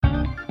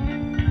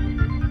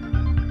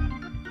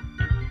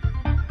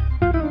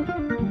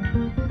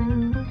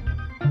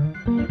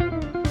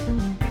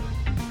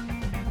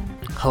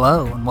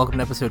Hello, and welcome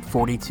to episode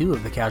 42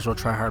 of the Casual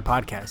Tryhard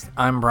Podcast.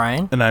 I'm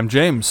Brian. And I'm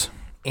James.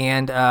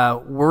 And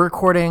we're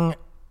recording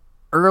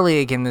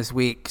early again this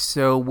week,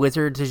 so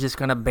Wizards is just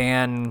going to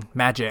ban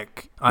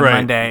Magic on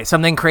Monday.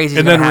 Something crazy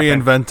is going to happen.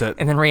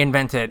 And then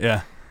reinvent it.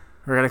 Yeah.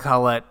 We're going to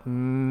call it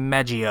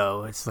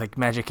Magio. It's like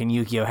Magic and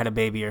Yu-Gi-Oh! Had a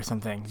baby or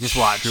something. Just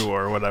watch.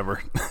 Sure,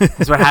 whatever.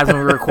 That's what happens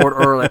when we record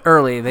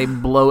early. They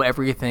blow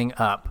everything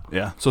up.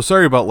 Yeah. So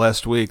sorry about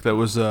last week. That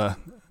was a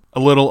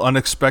little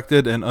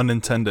unexpected and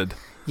unintended.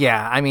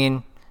 Yeah, I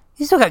mean,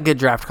 you still got good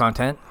draft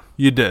content.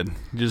 You did.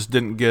 You just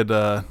didn't get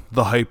the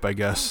hype, I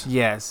guess.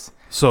 Yes.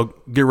 So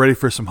get ready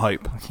for some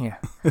hype. Yeah.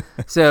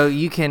 So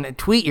you can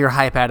tweet your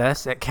hype at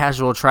us at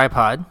Casual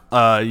Tripod.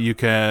 You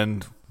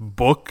can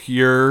book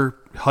your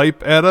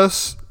hype at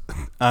us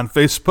on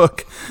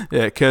Facebook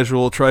at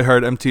Casual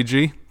Tryhard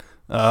MTG.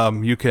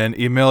 You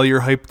can email your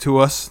hype to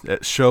us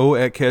at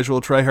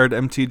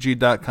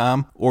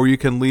show@casualtryhardmtg.com, or you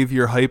can leave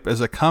your hype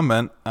as a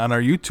comment on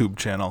our YouTube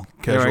channel,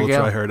 Casual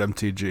Tryhard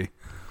MTG.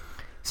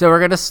 So we're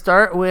going to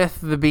start with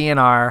the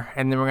BNR,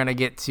 and then we're going to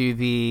get to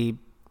the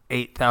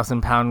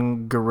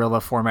 8,000-pound gorilla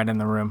format in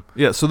the room.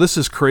 Yeah, so this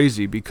is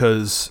crazy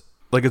because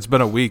it's been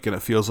a week and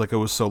it feels like it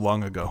was so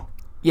long ago.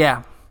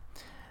 Yeah.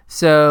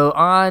 So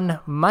on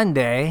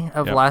Monday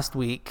of last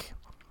week,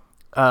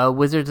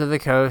 Wizards of the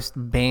Coast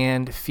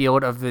banned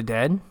Field of the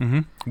Dead.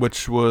 Mm-hmm.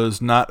 Which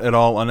was not at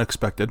all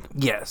unexpected.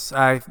 Yes,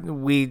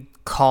 we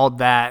called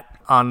that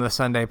on the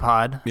Sunday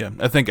pod. Yeah,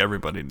 I think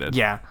everybody did.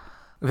 Yeah.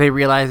 They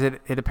realized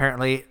it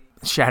apparently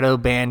shadow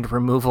banned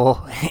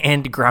removal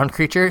and ground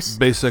creatures.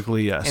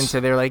 Basically, yes. And so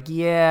they're like,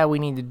 yeah, we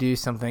need to do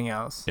something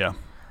else. Yeah.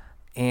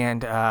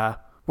 And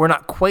we're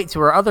not quite to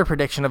our other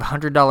prediction of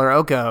 $100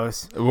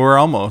 Okos. We're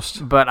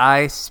almost. But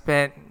I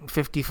spent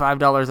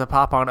 $55 a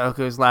pop on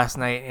Okos last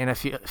night in a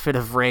fit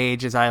of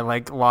rage as I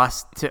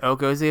lost to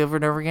Okos over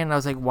and over again. And I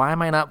was like, why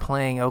am I not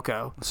playing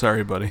Oko?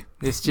 Sorry, buddy.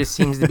 This just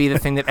seems to be the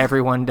thing that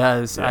everyone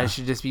does. Yeah. I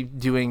should just be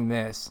doing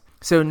this.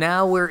 So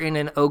now we're in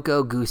an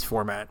Oko Goose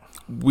format.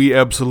 We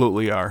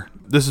absolutely are.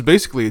 This is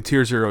basically a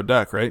tier 0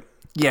 deck, right?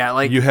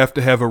 Yeah, you have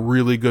to have a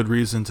really good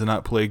reason to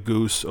not play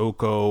Goose,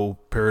 Oko,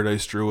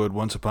 Paradise Druid,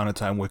 Once Upon a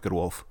Time, Wicked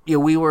Wolf. Yeah,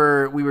 we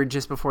were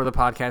just before the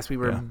podcast, we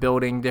were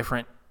building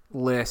different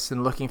lists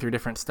and looking through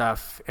different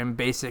stuff, and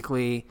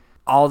basically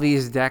all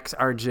these decks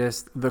are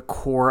just the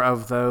core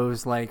of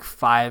those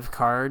 5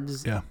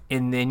 cards. Yeah.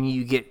 And then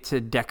you get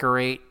to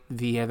decorate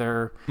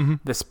the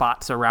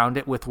spots around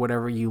it with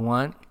whatever you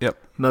want. Yep.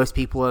 Most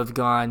people have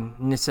gone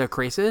Nissa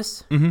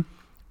Krasis. Mm-hmm.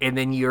 And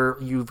then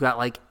you've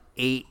got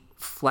 8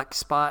 flex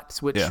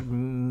spots, which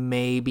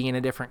may be in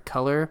a different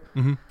color.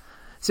 Mm-hmm.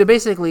 So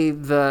basically,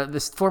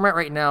 this format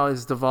right now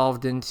is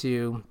devolved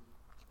into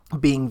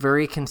being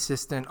very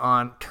consistent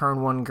on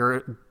turn 1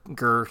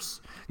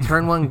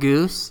 turn 1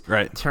 Goose,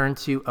 right. Turn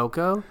 2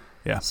 Oko.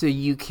 Yeah. So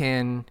you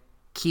can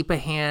keep a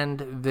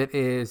hand that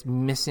is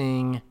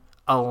missing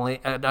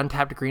an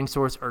untapped green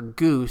source or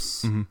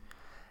Goose. Mm-hmm.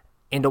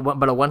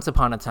 But a Once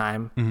Upon a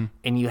Time, mm-hmm.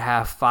 and you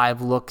have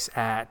 5 looks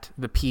at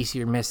the piece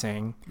you're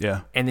missing.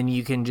 Yeah. And then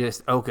you can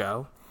just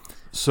Oko.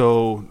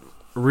 So,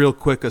 real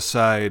quick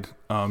aside,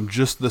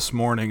 just this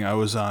morning I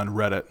was on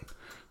Reddit,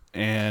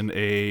 and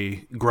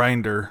a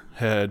grinder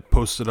had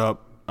posted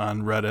up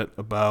on Reddit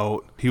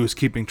about he was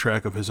keeping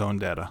track of his own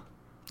data.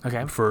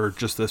 Okay. For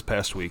just this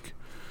past week.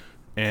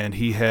 And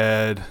he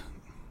had,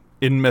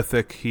 in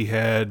Mythic, he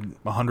had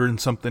 100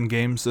 and something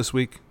games this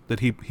week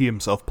that he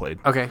himself played.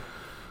 Okay.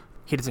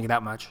 He doesn't get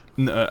that much.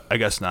 I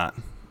guess not.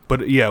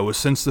 But yeah, it was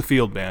since the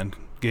field ban,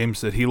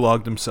 games that he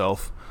logged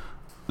himself.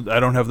 I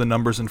don't have the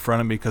numbers in front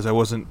of me because I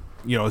wasn't,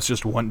 it's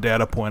just one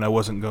data point. I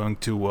wasn't going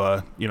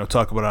to,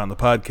 talk about it on the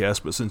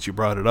podcast, but since you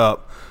brought it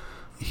up,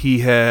 he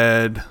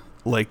had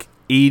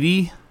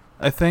 80,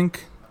 I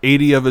think.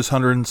 80 of his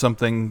 100 and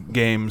something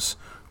games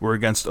were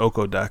against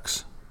Oko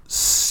decks.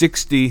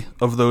 60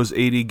 of those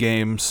 80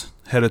 games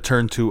had a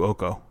turn 2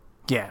 Oko.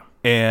 Yeah.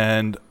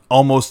 And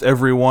almost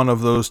every one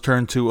of those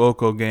turn 2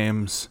 Oko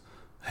games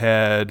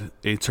had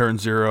a turn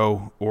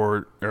 0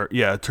 or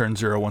a turn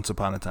 0 Once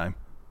Upon a Time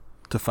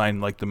to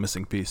find the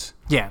missing piece.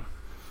 Yeah.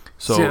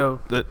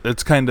 So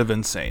it's kind of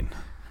insane.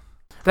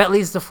 That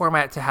leads the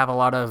format to have a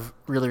lot of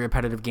really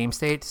repetitive game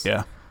states.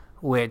 Yeah.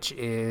 Which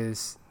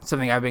is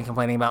something I've been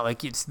complaining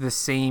about. It's the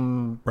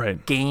same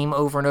game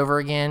over and over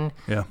again.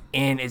 Yeah.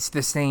 And it's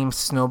the same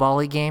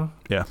snowball-y game.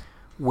 Yeah.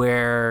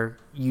 Where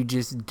you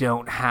just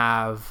don't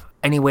have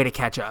any way to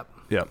catch up.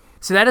 Yeah.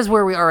 So that is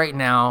where we are right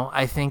now.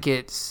 I think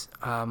it's.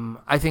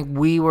 I think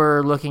we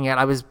were looking at.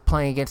 I was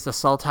playing against a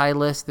Sultai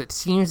list that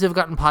seems to have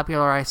gotten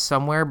popularized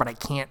somewhere, but I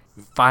can't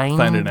find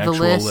an the actual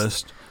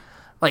list.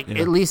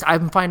 At least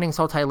I'm finding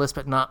Sultai list,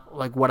 but not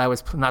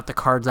not the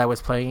cards I was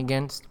playing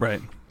against.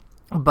 Right.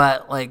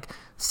 But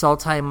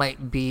Sultai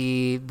might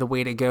be the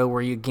way to go,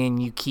 where you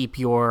keep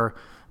your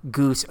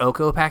Goose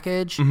Oko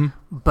package,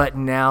 but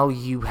now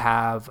you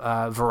have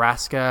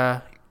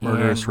Vraska.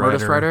 Murderous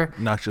Rider,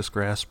 Noxious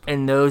Grasp.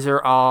 And those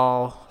are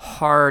all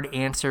hard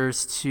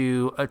answers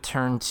to a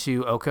turn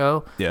 2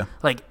 Oko. Yeah.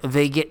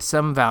 They get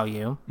some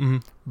value,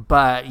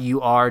 but you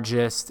are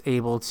just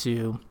able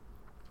to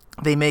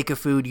they make a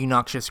food, you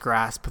Noxious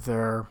Grasp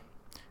their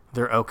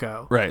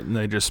Oko. Right, and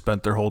they just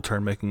spent their whole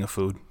turn making a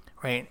food.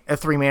 Right. A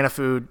 3-mana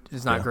food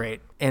is not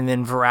great. And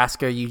then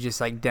Vraska, you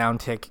just like down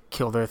tick,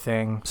 kill their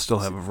thing. Still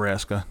have a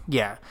Vraska.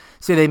 Yeah.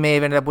 So they may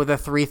have ended up with a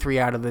 3/3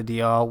 out of the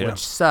deal,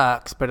 which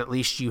sucks, but at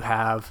least you've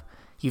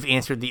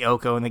answered the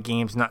Oko, and the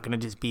game's not going to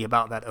just be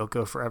about that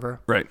Oko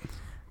forever. Right.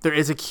 There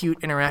is a cute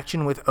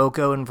interaction with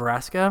Oko and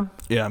Vraska.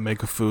 Yeah,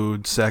 make a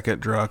food, sack it,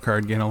 draw a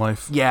card, gain a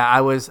life. Yeah, I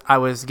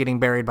was getting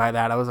buried by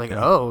that. I was like,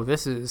 oh,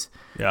 this is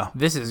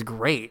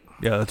great.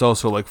 Yeah, that's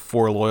also like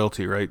 4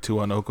 loyalty, right? 2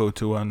 on Oko,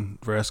 2 on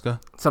Vraska.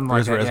 Something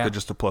like that. Vraska Yeah.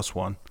 just a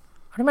 +1.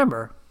 I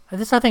remember. I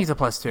think it's a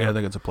 +2. Yeah, I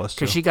think it's a +2.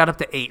 Because she got up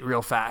to 8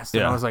 real fast,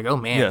 and I was like, oh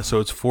man. Yeah,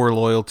 so it's 4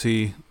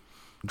 loyalty,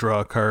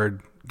 draw a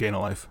card, gain a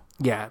life.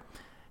 Yeah.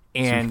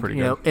 And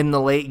in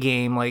the late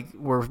game, like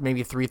where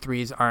maybe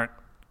 3/3s aren't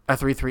a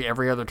 3/3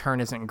 every other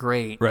turn isn't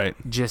great. Right.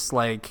 Just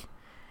like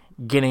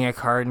getting a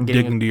card and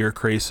digging to your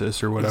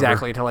Krasis or whatever.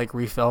 Exactly, to like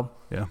refill.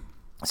 Yeah.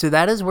 So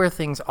that is where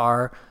things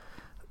are.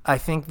 I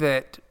think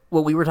that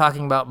what we were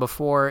talking about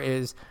before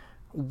is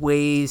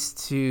ways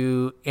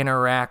to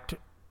interact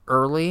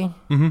early.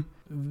 Mm-hmm.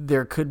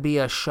 There could be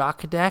a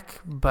shock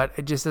deck, but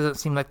it just doesn't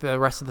seem like the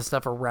rest of the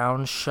stuff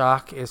around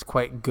shock is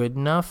quite good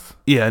enough.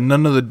 Yeah,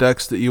 none of the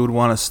decks that you would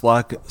want to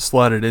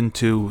slot it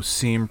into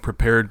seem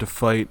prepared to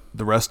fight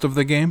the rest of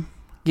the game.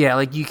 Yeah,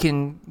 like you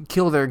can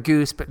kill their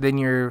goose, but then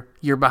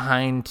you're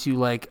behind to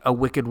like a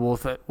Wicked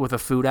Wolf with a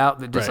food out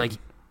that just like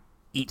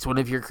eats one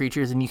of your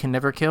creatures and you can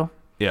never kill.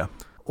 Yeah.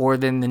 Or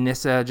then the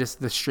Nissa, just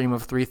the stream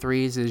of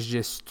 3/3s is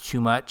just too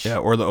much. Yeah,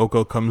 or the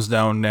Oko comes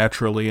down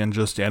naturally and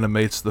just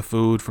animates the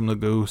food from the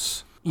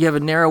goose. You have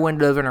a narrow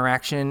window of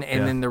interaction,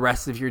 and then the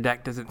rest of your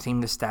deck doesn't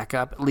seem to stack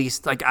up. At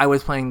least, like, I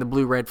was playing the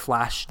blue-red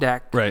flash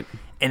deck. Right.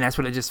 And that's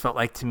what it just felt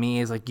like to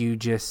me, is like you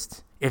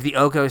just... If the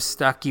Oko's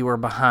stuck, you were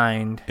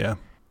behind. Yeah.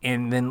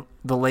 And then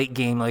the late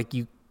game, like,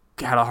 you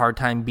had a hard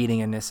time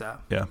beating a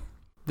Nissa. Yeah.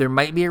 There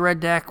might be a red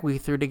deck. We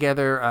threw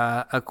together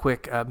a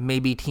quick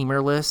maybe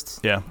teamer list.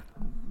 Yeah.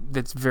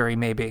 That's very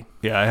maybe.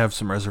 Yeah, I have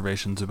some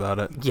reservations about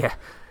it. Yeah.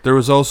 There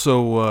was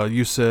also,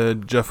 you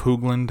said Jeff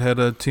Hoogland had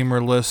a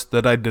teamer list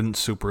that I didn't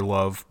super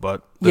love,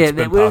 but that's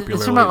been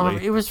popular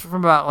lately. It was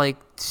from about like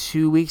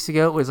 2 weeks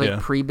ago. It was like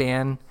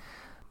pre-ban.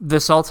 The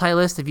Sultai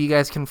list, if you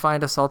guys can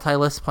find a Sultai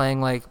list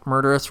playing like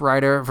Murderous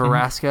Rider,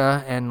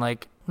 Vraska, and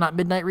like not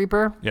Midnight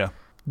Reaper. Yeah.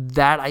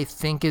 That I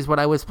think is what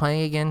I was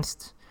playing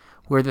against,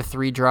 where the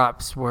 3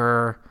 drops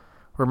were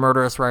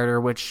Murderous Rider,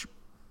 which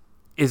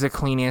is a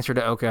clean answer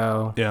to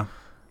Oko. Yeah.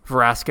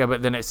 Vraska,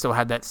 but then it still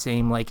had that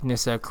same like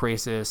Nissa,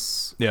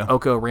 Krasis,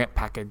 Oko ramp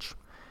package.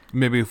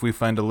 Maybe if we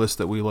find a list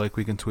that we like,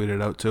 we can tweet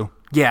it out too.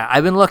 Yeah,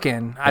 I've been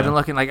looking. I've been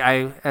looking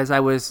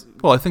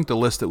Well, I think the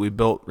list that we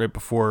built right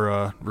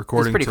before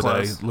recording today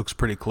close. Looks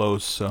pretty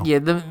close. So yeah,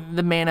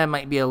 the mana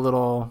might be a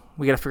little.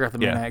 We got to figure out the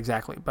mana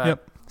exactly,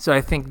 but so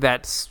I think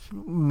that's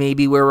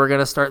maybe where we're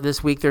gonna start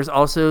this week. There's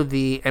also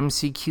the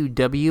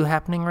MCQW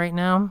happening right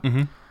now.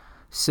 Mm-hmm.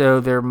 So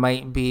there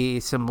might be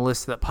some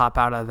lists that pop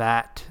out of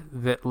that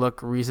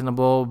look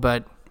reasonable,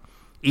 but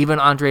even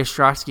Andre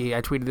Strotsky, I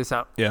tweeted this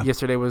out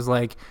yesterday, was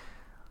like,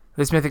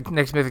 this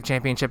next Mythic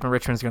Championship in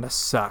Richmond is going to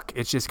suck.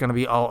 It's just going to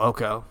be all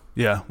Oko.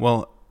 Yeah,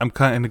 well, I'm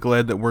kind of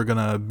glad that we're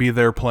going to be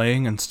there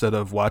playing instead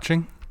of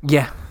watching.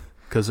 Yeah.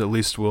 Because at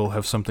least we'll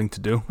have something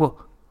to do.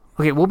 Well,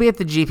 okay, we'll be at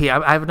the GP.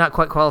 I have not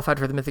quite qualified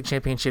for the Mythic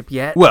Championship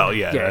yet. Well,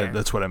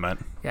 that's what I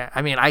meant. Yeah,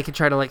 I mean, I could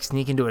try to like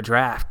sneak into a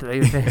draft.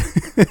 Who's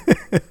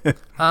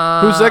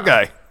that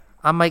guy?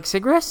 I'm Mike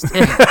Sigrist.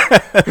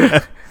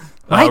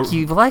 Mike,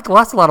 you've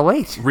lost a lot of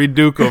weight. Reed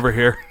Duke over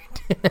here.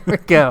 There we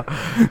go.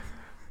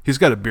 He's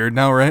got a beard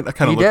now, right? I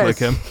kind of look like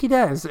him. He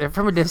does,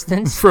 from a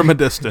distance. From a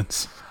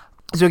distance.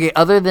 So, okay,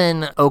 other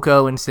than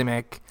Oko and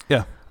Simic.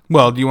 Yeah.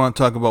 Well, do you want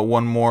to talk about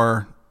one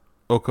more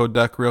Oko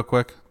deck real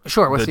quick?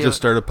 Sure. What's that just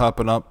started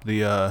popping up,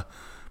 that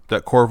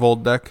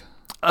Korvold deck?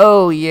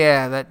 Oh,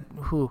 yeah.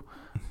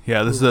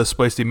 Yeah, this is a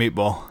spicy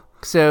meatball.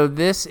 So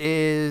this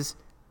is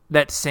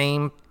that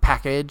same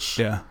package.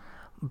 Yeah.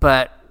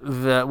 But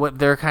what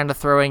they're kind of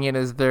throwing in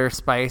as their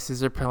spice is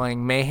they're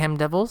playing Mayhem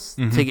Devils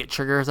to get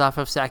triggers off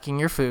of sacking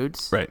your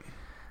foods. Right.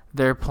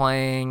 They're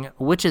playing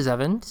Witches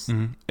Ovens.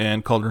 Mm-hmm.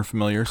 And Cauldron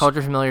Familiars.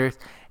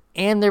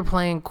 And they're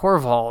playing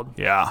Korvold.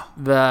 Yeah.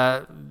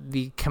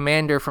 The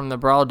commander from the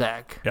Brawl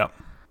deck. Yep.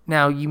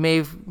 Now, you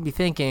may be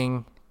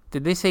thinking,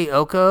 did they say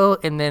Oko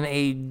and then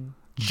a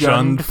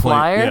Jund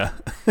Flyer?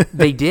 Yeah.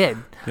 They did.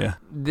 Yeah.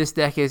 This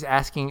deck is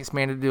asking its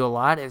mana to do a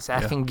lot. It's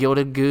asking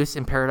Gilded Goose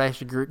and Paradise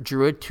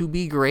Druid to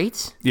be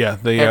great. Yeah,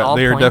 they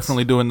are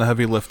definitely doing the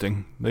heavy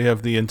lifting. They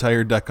have the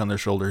entire deck on their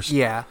shoulders.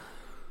 Yeah.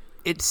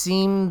 It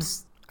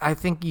seems, I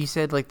think you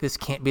said, like, this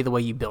can't be the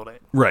way you build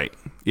it. Right.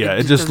 Yeah,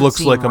 it just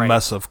looks like a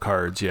mess of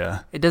cards,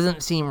 yeah. It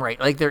doesn't seem right.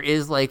 Like, there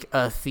is, like,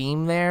 a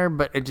theme there,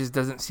 but it just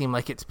doesn't seem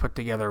like it's put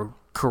together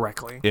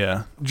correctly.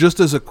 Yeah.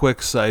 Just as a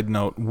quick side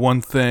note, one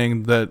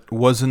thing that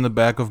was in the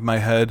back of my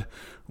head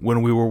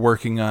when we were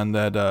working on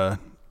that the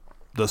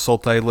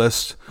Sultai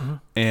list,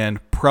 and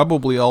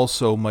probably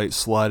also might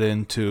slot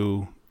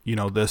into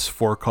this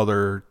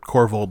 4-color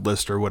Corvold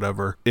list or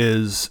whatever,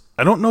 is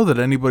I don't know that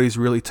anybody's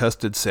really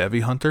tested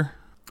Savvy Hunter.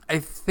 I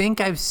think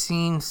I've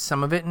seen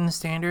some of it in the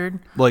standard.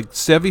 Like,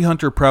 Savvy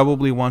Hunter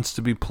probably wants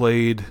to be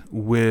played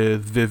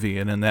with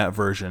Vivian in that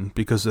version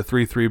because the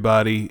 3/3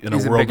 body in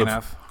Isn't a world big of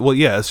enough. Well,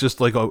 yeah, it's just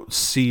like a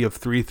sea of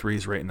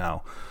 3/3s right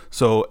now.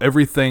 So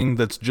everything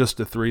that's just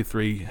a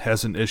 3/3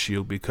 has an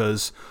issue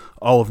because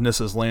all of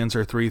Nissa's lands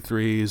are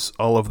 3/3s,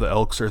 all of the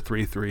elks are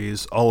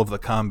 3/3s, all of the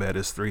combat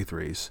is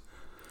 3/3s.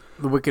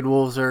 The Wicked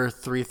Wolves are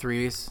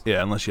 3/3s.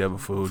 Yeah, unless you have a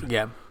food.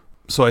 Yeah.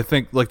 So I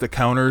think like the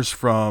counters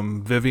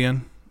from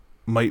Vivian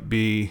might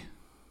be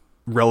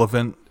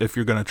relevant if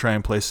you're going to try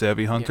and play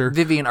Savvy Hunter.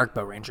 Yeah. Vivian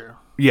Arcbow Ranger.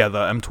 Yeah, the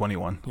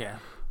M21. Yeah.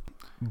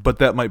 But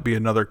that might be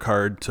another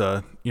card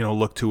to,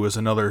 look to as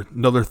another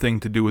thing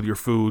to do with your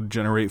food,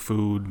 generate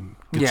food,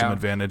 get some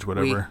advantage,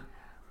 whatever.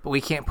 But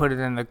we can't put it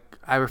in the...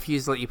 I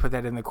refuse to let you put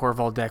that in the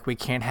Corvold deck. We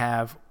can't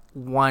have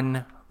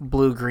 1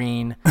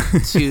 blue-green,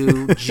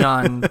 2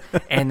 Jund,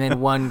 and then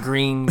 1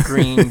 green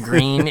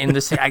in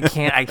the... I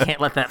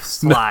can't let that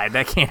slide.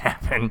 That can't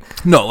happen.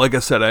 No, like I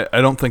said, I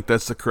don't think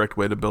that's the correct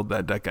way to build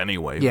that deck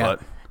anyway. Yeah.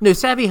 But No,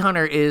 Savvy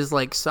Hunter is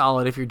like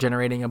solid if you're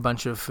generating a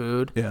bunch of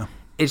food. yeah.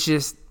 It's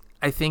just...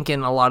 I think in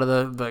a lot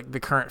of the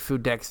current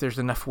food decks, there's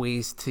enough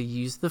ways to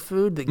use the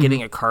food that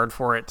getting a card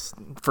for it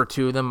for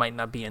 2 of them might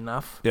not be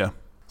enough. Yeah.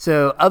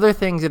 So other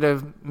things that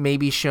have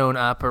maybe shown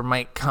up or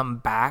might come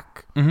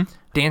back,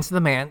 Dance of the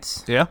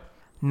Manse. Yeah.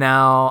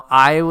 Now,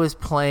 I was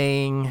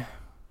playing,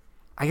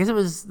 I guess it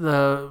was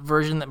the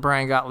version that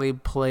Brian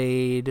Gottlieb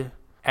played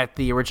at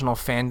the original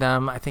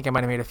fandom. I think I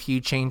might have made a few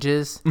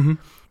changes.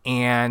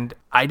 And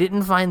I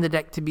didn't find the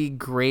deck to be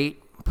great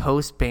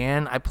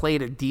post-ban. I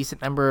played a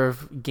decent number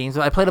of games.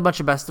 I played a bunch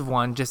of best of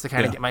 1 just to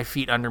kind of get my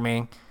feet under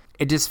me.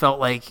 It just felt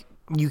like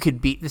you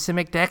could beat the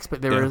Simic decks,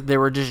 but there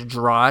were just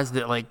draws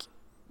that like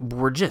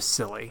were just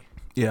silly.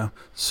 Yeah.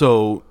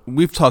 So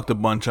we've talked a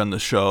bunch on the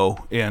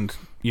show and,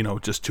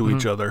 just to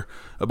each other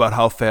about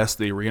how fast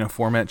the arena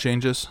format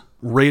changes.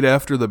 Right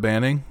after the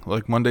banning,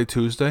 like Monday,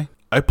 Tuesday,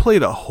 I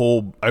played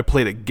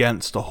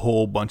against a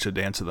whole bunch of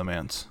Dance of the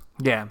Manse.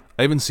 Yeah.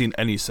 I haven't seen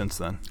any since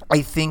then.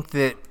 I think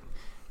that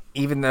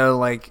even though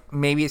like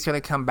maybe it's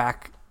going to come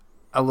back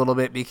a little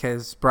bit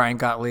because Brian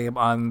Gottlieb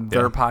on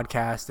their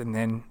podcast and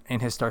then in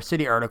his Star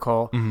City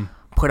article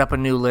put up a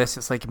new list.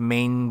 It's like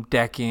main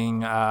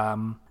decking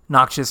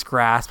Noxious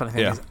Grasp, and I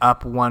think is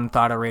up 1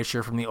 thought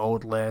erasure from the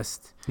old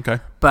list. Okay.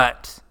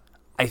 But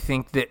I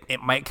think that it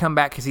might come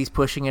back because he's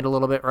pushing it a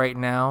little bit right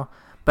now.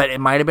 But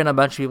it might have been a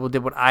bunch of people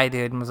did what I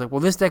did and was like,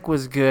 well, this deck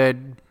was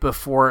good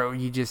before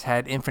you just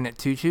had infinite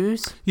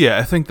 2/2s. Yeah,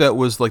 I think that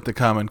was like the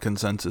common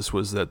consensus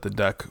was that the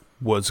deck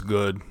was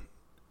good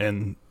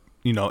and,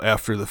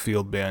 after the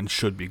field ban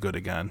should be good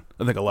again.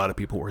 I think a lot of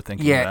people were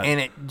thinking that. Yeah, and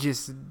it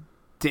just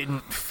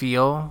didn't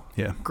feel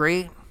Yeah.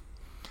 great.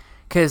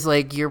 Because,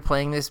 like, you're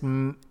playing this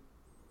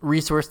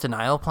resource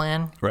denial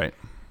plan. Right.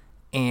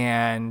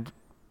 And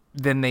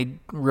then they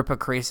rip a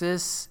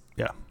Krasis.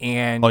 Yeah.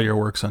 And all your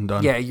work's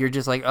undone. Yeah, you're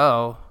just like,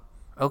 oh,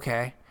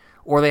 okay.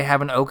 Or they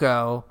have an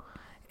Oko,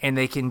 and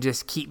they can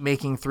just keep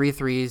making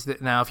 3/3s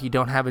that now if you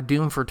don't have a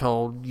Doom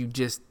Foretold, they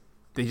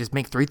just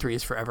make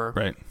 3/3s forever.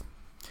 Right.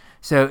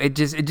 So it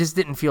just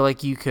didn't feel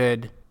like you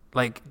could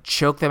like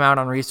choke them out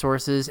on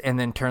resources and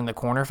then turn the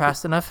corner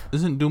fast enough.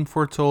 Isn't Doom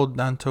Foretold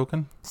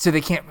non-token? So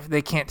they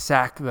can't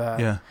sack the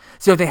Yeah.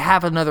 So if they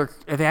have another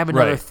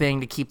Right.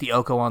 thing to keep the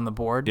Oko on the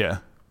board. Yeah.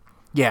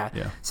 Yeah.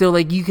 Yeah. So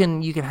like you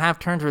can have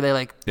turns where they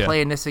like Yeah.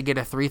 play a Nissa, get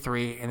a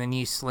 3/3, and then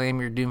you slam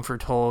your Doom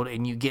Foretold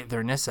and you get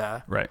their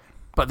Nissa. Right.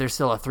 But there's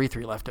still a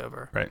 3/3 left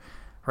over. Right.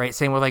 Right.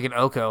 Same with like an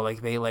Oko.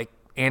 Like they like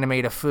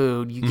animate a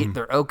food, you get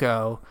their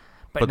Oko,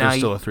 but now there's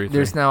still a 3/3.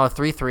 There's now a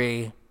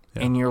 3/3,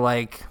 and you're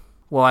like,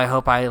 well, I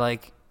hope I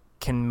like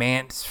can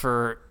Mance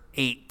for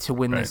 8 to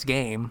win this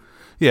game.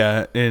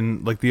 Yeah,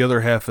 and like the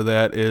other half of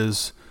that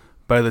is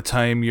by the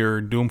time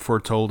you're Doom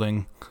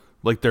Foretolding,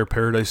 like their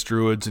Paradise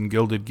Druids and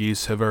Gilded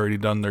Geese have already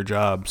done their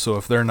job. So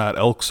if they're not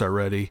elks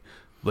already,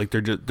 like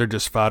they're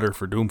just fodder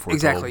for Doom Foretold.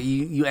 Exactly.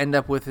 You end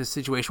up with a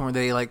situation where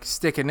they like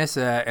stick a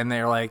Nissa and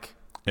they're like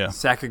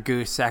sack a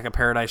Goose, sack a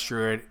Paradise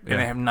Druid, and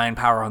they have 9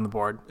 power on the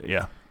board.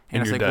 Yeah.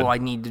 And it's like, dead. well, I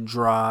need to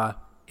draw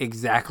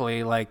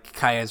exactly like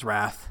Kaya's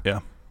Wrath.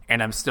 Yeah.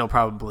 And I'm still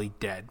probably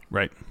dead.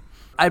 Right.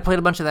 I played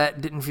a bunch of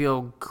that, didn't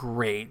feel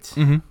great.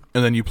 Mm-hmm.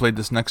 And then you played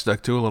this next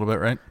deck too a little bit,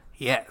 right?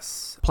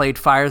 Yes. Played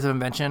Fires of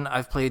Invention.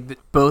 I've played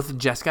both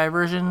Jeskai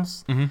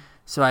versions. Mm-hmm.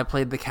 So I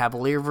played the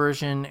Cavalier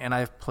version, and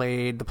I've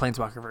played the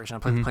Planeswalker version. I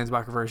played the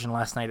Planeswalker version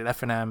last night at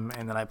F&M,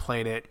 and then I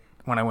played it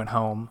when I went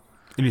home.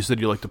 And you said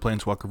you liked the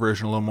Planeswalker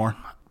version a little more?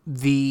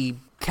 The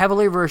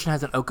Cavalier version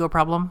has an Oko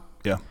problem.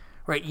 Yeah.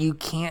 Right? You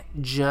can't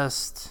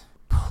just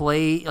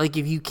play... Like,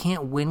 if you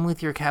can't win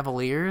with your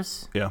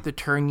Cavaliers, the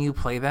turn you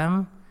play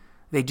them,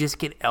 they just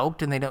get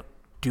elked, and they don't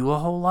do a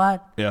whole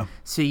lot. Yeah.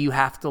 So you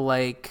have to,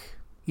 like...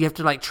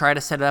 try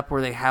to set it up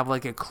where they have,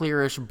 like, a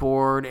clearish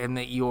board and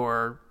that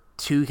your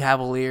 2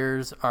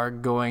 Cavaliers are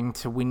going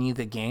to win you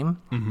the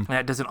game. Mm-hmm. And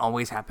that doesn't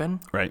always happen.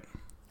 Right.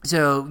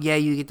 So, yeah,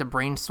 you get to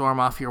brainstorm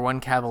off your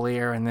 1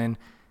 Cavalier and then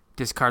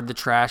discard the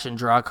trash and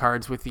draw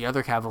cards with the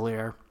other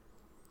Cavalier.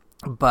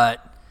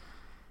 But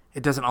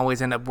it doesn't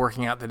always end up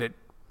working out that it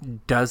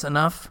does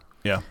enough.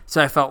 Yeah.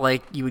 So I felt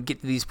like you would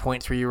get to these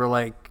points where you were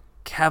like,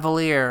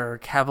 Cavalier,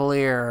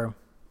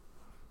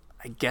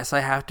 I guess I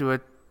have to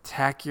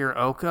attack your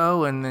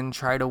Oko and then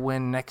try to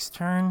win next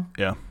turn.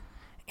 Yeah.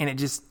 And it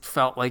just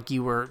felt like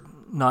you were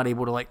not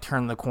able to like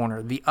turn the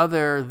corner. The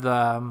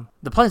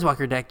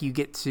Planeswalker deck, you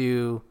get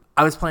to...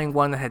 I was playing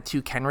one that had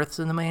 2 Kenriths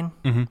in the main.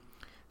 Mm-hmm.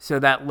 So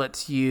that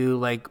lets you,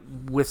 like,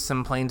 with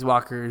some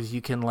Planeswalkers,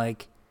 you can,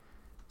 like,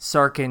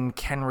 Sarkhan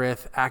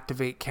Kenrith,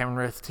 activate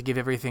Kenrith to give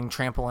everything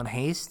trample and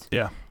haste.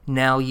 Yeah.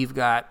 Now you've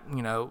got,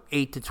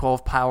 8 to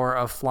 12 power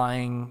of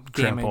flying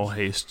damage. Trample,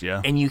 haste,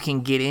 yeah. And you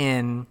can get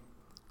in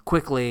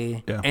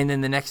quickly. Yeah. And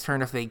then the next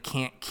turn, if they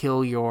can't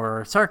kill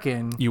your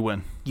Sarkhan, You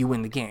win. you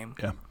win the game.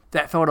 Yeah.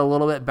 That felt a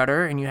little bit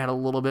better, and you had a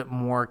little bit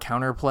more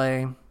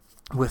counterplay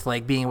with,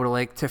 like, being able to,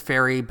 like,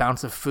 Teferi,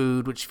 bounce a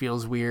food, which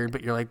feels weird,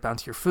 but you're like,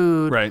 bounce your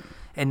food. Right.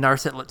 And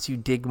Narset lets you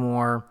dig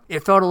more.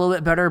 It felt a little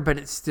bit better, but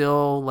it's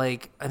still,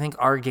 like, I think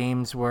our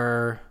games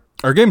were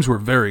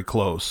very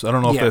close. I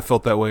don't know if Yeah. they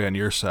felt that way on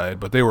your side,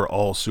 but they were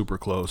all super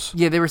close.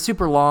 Yeah, they were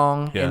super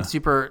long Yeah. and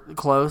super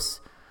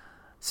close.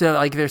 So,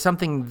 like, there's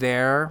something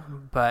there,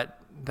 but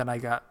then I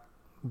got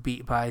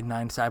beat by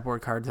 9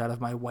 sideboard cards out of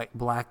my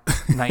white-black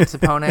Knights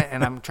opponent,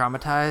 and I'm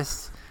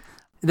traumatized.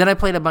 Then I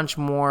played a bunch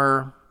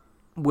more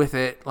with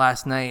it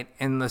last night,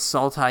 and the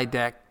Sultai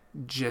deck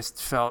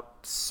just felt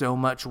so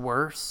much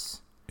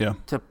worse Yeah.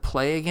 to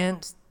play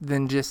against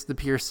than just the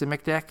pure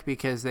Simic deck,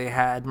 because they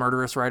had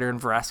Murderous Rider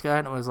and Vraska,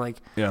 and it was like,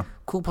 Yeah.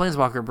 cool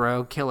Planeswalker,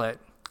 bro, kill it.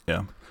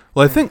 Yeah.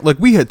 Well, I think like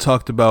we had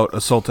talked about a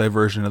Sultai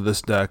version of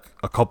this deck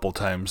a couple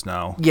times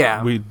now.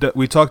 Yeah.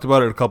 We talked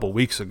about it a couple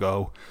weeks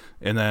ago,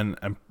 and then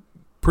I'm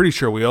pretty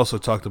sure we also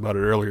talked about it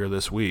earlier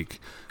this week.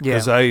 Yeah.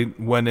 Because I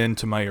went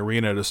into my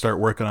arena to start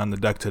working on the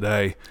deck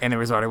today. And there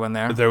was already one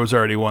there. There was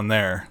already one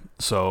there.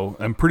 So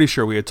I'm pretty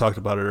sure we had talked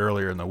about it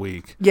earlier in the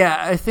week.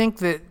 Yeah, I think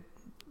that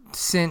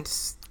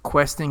since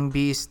Questing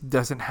Beast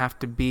doesn't have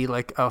to be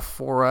like a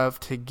 4 of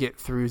to get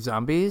through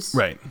zombies,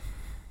 Right.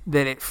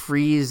 that it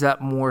frees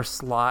up more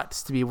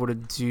slots to be able to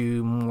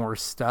do more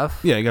stuff.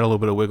 Yeah, you got a little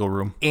bit of wiggle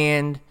room.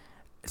 And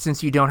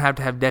since you don't have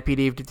to have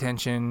Deputy of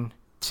Detention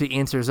to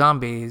answer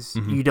zombies,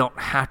 you don't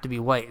have to be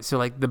white. So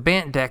like the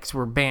Bant decks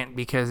were Bant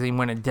because they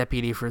went a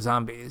Deputy for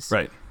zombies.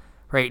 Right.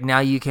 Right, now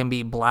you can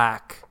be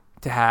black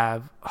to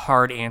have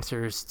hard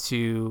answers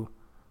to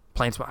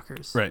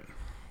Planeswalkers. Right.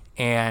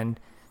 And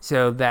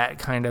so that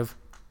kind of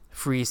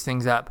frees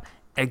things up.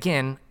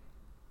 Again,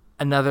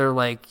 another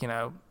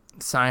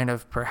sign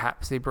of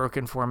perhaps a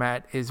broken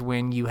format is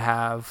when you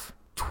have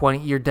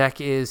your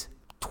deck is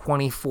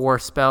 24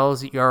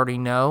 spells that you already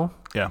know,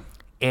 Yeah.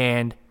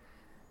 and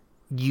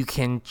you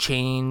can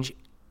change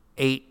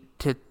 8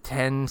 to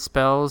 10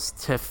 spells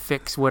to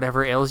fix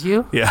whatever ails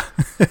you. Yeah.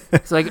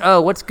 It's like, oh,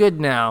 what's good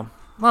now?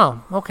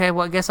 Oh, okay,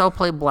 well, I guess I'll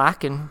play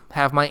black and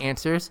have my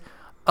answers.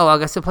 Oh, I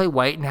guess I'll play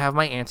white and have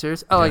my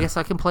answers. Oh, I guess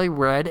I can play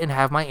red and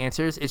have my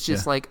answers. It's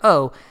just like,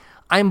 oh,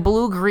 I'm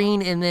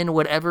blue-green, and then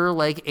whatever,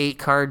 8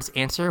 cards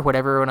answer,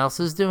 whatever everyone else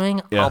is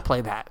doing, Yeah. I'll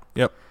play that.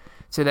 Yep.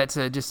 So that's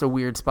just a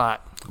weird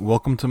spot.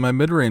 Welcome to my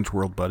mid-range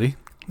world, buddy.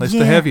 Nice Yeah.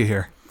 to have you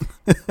here.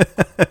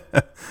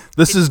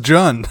 This is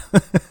Jund.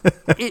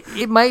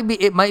 it might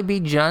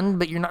be Jund,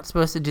 but you're not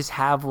supposed to just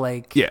have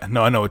Yeah,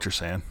 no, I know what you're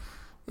saying.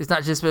 it's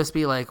not just supposed to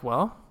be like,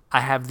 well, I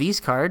have these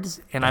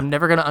cards, and I'm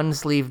never going to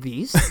unsleeve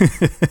these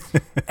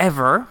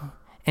ever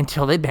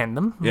until they ban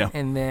them. Yeah.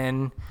 And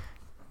then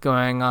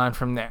going on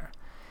from there.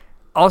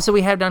 Also,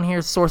 we have down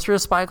here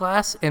Sorcerer's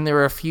Spyglass, and there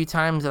were a few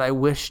times that I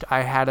wished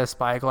I had a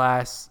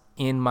Spyglass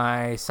in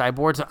my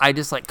sideboard, so I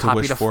just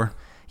copied wish for?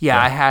 Yeah,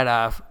 Yeah. I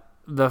had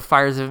the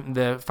Fires of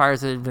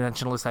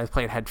Dimensionalist I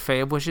played had Fae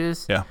of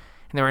Wishes. Yeah.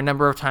 And there were a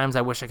number of times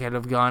I wish I could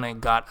have gone and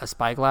got a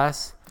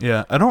Spyglass.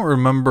 Yeah, I don't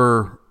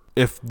remember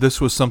if this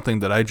was something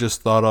that I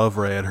just thought of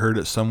or I had heard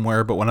it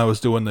somewhere, but when I was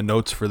doing the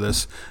notes for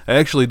this, I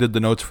actually did the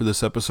notes for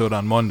this episode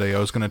on Monday. I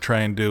was going to try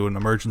and do an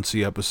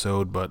emergency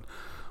episode, but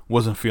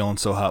wasn't feeling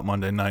so hot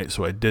Monday night,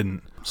 so I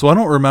didn't. So I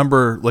don't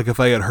remember if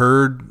I had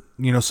heard,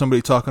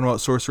 somebody talking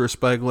about Sorcerer's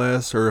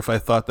Spyglass, or if I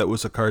thought that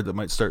was a card that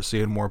might start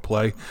seeing more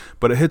play,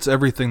 but it hits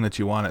everything that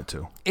you want it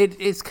to.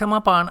 It's come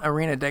up on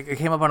Arena Deck. It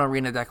came up on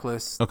Arena Deck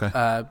list. Okay.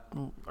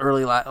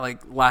 Early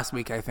last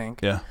week, I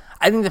think. Yeah.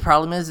 I think the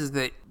problem is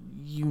that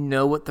you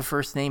know what the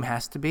first name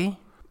has to be.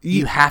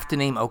 You have to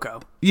name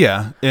Oko,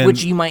 Yeah. And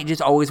which you might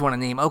just always want to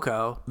name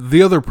Oko.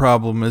 the other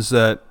problem is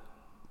that,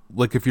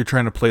 if you're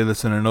trying to play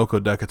this in an Oko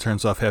deck, it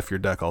turns off half your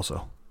deck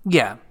also.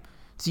 Yeah.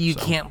 So you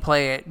can't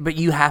play it, but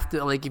you have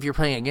to, if you're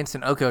playing against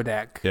an Oko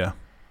deck, Yeah.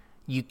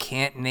 you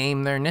can't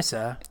name their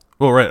Nissa.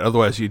 Well, right.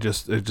 Otherwise, it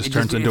just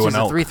turns into an a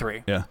elk.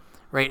 3/3. Yeah.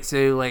 Right?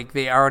 So,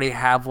 they already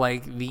have,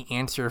 the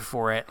answer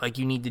for it.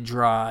 You need to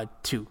draw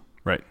 2.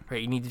 Right.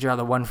 Right? You need to draw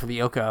the 1 for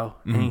the Oko,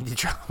 and you need to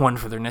draw 1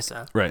 for their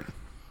Nissa. Right.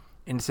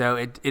 And so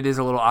it is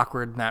a little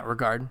awkward in that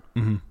regard.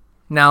 Mm-hmm.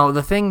 Now,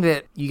 the thing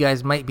that you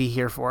guys might be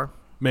here for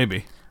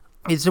Maybe.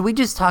 is, so we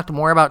just talked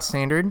more about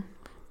Standard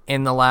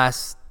in the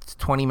last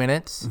 20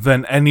 minutes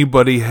than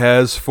anybody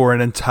has for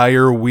an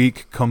entire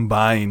week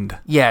combined.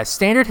 Yeah,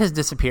 Standard has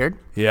disappeared.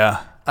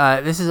 Yeah.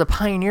 This is a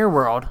Pioneer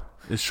world.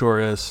 It sure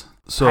is.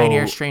 So,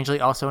 Pioneer, strangely,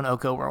 also an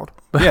Oko world.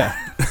 Yeah.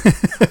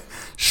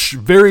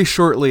 Very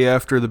shortly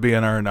after the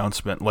BNR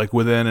announcement, like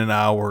within an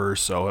hour or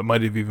so, it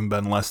might have even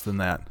been less than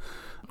that,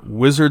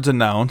 Wizards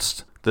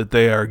announced that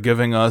they are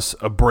giving us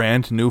a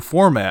brand new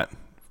format,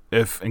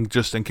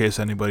 just in case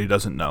anybody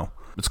doesn't know.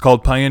 It's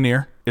called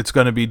Pioneer. It's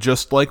going to be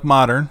just like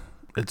Modern.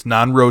 It's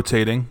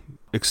non-rotating,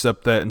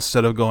 except that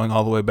instead of going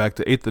all the way back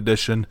to 8th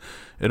edition,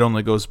 it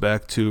only goes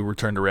back to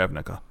Return to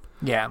Ravnica.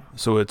 Yeah.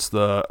 So it's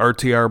the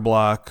RTR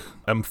block,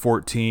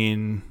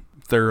 M14,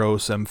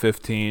 Theros,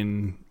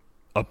 M15,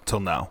 up till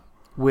now.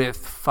 With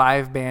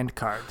 5 banned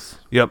cards.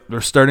 Yep,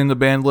 they're starting the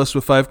banned list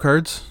with 5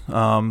 cards. They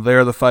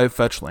are the 5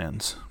 fetch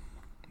lands.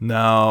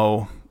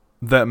 Now,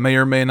 that may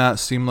or may not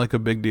seem like a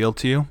big deal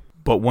to you,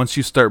 but once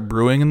you start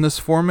brewing in this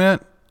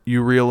format,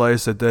 you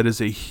realize that that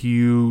is a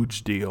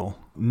huge deal.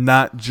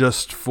 Not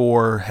just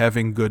for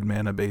having good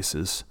mana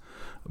bases,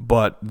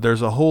 but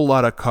there's a whole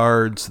lot of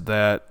cards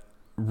that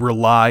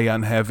rely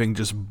on having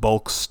just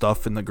bulk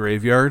stuff in the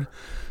graveyard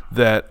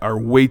that are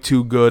way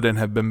too good and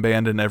have been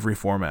banned in every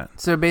format.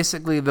 So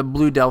basically the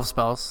blue delve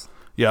spells.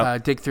 Yeah.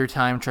 Dig Through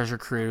Time, Treasure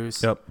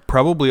Cruise. Yep.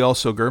 Probably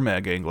also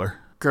Gurmag Angler.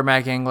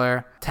 Gurmag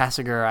Angler,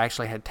 Tasigur. I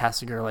actually had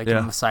Tasigur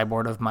in the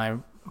sideboard of my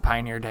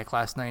Pioneer deck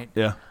last night.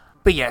 Yeah.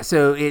 But yeah,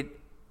 so it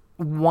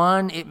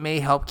may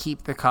help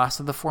keep the cost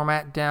of the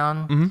format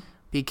down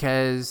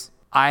because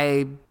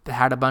I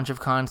had a bunch of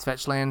Khans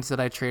fetch lands that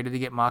I traded to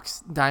get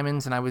Mox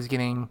Diamonds, and I was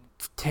getting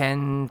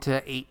 $10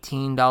 to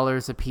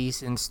 $18 a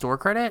piece in store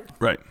credit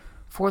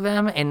for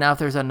them. And now if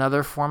there's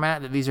another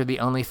format that these are the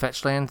only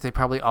fetch lands, they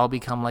probably all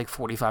become like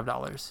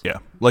 $45. Yeah,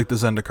 like the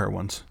Zendikar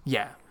ones.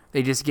 Yeah,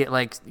 they just get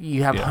like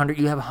you have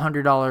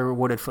 $100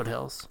 Wooded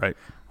Foothills, right?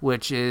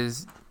 Which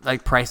is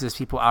like prices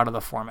people out of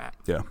the format.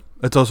 Yeah,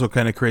 it's also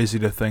kind of crazy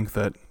to think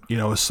that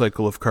a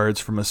cycle of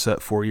cards from a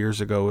set 4 years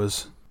ago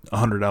is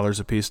 $100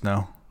 a piece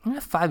now.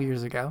 5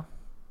 years ago.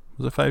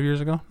 Was it 5 years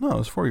ago? No, it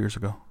was 4 years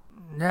ago.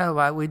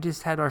 No, we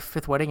just had our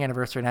 5th wedding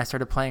anniversary, and I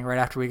started playing right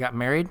after we got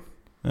married.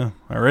 Yeah,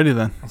 already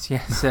then.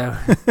 Yeah, so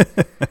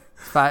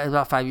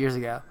about 5 years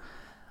ago.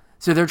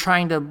 So they're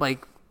trying to,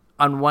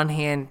 on one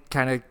hand,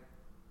 kind of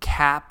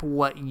cap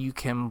what you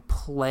can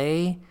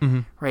play,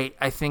 right?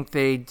 I think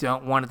they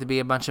don't want it to be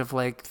a bunch of,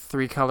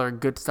 3-color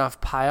good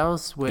stuff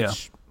piles,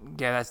 which,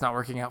 that's not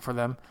working out for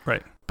them.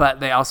 Right. But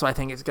they also, I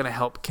think, it's going to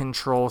help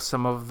control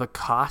some of the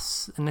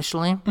costs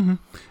initially.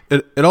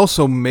 It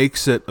also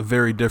makes it a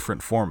very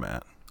different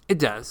format. It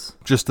does.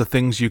 Just the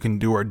things you can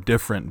do are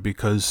different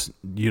because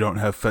you don't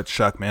have fetch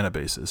shock mana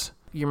bases.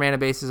 Your mana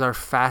bases are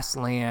fast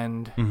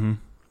land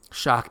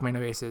shock mana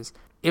bases.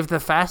 If the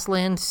fast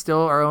lands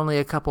still are only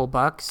a couple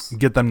bucks,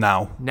 get them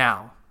now.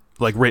 Now.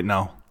 Like right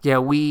now. Yeah,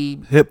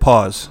 we hit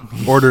pause.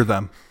 Order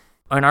them.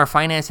 In our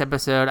finance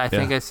episode, I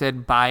think I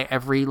said buy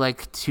every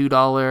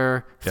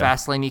 $2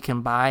 fast lane you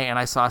can buy, and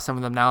I saw some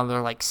of them now,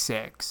 they're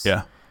 $6.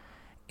 Yeah.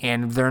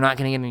 And they're not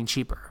going to get any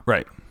cheaper.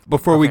 Right.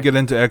 Before we get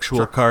into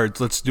actual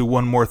cards, let's do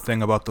one more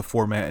thing about the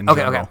format in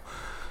general. Okay.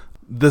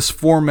 This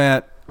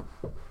format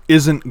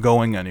isn't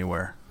going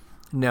anywhere.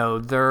 No,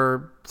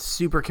 they're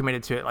super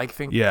committed to it. I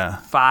think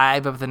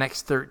 5 of the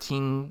next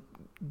 13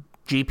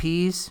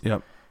 GPs.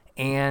 Yep.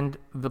 And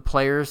the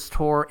Players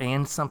Tour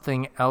and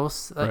something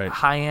else,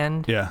 high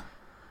end. Yeah.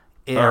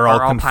 Are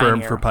all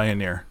confirmed for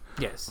Pioneer.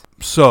 Yes.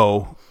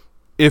 So,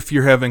 if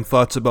you're having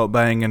thoughts about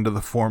buying into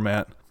the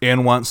format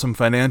and want some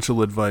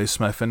financial advice,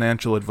 my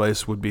financial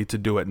advice would be to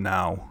do it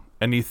now.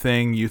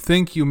 Anything you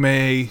think you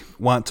may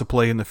want to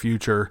play in the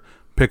future,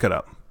 pick it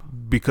up.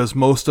 Because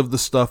most of the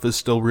stuff is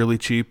still really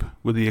cheap,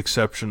 with the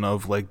exception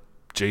of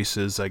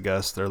Jace's, I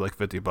guess. They're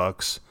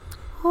 $50.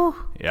 Whew.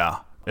 Yeah.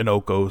 And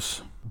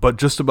Okos. But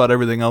just about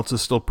everything else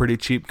is still pretty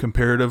cheap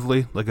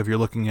comparatively. If you're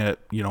looking at,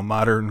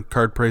 modern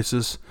card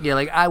prices. Yeah,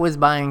 I was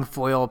buying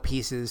foil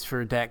pieces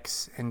for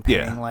decks and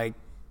paying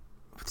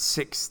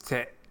 $6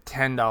 to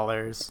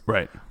 $10.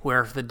 Right.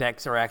 Where if the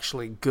decks are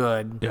actually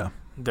good,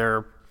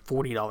 they're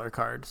 $40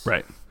 cards.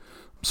 Right.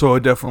 So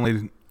it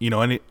definitely,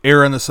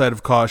 err on the side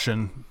of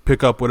caution.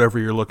 Pick up whatever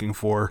you're looking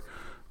for.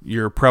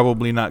 You're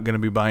probably not going to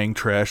be buying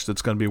trash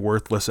that's going to be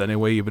worthless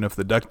anyway, even if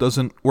the deck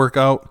doesn't work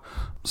out.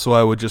 So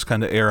I would just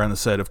kind of err on the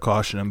side of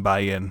caution and buy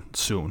in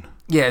soon.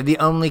 Yeah, the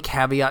only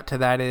caveat to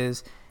that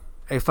is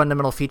a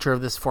fundamental feature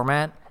of this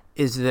format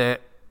is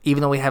that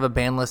even though we have a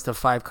ban list of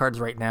 5 cards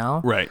right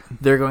now,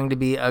 they're going to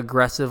be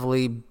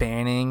aggressively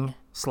banning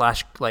 /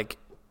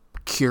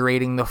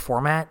 curating the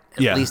format,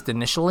 at least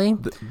initially.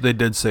 They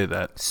did say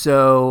that.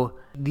 So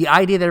the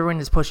idea that everyone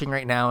is pushing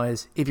right now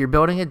is if you're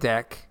building a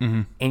deck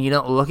and you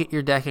don't look at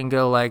your deck and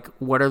go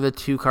what are the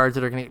 2 cards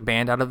that are going to get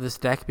banned out of this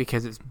deck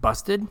because it's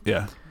busted?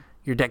 Yeah.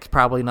 Your deck's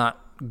probably not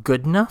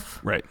good enough.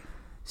 Right.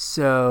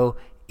 So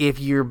if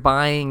you're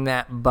buying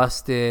that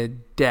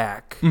busted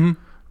deck,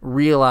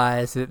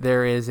 realize that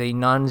there is a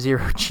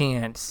non-zero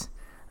chance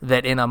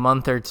that in a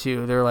month or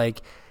two they're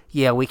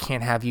we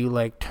can't have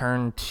you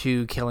turn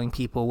 2 killing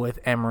people with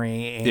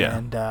Emery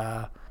and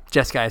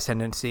Jeskai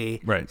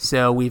Ascendancy. Right.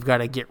 So we've got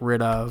to get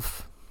rid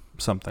of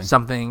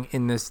something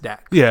in this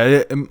deck.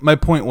 Yeah, my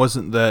point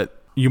wasn't that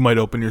you might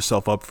open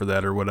yourself up for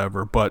that or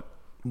whatever, but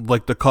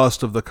like the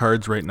cost of the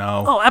cards right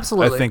now, Oh,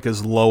 absolutely. I think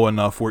is low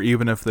enough where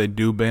even if they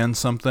do ban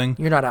something,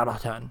 You're not out a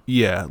ton.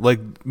 yeah,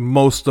 like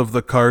most of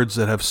the cards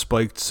that have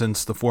spiked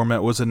since the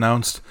format was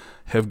announced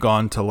have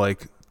gone to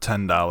like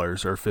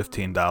 $10 or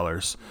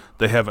 $15.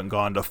 They haven't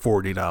gone to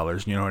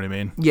 $40. You know what I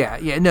mean? Yeah.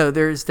 No,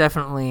 there is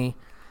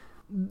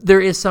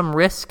some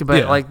risk, but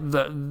Yeah. like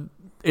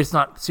it's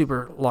not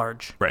super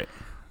large. Right.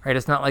 Right.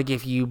 It's not like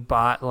if you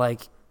bought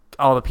like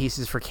all the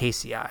pieces for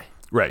KCI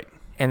Right.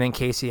 and then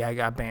KCI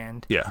got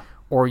banned. Yeah.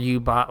 Or you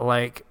bought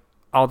like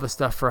all the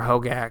stuff for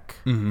Hogak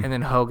and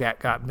then Hogak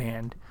got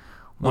banned.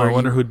 Well, I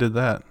wonder who did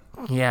that.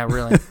 Yeah,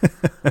 really.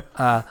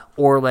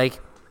 Or like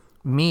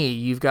me,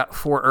 you've got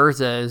 4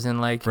 Urzas, and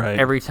like Right.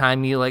 every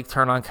time you like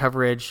turn on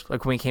coverage,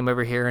 like when we came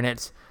over here and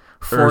it's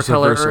 4 Urza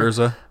color versus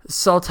Urza.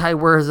 Sultai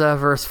Wurza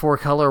versus 4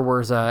 color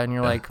Wurza, and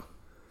you're like,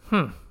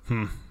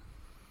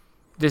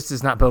 this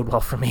does not bode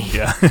well for me.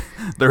 Yeah.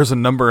 There's a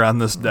number on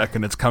this deck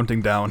and it's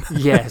counting down.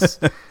 Yes.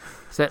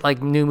 Is that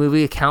like new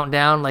movie, a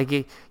countdown? Like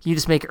you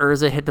just make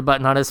Urza hit the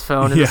button on his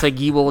phone and it's like,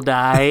 you will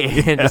die.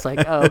 And it's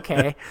like, oh,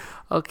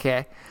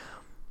 okay.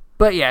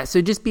 But yeah,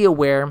 so just be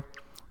aware.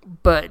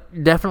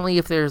 But definitely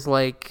if there's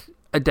like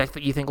a deck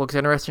that you think looks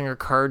interesting or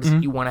cards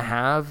that you want to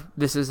have,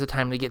 this is the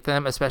time to get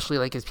them, especially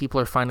like as people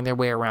are finding their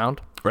way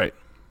around. Right.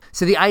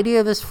 So the idea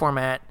of this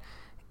format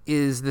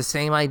is the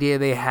same idea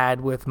they had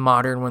with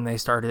Modern when they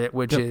started it,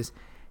 which is,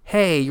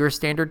 hey, your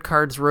standard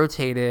cards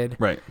rotated.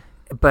 Right.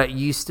 But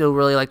you still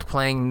really liked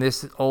playing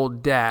this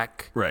old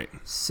deck. Right.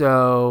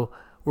 So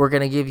we're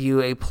going to give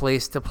you a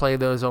place to play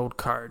those old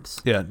cards.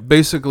 Yeah,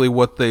 basically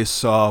what they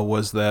saw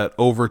was that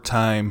over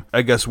time,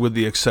 I guess with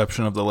the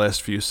exception of the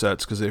last few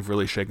sets because they've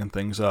really shaken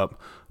things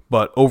up,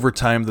 but over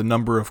time the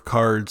number of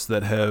cards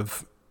that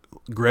have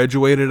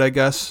graduated, I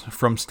guess,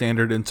 from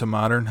standard into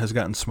modern has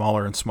gotten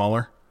smaller and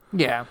smaller.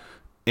 Yeah.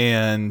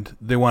 And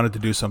they wanted to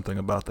do something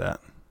about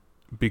that.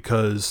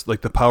 Because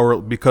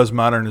because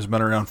modern has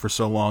been around for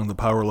so long, the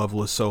power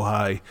level is so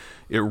high,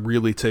 it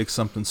really takes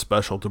something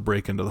special to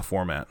break into the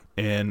format.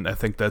 And I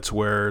think that's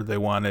where they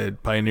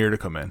wanted Pioneer to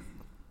come in.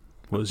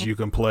 Was you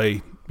can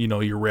play,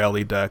 your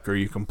rally deck, or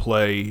you can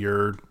play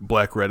your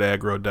black-red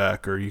aggro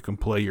deck, or you can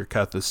play your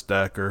Kethis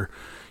deck, or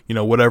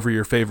whatever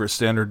your favorite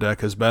standard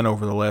deck has been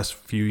over the last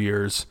few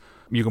years.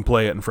 You can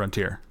play it in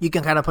Frontier. You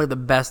can kind of play the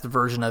best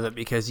version of it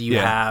because you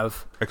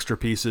have extra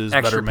pieces,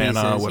 better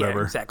mana, whatever.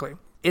 Yeah, exactly.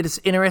 It's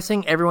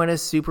interesting. Everyone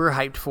is super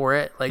hyped for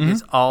it. Like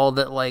it's all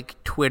that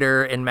like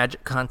Twitter and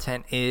Magic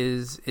content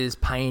is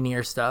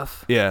Pioneer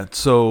stuff. Yeah.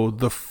 So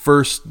the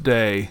first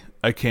day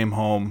I came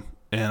home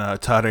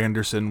and Todd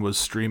Anderson was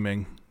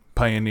streaming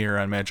Pioneer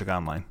on Magic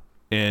Online,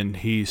 and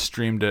he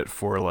streamed it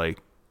for like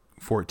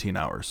 14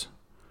 hours.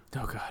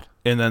 Oh God.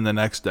 And then the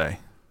next day,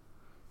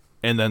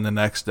 and then the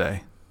next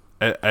day.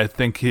 I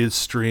think his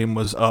stream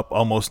was up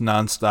almost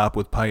nonstop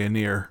with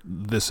Pioneer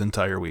this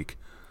entire week.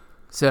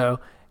 So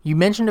you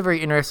mentioned a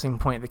very interesting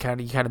point that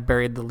you kind of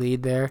buried the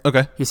lead there.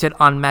 Okay. You said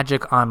on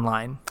Magic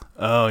Online.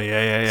 Oh,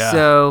 yeah.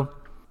 So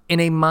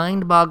in a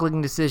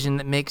mind-boggling decision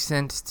that makes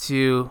sense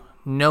to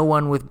no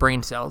one with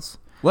brain cells.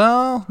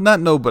 Well,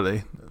 not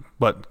nobody,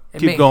 but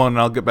keep going and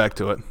I'll get back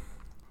to it.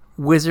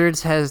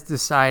 Wizards has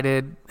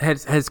decided,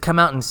 has come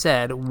out and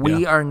said,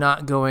 we are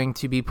not going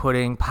to be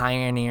putting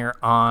Pioneer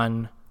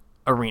on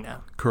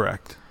Arena.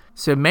 Correct.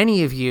 So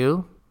many of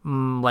you,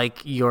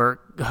 like your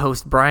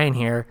host Brian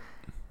here,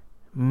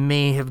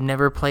 may have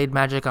never played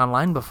Magic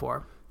Online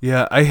before.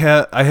 Yeah, I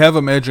have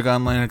a Magic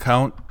Online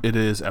account. It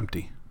is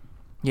empty.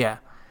 Yeah.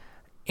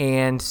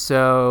 And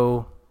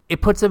so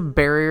it puts a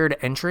barrier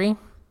to entry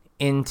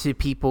into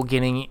people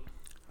being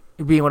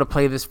able to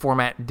play this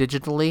format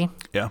digitally.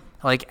 Yeah.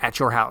 Like at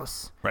your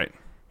house. Right.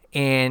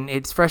 And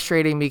it's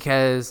frustrating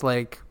because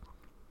like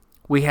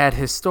we had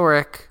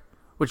Historic,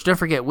 which don't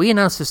forget, we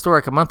announced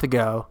Historic a month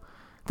ago.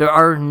 There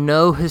are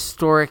no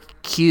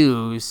Historic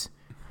queues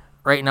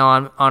right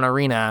now on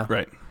Arena.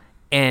 Right.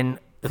 And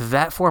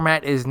that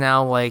format is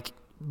now like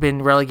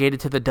been relegated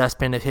to the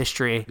dustbin of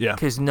history. Yeah.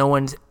 Because no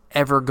one's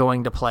ever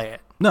going to play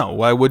it. No,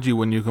 why would you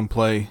when you can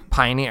play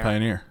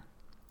Pioneer?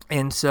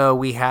 And so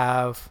we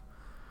have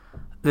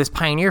this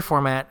Pioneer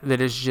format that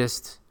is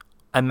just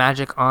a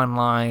Magic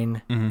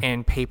Online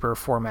and paper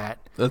format.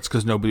 That's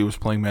because nobody was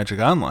playing Magic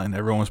Online.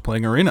 Everyone was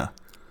playing Arena.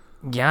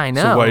 Yeah, I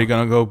know. So why are you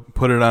going to go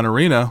put it on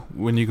Arena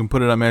when you can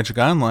put it on Magic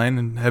Online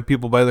and have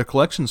people buy their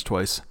collections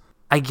twice?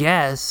 I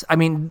guess. I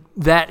mean,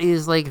 that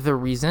is like the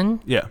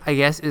reason. Yeah. I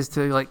guess is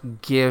to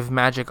like give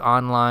Magic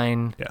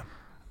Online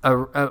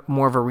a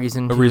more of a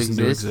reason to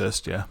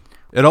exist. Yeah.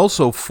 It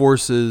also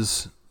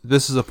forces,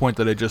 this is a point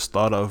that I just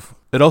thought of,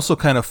 it also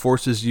kind of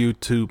forces you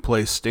to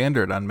play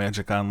Standard on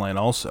Magic Online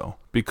also.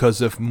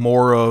 Because if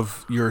more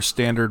of your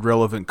Standard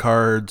relevant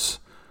cards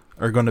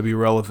are going to be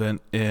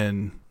relevant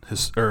in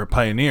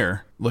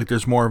Pioneer, like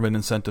there's more of an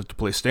incentive to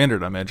play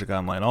Standard on Magic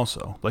Online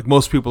also. Like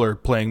most people are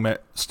playing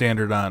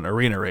Standard on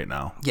Arena right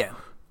now. Yeah.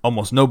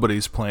 almost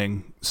nobody's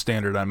playing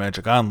Standard on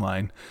Magic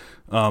Online.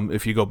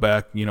 If you go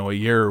back, a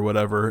year or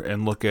whatever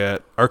and look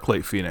at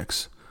Arclight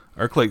Phoenix.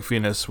 Arclight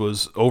Phoenix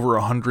was over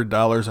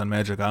 $100 on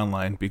Magic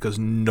Online because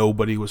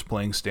nobody was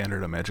playing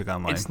Standard on Magic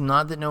Online. It's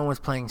not that no one was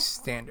playing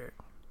Standard.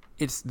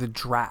 It's the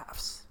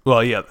drafts.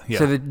 Well, yeah.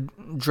 So the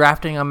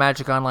drafting on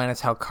Magic Online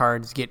is how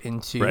cards get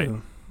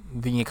into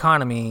the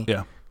economy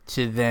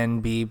to then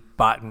be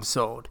bought and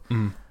sold.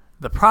 Mm.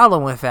 The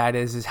problem with that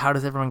is how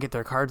does everyone get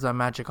their cards on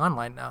Magic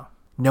Online now?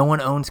 No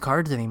one owns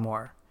cards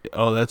anymore.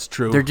 Oh, that's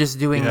true. They're just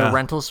doing the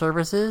rental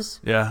services.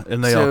 Yeah,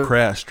 and they all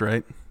crashed,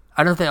 right?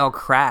 I don't think they all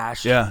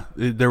crashed. Yeah,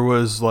 there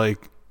was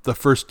the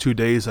first 2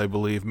 days, I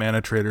believe,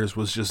 Mana Traders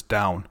was just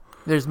down.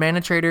 There's Mana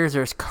Traders,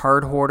 there's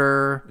Card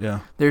Hoarder. Yeah.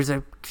 There's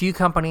a few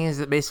companies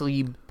that basically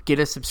you get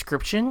a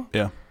subscription.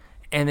 Yeah.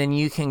 And then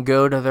you can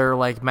go to their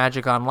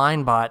Magic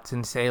Online bots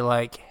and say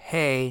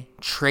hey,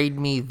 trade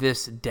me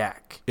this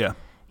deck. Yeah.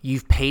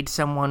 You've paid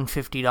someone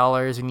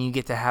 $50 and you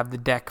get to have the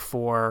deck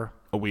for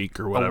a week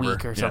or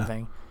whatever.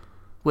 Something.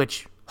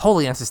 Which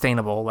wholly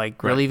unsustainable.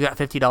 Really, you've got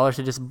 $50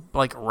 to just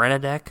rent a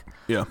deck?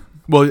 Yeah.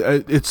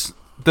 Well,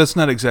 that's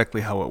not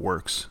exactly how it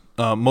works.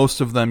 Most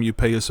of them you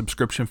pay a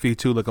subscription fee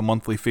to, a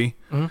monthly fee.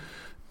 Mm-hmm.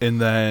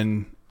 And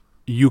then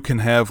you can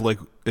have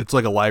it's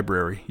like a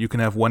library. You can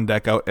have one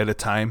deck out at a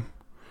time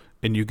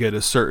and you get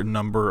a certain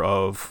number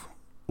of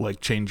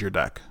change your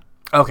deck.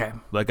 Okay.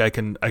 I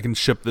can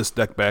ship this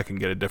deck back and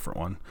get a different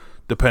one.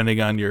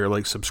 Depending on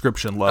your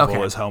subscription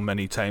level is how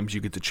many times you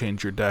get to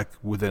change your deck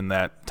within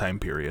that time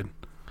period.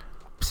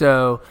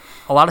 So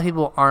a lot of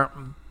people aren't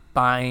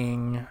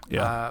buying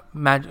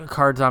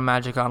cards on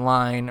Magic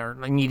Online or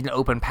needing to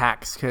open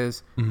packs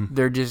because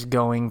they're just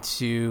going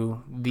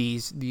to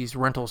these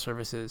rental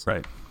services.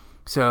 Right.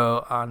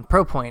 So on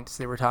Pro Points,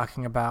 they were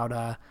talking about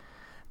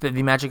that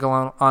the Magic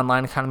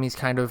Online economy is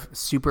kind of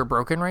super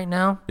broken right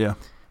now. Yeah.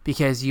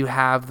 Because you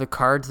have the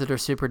cards that are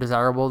super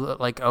desirable,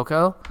 like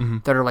Oko,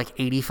 that are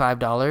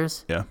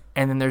 $85. Yeah.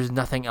 And then there's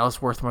nothing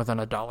else worth more than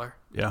 $1.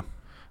 Yeah.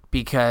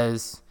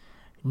 Because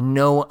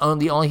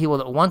the only people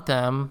that want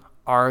them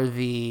are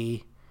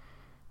the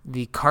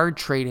card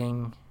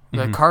trading,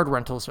 the card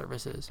rental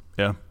services.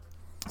 Yeah.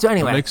 So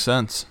anyway. That makes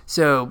sense.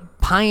 So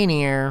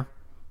Pioneer,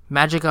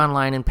 Magic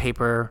Online and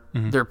paper,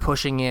 they're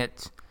pushing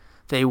it.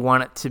 They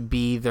want it to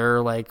be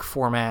their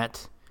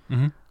format.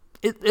 Mm-hmm.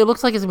 It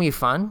looks like it's going to be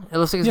fun. It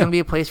looks like it's going to be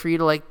a place for you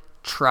to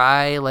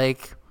try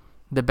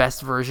the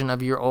best version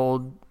of your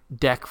old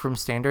deck from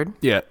Standard.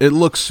 Yeah, it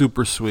looks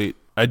super sweet.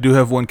 I do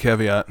have one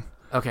caveat.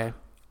 Okay.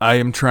 I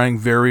am trying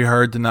very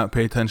hard to not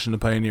pay attention to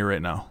Pioneer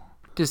right now.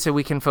 Just so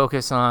we can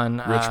focus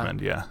on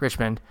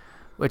Richmond,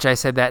 which I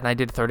said that and I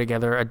did throw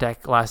together a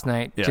deck last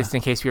night just in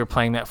case we were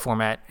playing that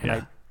format and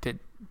I did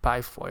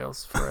buy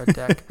foils for a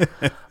deck.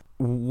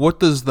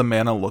 What does the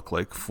mana look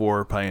like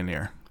for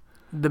Pioneer?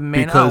 The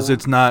mana, because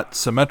it's not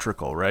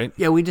symmetrical, right?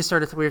 Yeah, we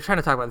were trying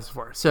to talk about this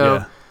before.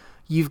 So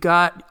you've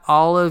got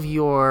all of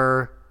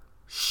your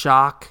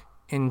shock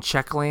and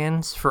check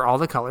lands for all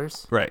the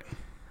colors. Right.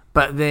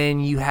 But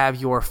then you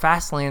have your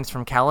fast lands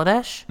from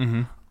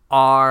Kaladesh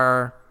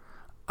are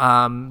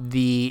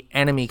the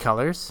enemy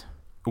colors.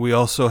 We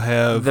also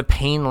have the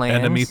pain lands.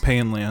 Enemy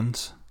pain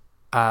lands.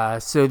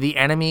 So the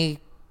enemy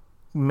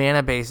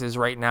mana bases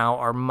right now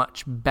are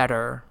much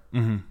better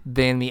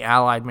than the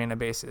allied mana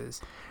bases.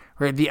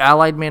 Right, the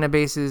allied mana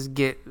bases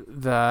get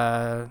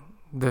the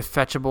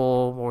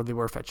fetchable, or they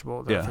were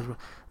fetchable.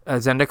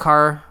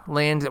 Zendikar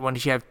lands that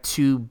once you have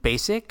 2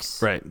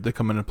 basics. Right, they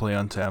come into play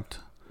untapped.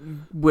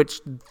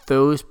 Which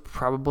those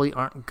probably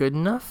aren't good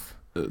enough.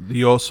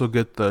 You also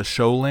get the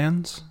show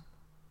lands.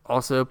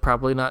 Also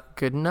probably not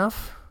good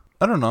enough.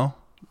 I don't know.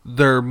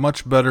 They're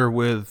much better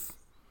with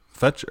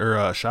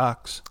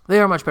shocks. They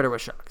are much better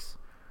with shocks,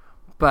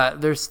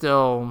 but they're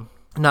still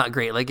not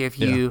great. If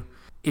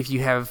you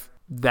have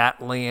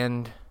that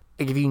land,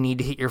 if you need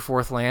to hit your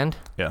 4th land,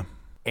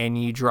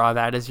 and you draw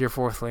that as your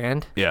 4th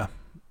land,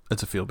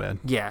 it's a feel bad.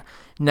 Yeah.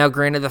 Now,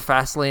 granted, the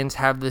fast lands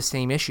have the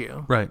same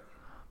issue, right?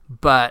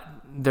 But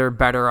they're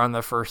better on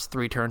the first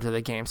 3 turns of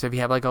the game. So if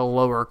you have a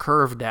lower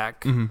curve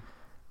deck,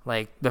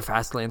 the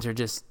fast lands are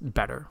just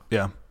better.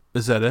 Yeah.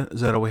 Is that it?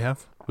 Is that all we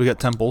have? We got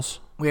temples.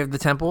 We have the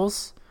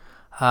temples,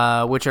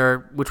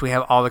 which we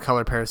have all the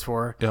color pairs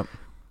for. Yep.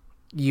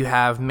 You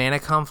have Mana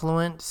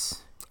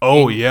Confluence.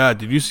 Oh, yeah.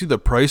 Did you see the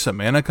price of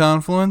Mana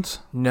Confluence?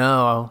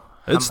 No.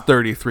 It's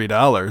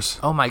 $33.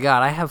 Oh, my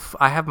God. I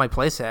have my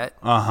playset.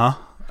 Uh-huh.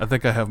 I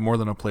think I have more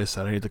than a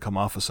playset. I need to come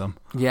off of some.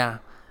 Yeah.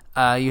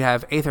 You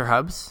have Aether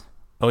Hubs.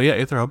 Oh, yeah.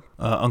 Aether Hub.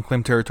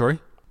 Unclaimed Territory.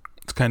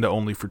 It's kind of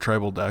only for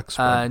tribal decks.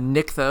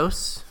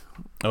 Nykthos.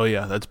 Oh,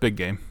 yeah. That's big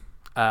game.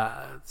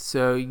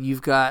 So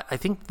you've got, I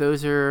think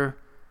those are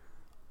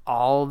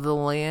all the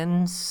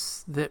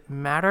lands that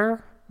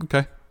matter.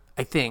 Okay.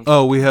 I think.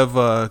 Oh, we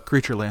have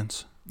creature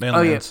lands.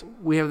 Lands. Yeah.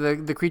 We have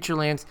the creature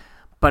lands.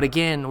 But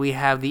again, we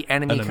have the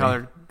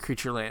enemy-colored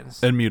creature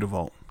lands. And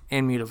Mutavault.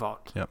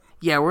 Yep.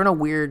 Yeah, we're in a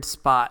weird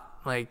spot,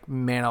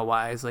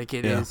 mana-wise. It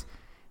is.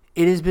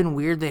 It has been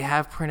weird. They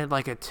have printed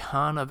a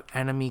ton of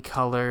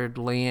enemy-colored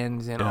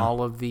lands in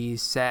all of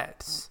these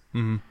sets.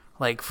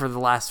 like for the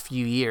last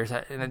few years,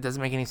 and it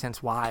doesn't make any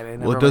sense why. They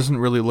never, Well, it doesn't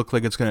really look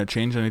like it's going to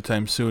change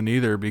anytime soon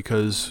either,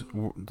 because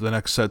the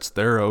next set's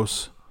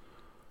Theros.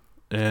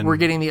 And we're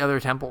getting the other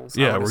temples.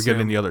 Yeah, we're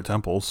getting the other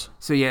temples.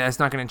 So yeah, it's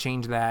not going to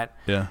change that.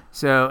 Yeah.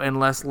 So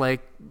unless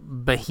like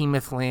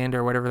Behemoth Land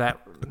or whatever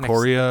that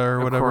Ikoria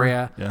or whatever.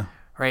 Ikoria, yeah.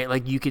 Right,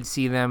 like you could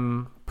see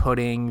them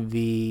putting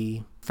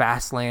the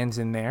Fastlands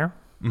in there.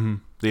 Mm-hmm.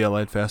 The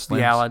Allied Fastlands.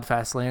 The Allied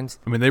Fastlands.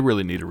 I mean, they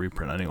really need a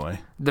reprint anyway.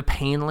 The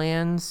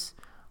Painlands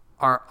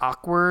are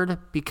awkward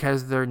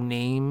because their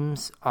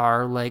names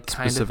are like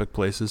kind of specific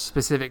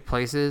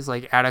places,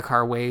 like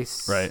Adakar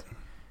Waste. Right.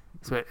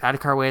 So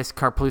Adakar Waste,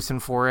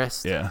 Karplusan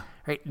Forest. Yeah.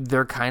 Right.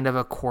 They're kind of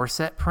a core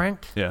set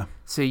print. Yeah.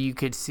 So you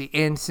could see,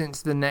 and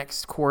since the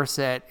next core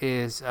set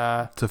is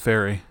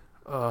Teferi.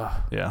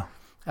 Yeah.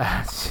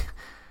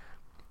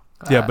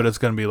 Yeah, but it's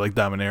going to be like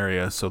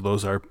Dominaria, so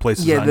those are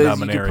places on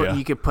Dominaria.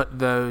 You could put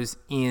those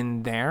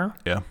in there.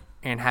 Yeah.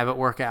 And have it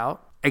work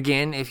out.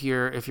 Again, if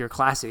you're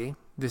classy,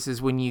 this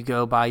is when you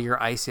go buy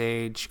your Ice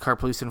Age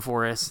Karplusan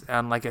Forest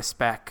on like a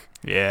spec.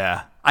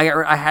 Yeah. I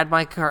had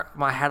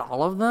I had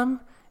all of them,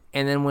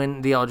 and then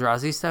when the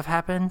Eldrazi stuff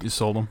happened, you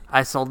sold them.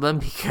 I sold them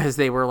because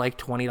they were like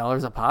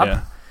 $20 a pop.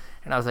 Yeah.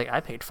 And I was like, I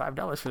paid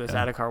 $5 for this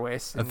Adakar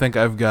Waste. I think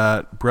I've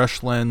got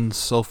Brushlands,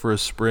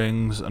 Sulphurous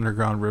Springs,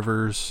 Underground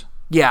Rivers.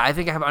 Yeah, I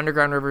think I have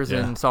Underground Rivers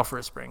and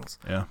Sulphurous Springs.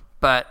 Yeah.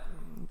 But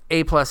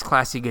A+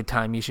 classy good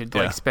time. You should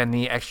like spend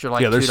the extra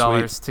like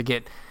 $2 to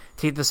get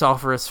the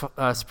Sulphurous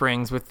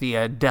Springs with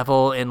the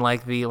devil in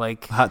like the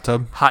like hot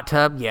tub.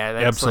 Yeah,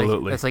 that's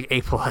absolutely. That's like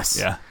A+.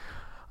 Yeah.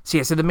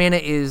 So the mana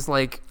is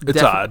like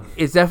it's odd.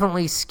 It's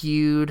definitely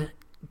skewed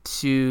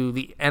to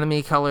the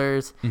enemy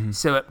colors,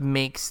 so it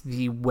makes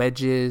the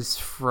wedges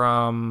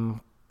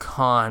from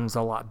cons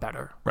a lot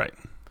better. Right.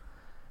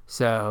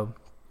 So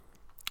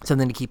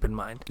something to keep in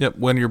mind. Yep,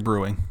 when you're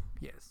brewing.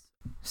 Yes.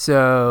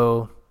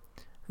 So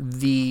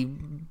the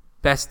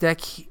best deck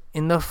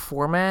in the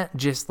format,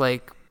 just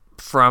like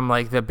from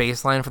like the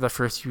baseline for the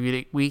first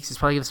few weeks, is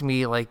probably going to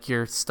be like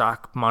your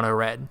stock mono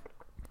red.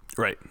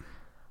 Right.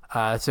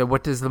 So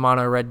what does the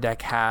mono red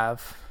deck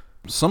have?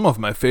 Some of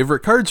my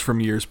favorite cards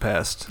from years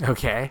past.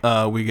 Okay.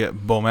 We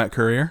get Bomat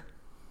Courier,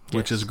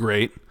 which is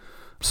great.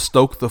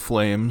 Stoke the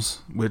Flames,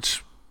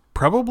 which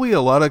probably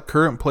a lot of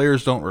current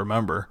players don't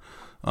remember.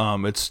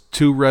 It's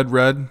 2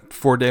 red,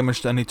 4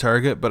 damage to any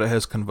target, but it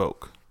has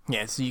Convoke.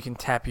 Yeah, so you can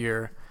tap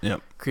your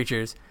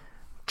creatures.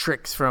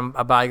 Tricks from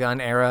a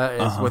bygone era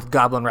is with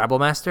Goblin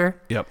Rabblemaster.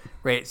 Yep.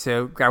 Right,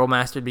 so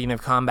Rabblemaster at the beginning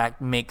of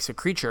combat makes a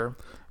creature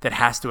that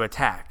has to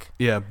attack.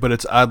 Yeah, but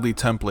it's oddly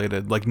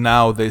templated. Like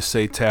now they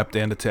say tapped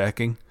and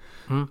attacking.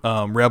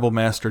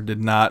 Rabblemaster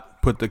did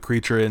not put the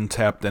creature in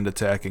tapped and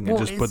attacking. It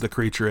just put the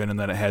creature in and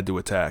then it had to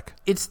attack.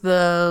 It's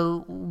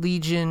the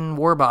Legion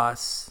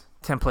Warboss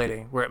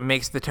templating where it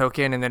makes the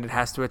token and then it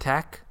has to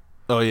attack.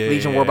 Oh, yeah.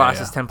 Legion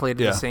Warboss is templated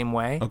the same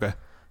way. Okay.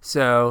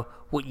 So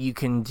what you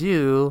can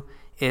do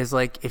is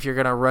like if you're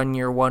going to run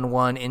your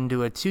 1/1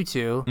 into a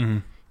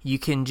 2/2, you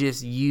can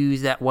just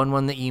use that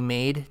 1/1 that you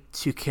made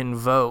to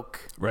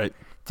convoke. Right.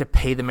 To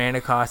pay the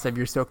mana cost of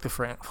your Stoke the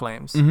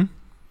Flames.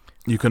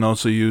 You can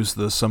also use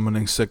the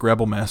Summoning Sick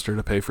Rabblemaster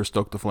to pay for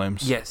Stoke the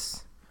Flames.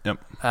 Yes. Yep.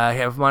 You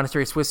have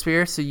Monastery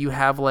Swiftspear, so you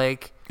have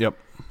like... Yep.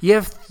 You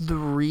have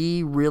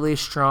 3 really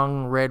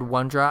strong red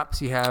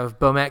 1-drops. You have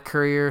Bomat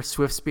Courier,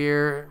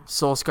 Swiftspear,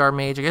 Soulscar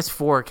Mage. I guess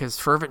 4, because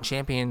Fervent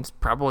Champion's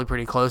probably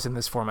pretty close in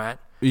this format.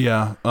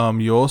 Yeah.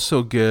 You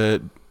also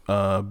get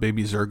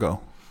Baby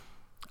Zergo.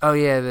 Oh,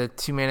 yeah, the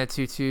 2-mana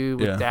 2/2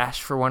 with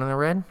dash for 1 in the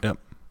red. Yep.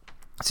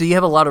 So you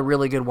have a lot of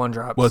really good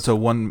 1-drops. Well, it's a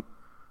 1...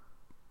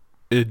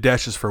 It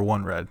dashes for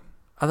 1 red.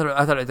 I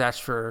thought it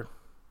dashed for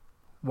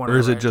 1 Or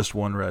is red. it just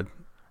 1 red?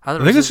 I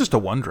think it's just a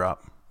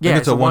 1-drop. Yeah, I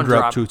think it's a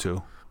 1-drop 1-drop.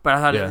 2/2. But I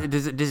thought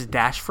does it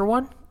dash for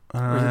 1?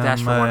 Or is it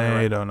dash for 1?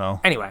 I don't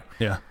know. Anyway.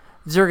 Yeah.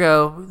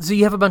 Zergo. So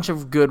you have a bunch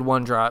of good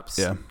 1-drops.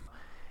 Yeah.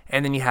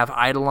 And then you have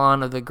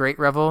Eidolon of the Great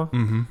Revel.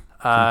 Mm-hmm.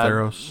 From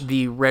Theros.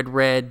 The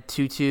red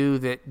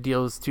 2/2 that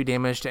deals 2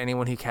 damage to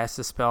anyone who casts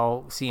a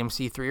spell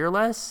CMC 3 or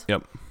less.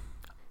 Yep.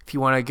 If you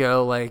want to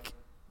go like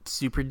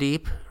super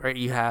deep, right,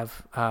 you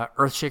have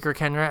Earthshaker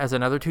Kenra as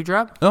another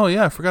 2-drop. Oh,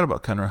 yeah, I forgot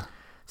about Kenra.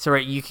 So,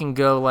 right, you can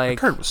go like...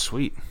 That card was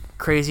sweet.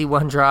 Crazy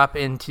 1-drop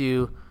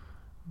into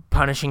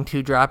punishing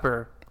 2-drop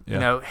or,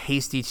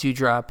 hasty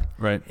 2-drop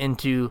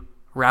into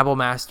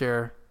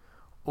Rabblemaster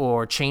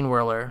or Chain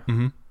Whirler.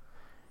 Mm-hmm.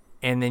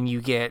 And then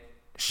you get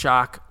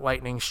Shock,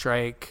 Lightning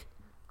Strike,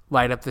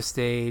 Light Up the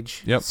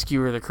Stage,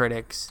 Skewer the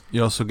Critics.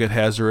 You also get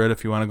Hazoret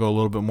if you want to go a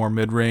little bit more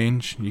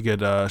mid-range. You get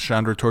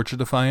Chandra Torch of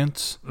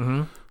Defiance.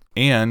 Mm-hmm.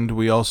 And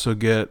we also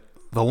get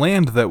the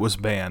land that was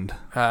banned.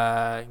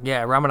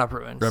 Ramunap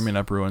Ruins.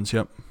 Ramunap Ruins,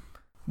 yep.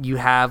 You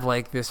have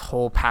like this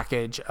whole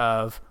package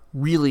of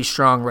really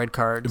strong red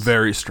cards.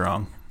 Very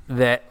strong.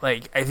 That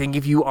like I think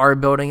if you are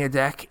building a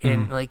deck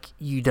and like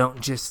you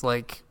don't just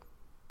like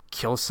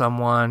kill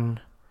someone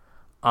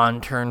on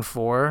turn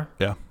 4,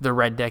 the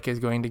red deck is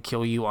going to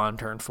kill you on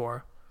turn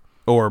 4.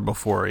 Or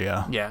before,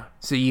 Yeah.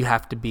 So you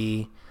have to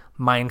be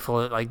mindful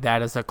that like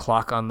that is a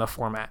clock on the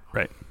format.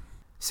 Right.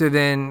 So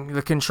then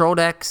the control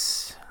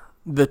decks,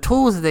 the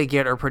tools that they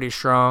get are pretty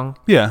strong.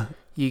 Yeah.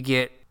 You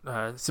get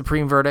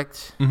Supreme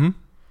Verdict,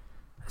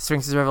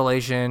 Sphinx's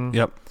Revelation.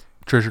 Yep.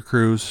 Treasure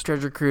Cruise.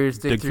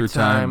 Dig Through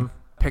Time.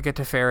 Pick a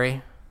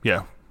Teferi.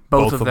 Yeah.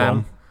 Both of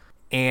them.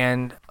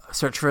 And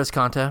Search for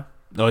Escanta.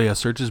 Oh, yeah.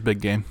 Search is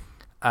big game.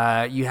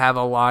 You have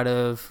a lot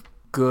of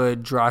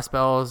good draw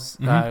spells.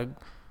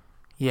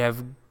 You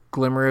have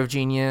Glimmer of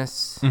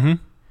Genius.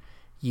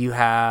 You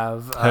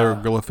have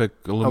Hieroglyphic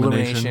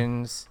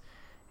Illuminations.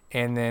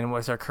 And then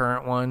what's our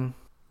current one?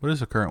 What is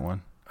the current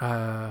one?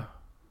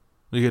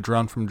 You get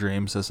Drawn from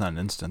Dreams. That's not an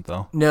instant,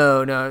 though.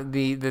 No.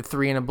 The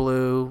 3 and a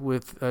blue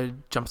with a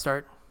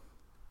Jumpstart.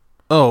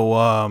 Oh,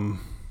 I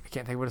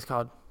can't think of what it's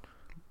called.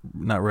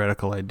 Not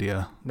Radical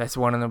Idea. That's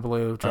 1 in the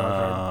blue.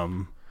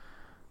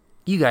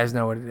 You guys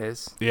know what it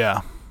is.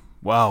 Yeah.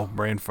 Wow.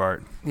 Brain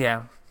fart.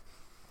 Yeah.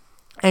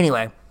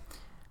 Anyway,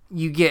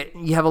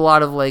 you have a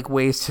lot of like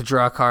ways to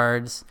draw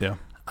cards. Yeah.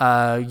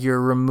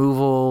 Your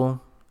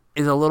removal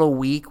is a little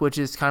weak, which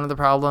is kind of the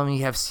problem.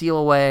 You have Seal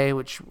Away,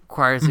 which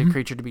requires the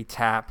creature to be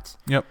tapped.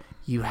 Yep.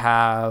 You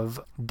have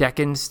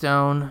Deccan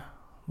Stone,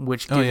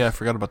 which gives, I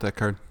forgot about that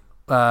card.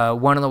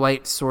 1 in the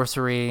white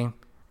sorcery,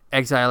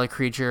 exile a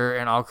creature,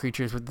 and all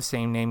creatures with the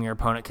same name your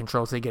opponent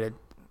controls. They get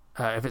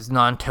if it's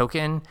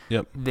non-token,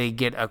 they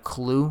get a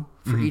clue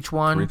for each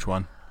one. For each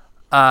one.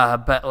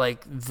 But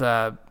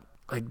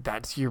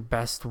that's your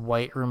best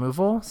white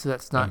removal, so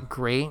that's not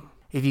great.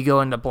 If you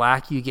go into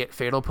black, you get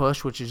Fatal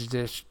Push, which is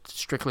just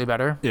strictly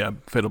better. Yeah,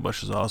 Fatal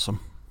Push is awesome.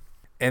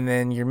 And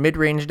then your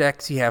mid-range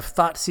decks, you have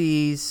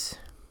Thoughtseize.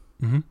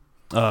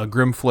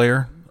 Grim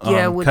Flare.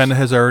 Kind of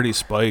has already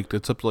spiked.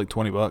 It's up to like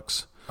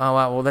 $20. Oh,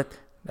 wow. Well,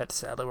 that's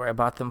sadly where I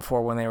bought them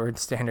for when they were in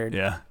standard.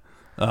 Yeah.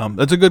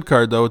 That's a good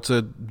card, though. It's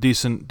a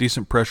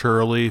decent pressure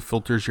early,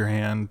 filters your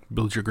hand,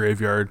 builds your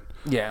graveyard.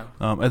 Yeah.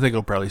 I think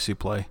it'll probably see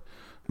play.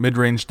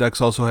 Mid-range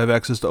decks also have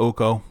access to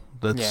Oko.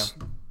 That's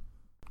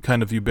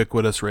kind of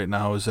ubiquitous right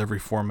now, is every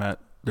format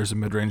there's a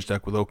mid-range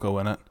deck with Oko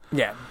in it.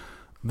 Yeah.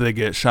 They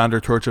get Chandra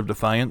Torch of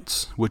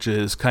Defiance, which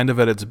is kind of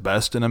at its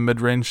best in a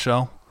mid-range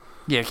shell.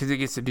 Yeah, because it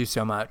gets to do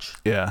so much.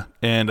 Yeah,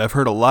 and I've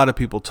heard a lot of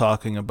people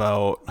talking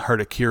about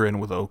Heart of Kirin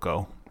with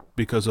Oko,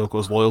 because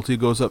Oko's loyalty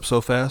goes up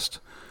so fast.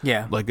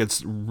 Yeah. Like,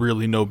 it's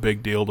really no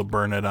big deal to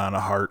burn it on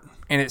a heart.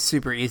 And it's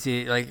super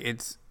easy. Like,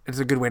 it's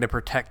a good way to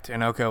protect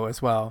an Oko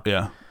as well.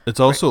 Yeah. It's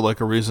also like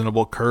a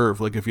reasonable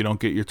curve. Like, if you don't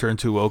get your turn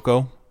 2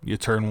 Oko, you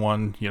turn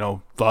 1,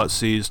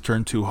 Thoughtseize,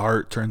 turn 2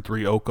 Heart, turn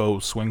 3 Oko,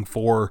 swing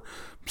 4,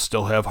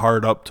 still have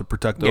Heart up to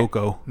protect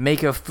Oko.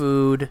 Make a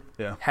food,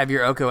 Yeah. Have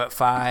your Oko at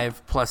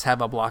 5, plus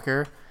have a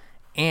blocker,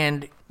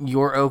 and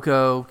your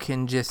Oko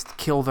can just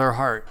kill their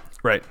Heart.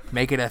 Right.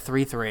 Make it a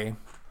 3/3.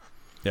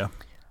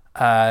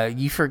 Yeah.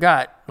 You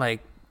forgot,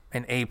 like,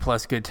 an A+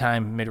 good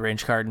time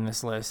mid-range card in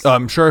this list.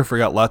 I'm sure I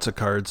forgot lots of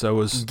cards.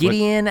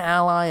 Gideon,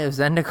 ally of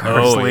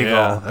Zendikar is legal.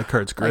 Yeah, that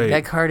card's great.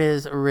 That card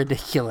is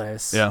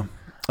ridiculous. Yeah.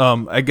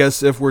 I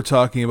guess if we're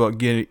talking about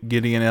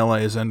Gideon,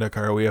 ally of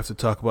Zendikar, we have to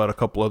talk about a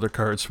couple other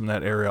cards from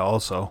that area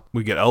also.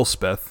 We get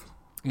Elspeth.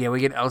 Yeah, we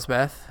get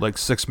Elspeth. Like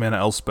 6-mana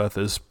Elspeth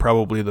is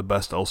probably the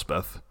best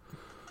Elspeth.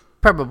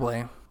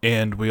 Probably.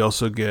 And we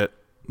also get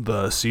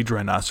the Siege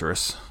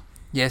Rhinoceros.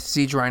 Yes,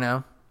 Siege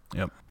Rhino.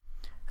 Yep.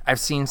 I've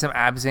seen some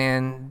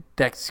Abzan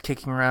decks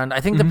kicking around.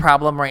 I think the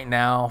problem right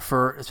now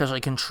for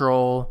especially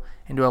control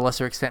and to a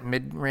lesser extent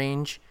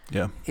mid-range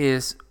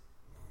is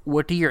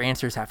what do your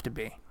answers have to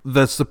be?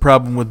 That's the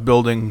problem with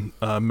building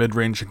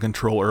mid-range and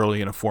control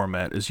early in a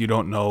format is you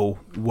don't know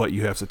what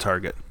you have to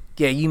target.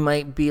 Yeah, you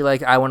might be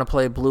like, I want to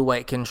play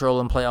blue-white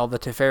control and play all the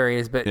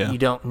Teferis, but you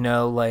don't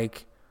know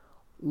like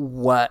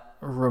what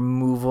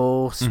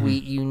removal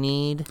suite you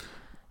need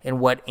and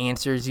what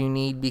answers you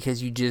need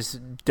because you just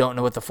don't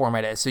know what the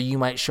format is. So you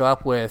might show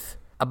up with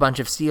a bunch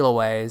of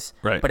Stealaways,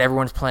 but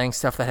everyone's playing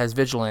stuff that has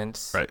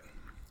Vigilance. Right.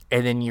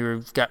 And then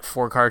you've got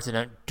 4 cards that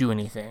don't do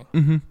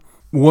anything.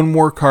 One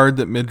more card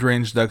that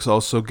mid-range decks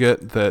also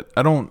get that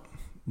I don't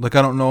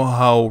know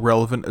how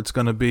relevant it's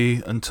going to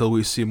be until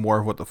we see more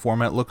of what the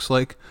format looks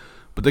like,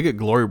 but they get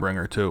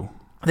Glorybringer too.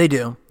 They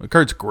do. The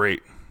card's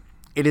great.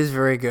 It is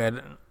very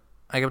good.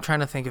 Like, I'm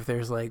trying to think if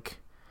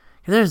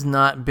there's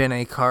not been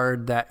a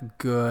card that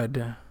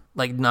good,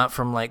 like not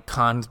from like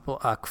Khan's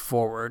block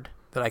forward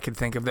that I could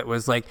think of that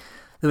was like,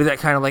 there was that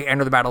kind of like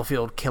enter the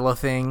battlefield kill a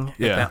thing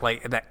at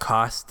that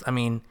cost. I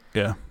mean,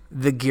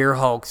 the Gear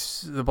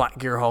Hulks, the Black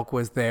Gear Hulk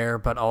was there,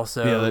 but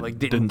also like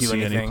didn't do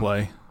see anything. Any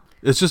play.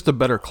 It's just a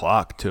better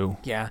clock too.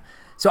 Yeah.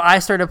 So I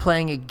started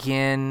playing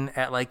again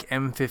at like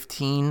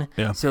M15.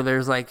 Yeah. So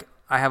there's like,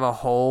 I have a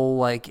hole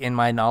like in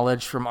my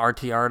knowledge from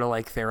RTR to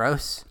like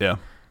Theros. Yeah.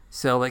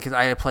 So like, cause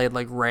I had played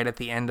like right at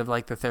the end of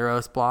like the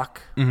Theros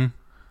block. Oh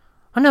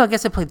no, I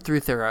guess I played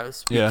through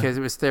Theros because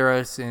it was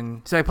Theros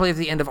and so I played at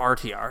the end of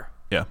RTR.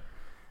 Yeah.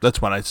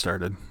 That's when I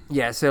started.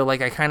 Yeah. So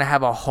like I kind of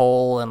have a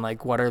hole and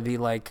like, what are the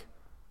like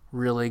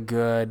really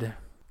good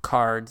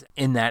cards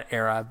in that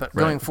era, but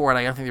going forward,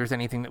 I don't think there was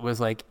anything that was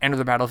like enter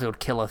the battlefield,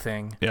 kill a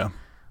thing. Yeah.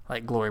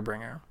 Like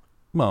Glorybringer.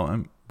 Well,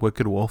 I'm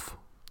Wicked Wolf.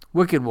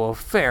 Wicked Wolf,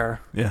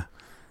 fair. Yeah.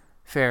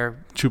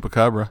 Fair.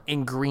 Chupacabra.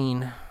 In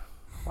green.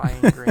 Why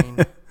in green?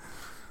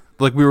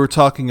 Like we were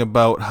talking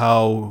about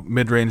how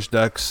mid-range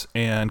decks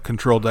and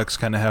control decks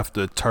kind of have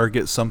to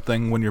target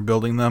something when you're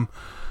building them.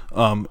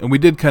 And we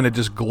did kind of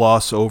just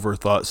gloss over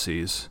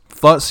Thoughtseize.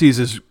 Thougtseize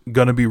is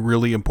going to be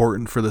really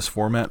important for this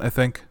format, I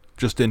think,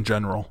 just in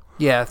general.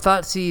 Yeah,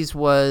 Thoughtseize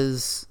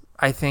was,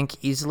 I think,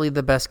 easily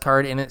the best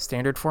card in its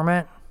standard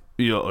format.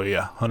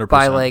 Yeah,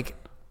 100%.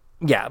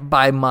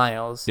 By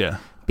miles. Yeah.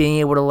 Being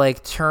able to,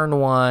 like, turn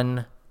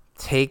one,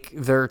 take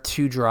their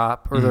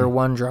 2-drop or their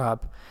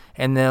 1-drop,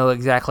 and know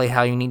exactly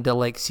how you need to,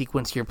 like,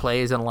 sequence your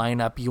plays and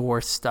line up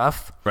your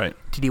stuff Right.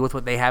 to deal with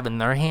what they have in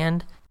their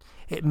hand.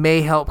 It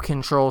may help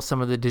control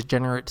some of the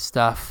degenerate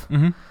stuff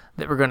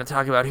that we're going to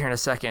talk about here in a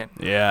second.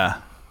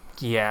 Yeah.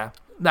 Yeah.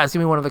 That's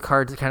going to be one of the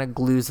cards that kind of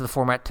glues the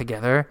format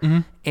together.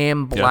 And I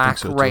Black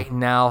think so, right too.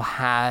 now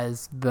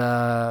has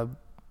the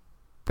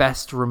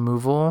best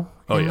removal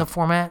in the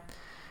format.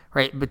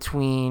 Right,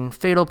 between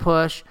Fatal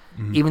Push,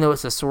 even though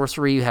it's a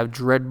sorcery, you have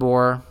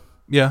Dreadbore.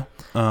 Yeah.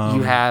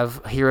 You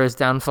have Hero's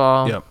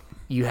Downfall. Yep.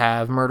 You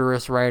have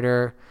Murderous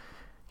Rider.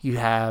 You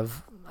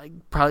have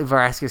probably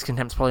Vraska's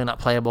Contempt's probably not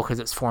playable because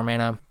it's 4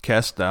 mana.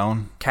 Cast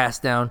Down.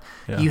 Cast Down.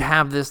 Yeah. You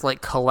have this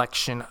like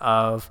collection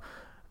of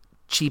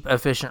cheap,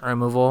 efficient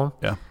removal.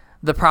 Yeah.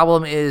 The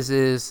problem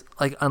is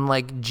like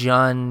unlike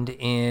Jund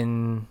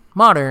in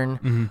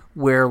Modern,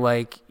 where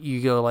like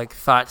you go like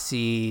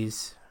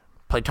Thoughtseize,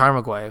 play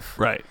Tarmogoyf.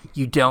 Right.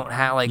 You don't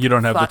have like You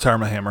don't have the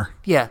Tarma Hammer.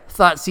 Yeah,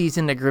 Thoughtseize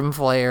into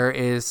Grimflayer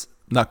is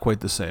Not quite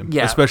the same.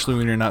 Yeah. Especially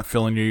when you're not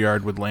filling your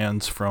yard with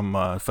lands from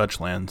fetch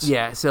lands.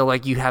 yeah. So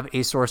like you have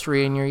a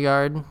sorcery in your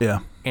yard Yeah.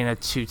 and a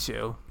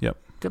 2/2. Yep.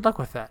 Good luck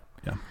with that.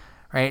 Yeah.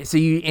 Right. So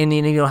you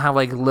don't have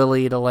like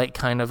Lily to like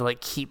kind of like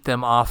keep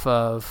them off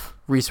of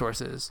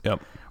resources.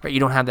 Yep. Right.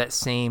 You don't have that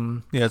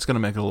same. Yeah, it's gonna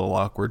make it a little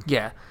awkward.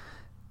 Yeah.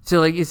 So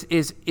like is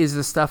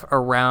the stuff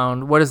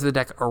around, what is the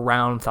deck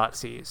around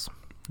Thoughtseize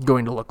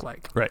going to look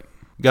like? Right.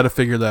 Got to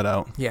figure that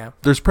out. Yeah.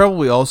 There's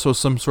probably also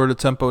some sort of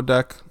tempo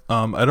deck.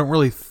 I don't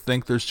really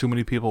think there's too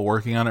many people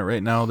working on it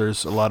right now.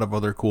 There's a lot of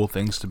other cool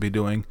things to be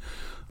doing.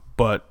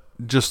 But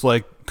just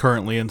like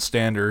currently in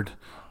Standard,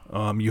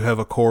 you have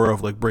a core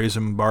of like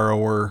Brazen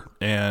Borrower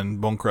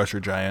and Bone Crusher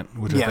Giant,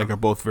 which I think are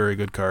both very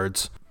good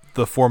cards.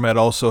 The format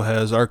also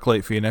has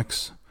Arclight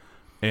Phoenix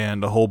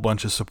and a whole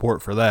bunch of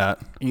support for that.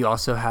 You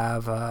also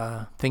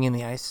have Thing in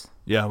the Ice.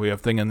 Yeah, we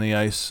have Thing in the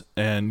Ice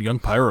and Young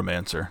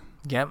Pyromancer.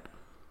 Yep.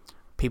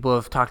 People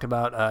have talked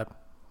about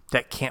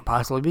that can't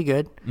possibly be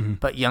good,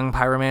 but Young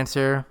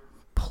Pyromancer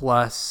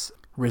plus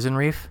Risen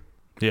Reef.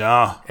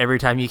 Yeah. Every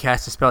time you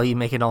cast a spell, you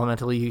make it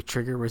elemental, you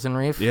trigger Risen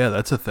Reef. Yeah,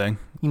 that's a thing.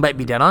 You might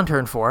be dead on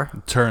turn 4.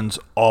 Turns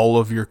all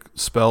of your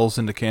spells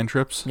into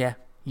cantrips. Yeah.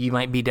 You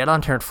might be dead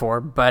on turn 4,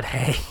 but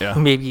hey, Yeah.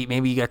 maybe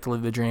you got to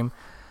live the dream.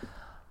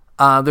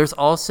 There's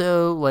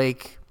also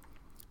like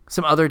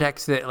some other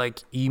decks that like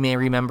you may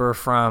remember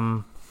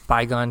from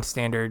bygone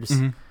standards.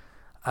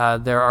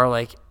 There are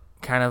like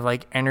kind of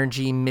like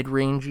energy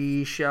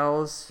mid-rangey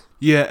shells.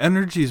 Yeah,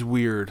 energy's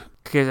weird.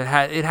 Because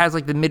it has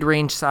like the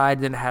mid-range side,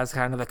 then it has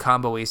kind of the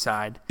combo-y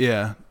side.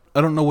 Yeah.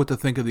 I don't know what to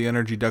think of the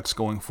energy decks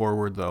going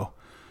forward, though.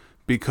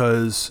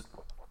 Because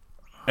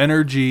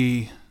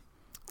energy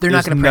They're not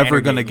is going to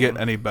never going to get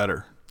any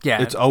better.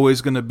 Yeah. It's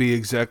always going to be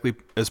exactly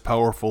as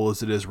powerful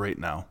as it is right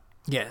now.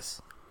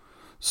 Yes.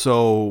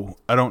 So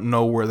I don't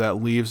know where that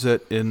leaves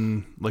it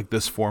in like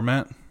this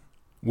format.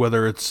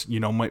 Whether it's,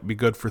 might be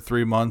good for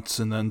 3 months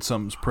and then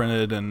something's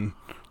printed and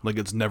like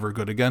it's never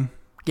good again.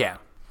 Yeah.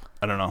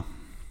 I don't know.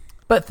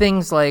 But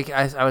things like,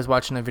 I was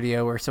watching a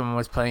video where someone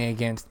was playing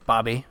against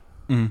Bobby.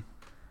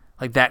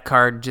 Like that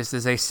card just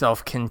is a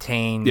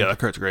self-contained Yeah, that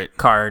card's great.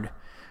 card.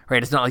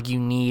 Right? It's not like you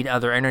need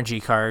other energy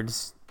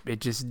cards. It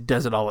just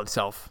does it all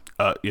itself.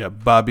 Yeah,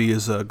 Bobby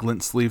is a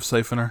glint sleeve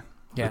siphoner.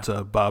 Yeah. It's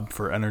a Bob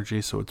for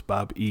energy, so it's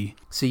Bob E.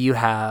 So you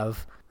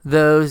have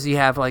those. You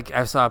have like,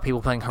 I saw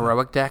people playing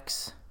heroic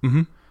decks.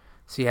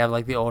 So you have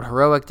like the old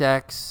heroic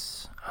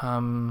decks.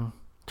 Trying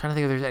to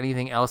think if there's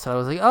anything else that I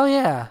was like, oh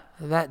yeah,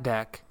 that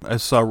deck. I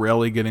saw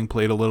Rally getting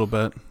played a little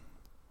bit.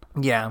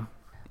 Yeah.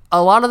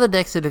 A lot of the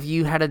decks that if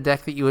you had a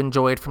deck that you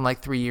enjoyed from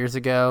like 3 years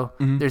ago,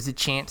 there's a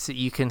chance that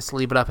you can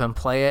sleeve it up and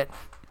play it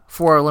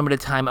for a limited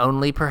time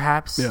only,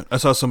 perhaps. Yeah, I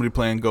saw somebody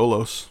playing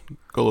Golos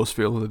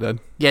Field of the Dead.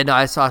 Yeah, no,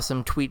 I saw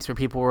some tweets where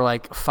people were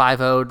like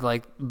 5-0'd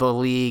like the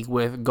league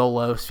with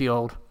Golos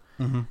Field.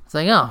 It's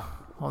like, oh,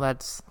 well,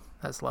 that's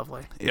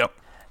lovely. Yep.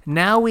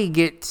 Now we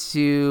get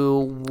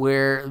to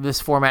where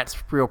this format's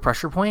real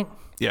pressure point,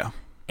 Yeah.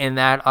 and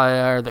that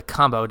are the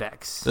combo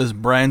decks. This is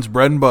Brian's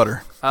bread and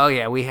butter. Oh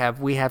yeah, we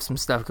have some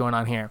stuff going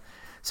on here.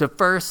 So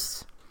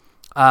first,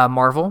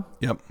 Marvel.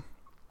 Yep.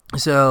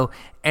 So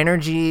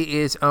energy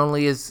is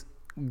only as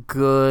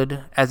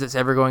good as it's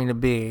ever going to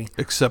be,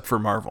 Except for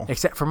Marvel.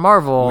 except for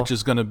Marvel. Which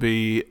is going to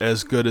be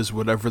as good as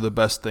whatever the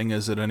best thing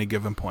is at any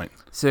given point.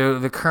 So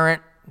the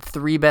current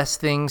 3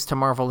 best things to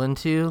marvel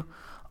into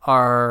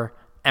are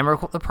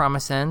Emrakul the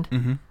Promised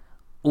End,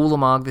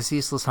 Ulamog the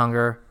Ceaseless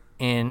Hunger,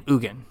 and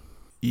Ugin.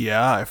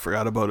 Yeah, I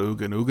forgot about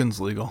Ugin. Ugin's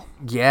legal.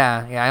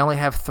 Yeah. I only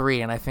have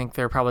 3, and I think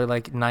they're probably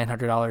like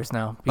 $900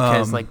 now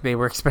because like they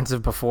were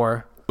expensive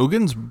before.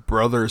 Ugin's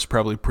brother is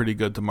probably pretty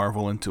good to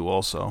marvel into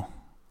also.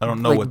 I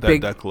don't know Like what that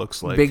big- deck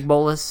looks like. Big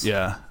Bolus.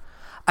 Yeah.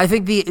 I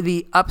think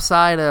the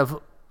upside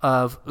of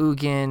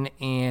Ugin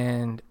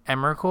and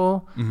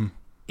Emrakul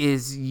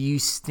is you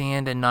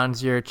stand a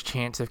non-zero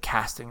chance of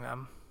casting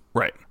them.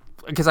 Right.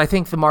 Because I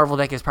think the Marvel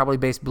deck is probably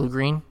base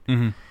blue-green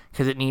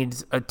because it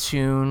needs a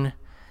tune,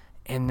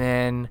 and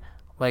then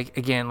like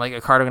again, like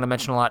a card I'm going to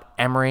mention a lot,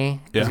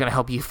 Emery is going to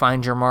help you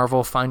find your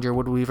Marvel, find your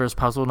Woodweaver's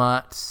Puzzle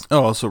Knots.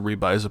 Oh, also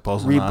rebuys a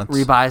puzzle knots.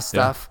 Rebuy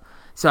stuff.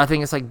 So I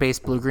think it's like base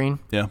blue-green.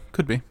 Yeah,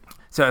 could be.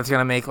 So it's going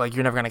to make like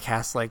you're never going to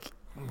cast like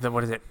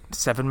the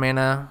 7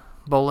 mana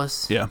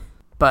Bolus. Yeah.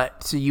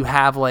 But so you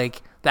have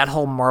like that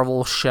whole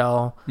Marvel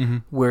shell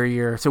where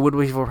you're so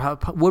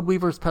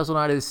Woodweaver's Puzzle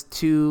Knot is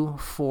 2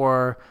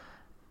 for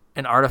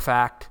an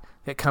artifact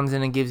that comes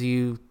in and gives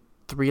you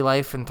 3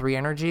 life and 3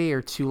 energy,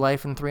 or 2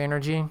 life and 3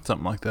 energy,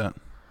 Something like that.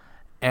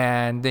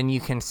 and then you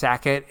can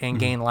sack it and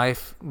gain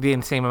life, the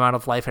same amount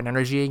of life and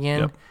energy again.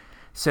 Yep.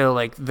 So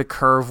like the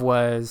curve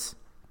was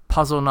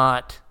Puzzle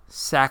Knot,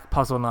 sack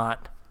Puzzle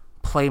Knot,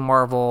 play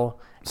Marvel,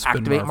 Spin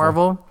activate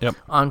Marvel Yep.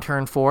 on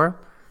turn 4,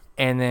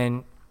 and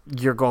then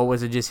your goal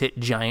was to just hit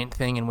giant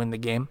thing and win the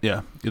game.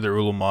 Yeah, either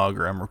Ulamog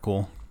or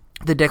Emrakul.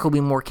 The deck will be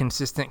more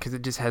consistent because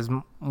it just has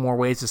more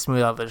ways to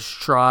smooth out the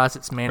straws.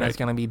 Its mana is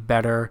going to be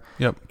better.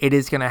 Yep. It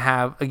is going to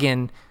have,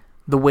 again,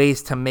 the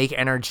ways to make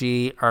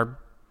energy are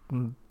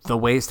the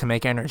ways to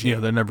make energy. Yeah,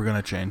 they're never going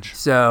to change.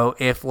 So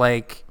if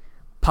like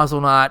Puzzle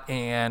Knot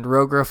and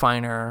Rogue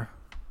Refiner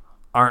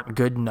aren't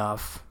good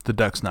enough, The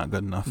deck's not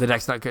good enough. the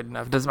deck's not good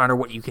enough. It doesn't matter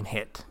what you can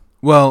hit.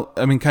 Well,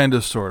 I mean, kind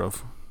of, sort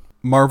of.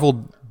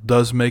 Marvel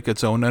does make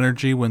its own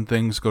energy when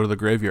things go to the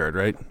graveyard,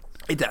 right?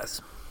 It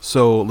does.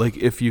 So, like,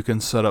 if you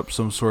can set up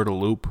some sort of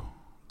loop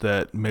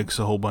that makes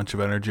a whole bunch of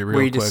energy real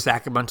Where you quick, just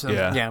sack a bunch of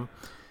them. Yeah.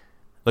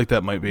 like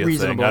that might be a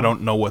Reasonable. thing. I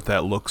don't know what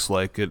that looks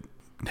like. It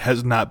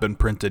has not been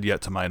printed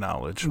yet, to my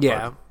knowledge.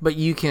 Yeah, but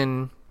you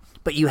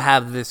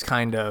have this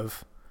kind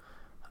of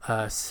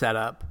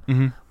setup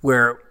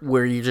where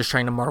you're just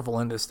trying to marvel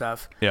into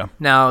stuff. Yeah.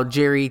 Now,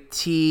 Jerry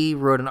T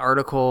wrote an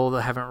article that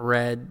I haven't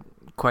read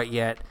quite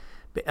yet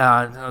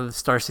on the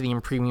Star City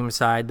and Premium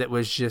side that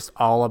was just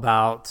all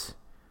about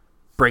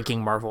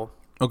breaking Marvel.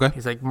 Okay.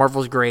 He's like,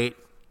 Marvel's great.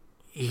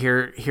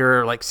 Here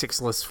are like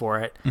 6 lists for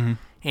it.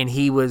 And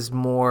he was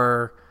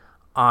more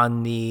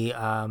on the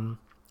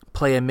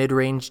play a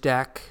mid-range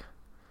deck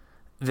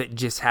that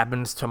just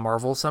happens to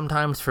marvel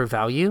sometimes for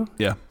value.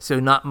 Yeah. So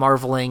not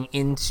marveling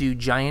into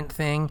giant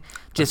thing,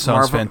 just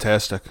Sounds marvel,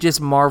 fantastic. just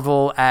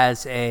marvel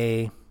as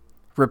a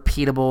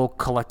repeatable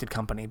collected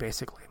company,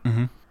 basically.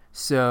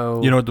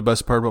 So You know what the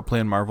best part about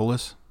playing Marvel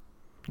is?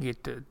 you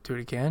get to do it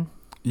again.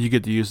 You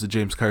get to use the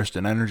James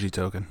Karsten energy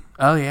token.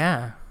 Oh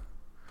yeah,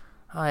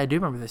 I do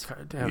remember this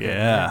card. Okay,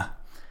 Yeah.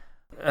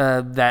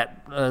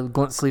 that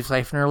Glint Sleeve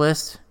Siphoner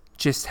list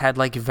just had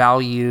like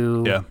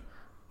value Yeah.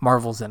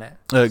 marvels in it.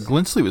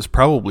 Glint Sleeve is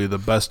probably the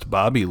best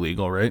Bobby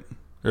legal, right?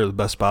 Or the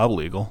best Bob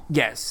legal.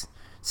 Yes.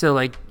 So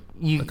like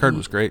The card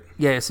was great.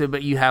 Yeah. So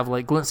but you have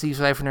like Glint Sleeve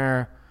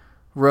Siphoner,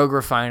 Rogue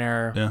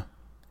Refiner, Yeah.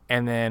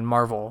 and then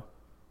Marvel.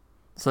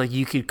 So like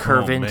you could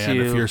curve oh, into man,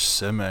 if you're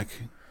Simic,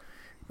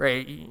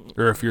 right.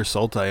 or if you're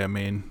Sultai, I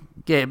mean,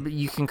 Yeah, but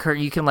you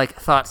can like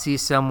thought see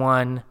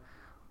someone,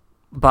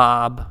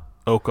 Bob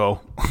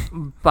Oko,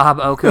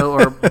 Oko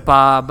or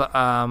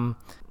Bob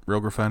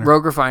Rogue Refiner.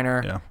 Rogue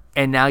Refiner. Yeah.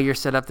 And now you're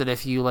set up that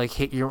if you like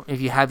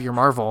if you have your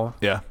Marvel,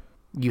 Yeah.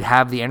 you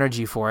have the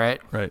energy for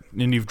it. Right.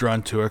 And you've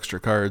drawn 2 extra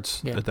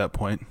cards Yeah. at that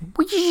point.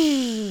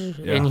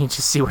 And you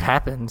just see what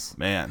happens.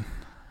 Man.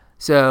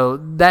 So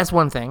that's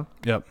one thing.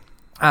 Yep.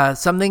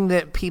 Something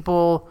that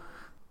people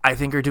I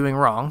think are doing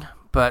wrong,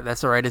 but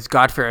that's all right, is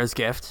Godfarrow's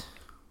Gift.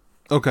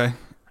 Okay.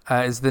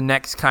 Is the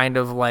next kind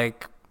of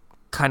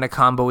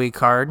combo-y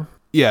card.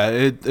 Yeah,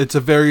 it's a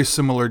very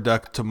similar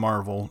deck to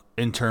Marvel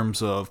in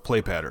terms of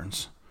play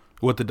patterns,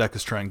 what the deck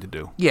is trying to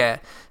do. Yeah.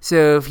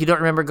 So if you don't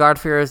remember,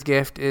 Godfarrow's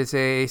Gift is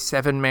a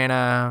 7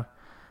 mana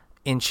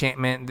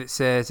enchantment that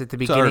says at the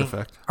beginning...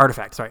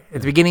 Artifact, sorry.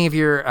 At the beginning of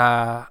your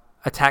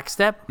attack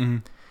step,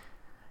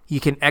 you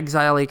can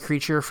exile a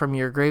creature from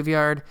your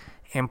graveyard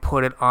and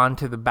put it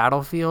onto the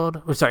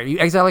battlefield. Oh, sorry, you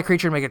exile a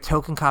creature and make a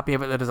token copy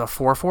of it that is a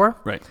 4/4.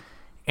 Right.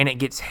 And it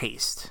gets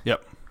haste.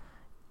 Yep.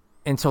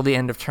 Until the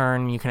end of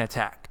turn, you can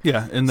attack.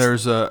 Yeah, and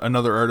there's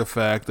another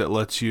artifact that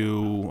lets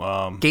you...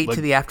 Gate to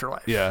the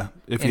Afterlife. Yeah,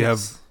 if And you have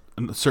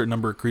a certain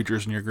number of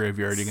creatures in your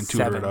graveyard, you can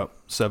tutor it up.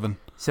 7.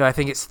 So I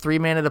think it's 3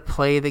 mana to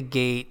play the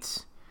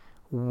gate,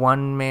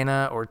 1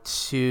 mana or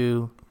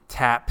 2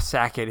 tap,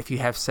 sack it if you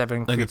have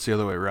 7 I think it's the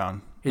other way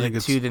around. Is I think it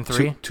it's 2 then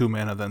 3? 2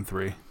 mana then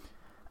 3.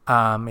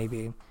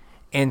 Maybe.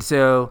 And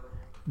so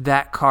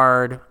that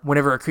card,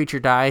 whenever a creature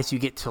dies, you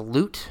get to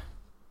loot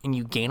and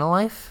you gain a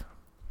life.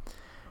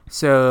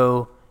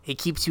 So it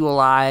keeps you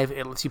alive.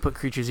 It lets you put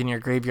creatures in your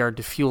graveyard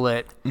to fuel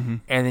it.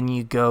 And then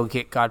you go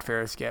get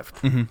Godfarrow's Gift.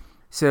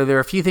 So there are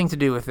a few things to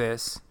do with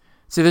this.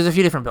 So there's a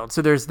few different builds.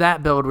 So there's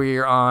that build where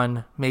you're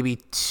on maybe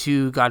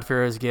 2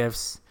 God-Pharaoh's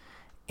Gifts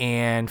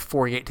and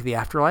 4 Gate to the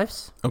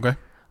Afterlives. Okay.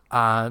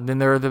 Then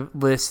there are the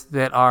lists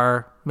that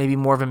are maybe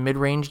more of a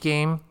mid-range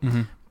game,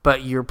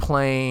 but you're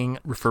playing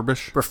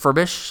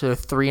Refurbish, so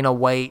 3 and a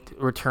white,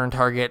 return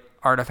target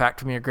artifact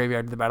from your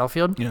graveyard to the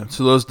battlefield. Yeah,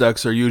 so those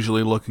decks are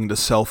usually looking to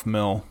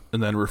self-mill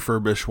and then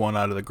refurbish one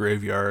out of the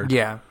graveyard.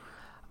 Yeah.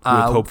 With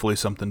hopefully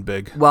something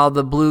big. While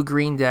the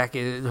blue-green deck,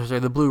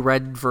 the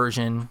blue-red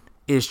version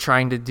is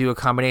trying to do a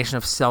combination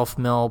of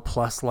self-mill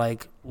plus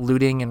like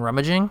looting and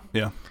rummaging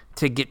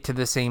to get to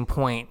the same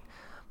point,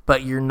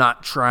 but you're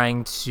not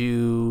trying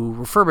to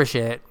refurbish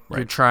it. Right.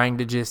 You're trying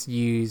to just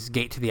use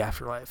Gate to the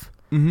Afterlife.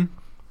 Mm-hmm.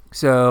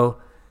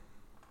 So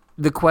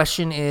the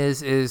question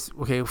is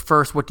okay,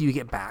 first, what do you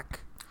get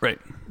back? Right.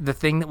 The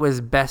thing that was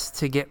best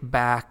to get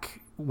back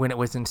when it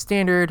was in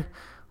Standard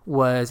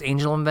was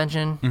Angel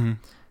Invention. Mm-hmm.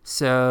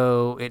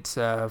 So it's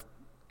a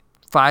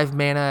 5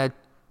 mana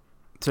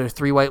to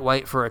 3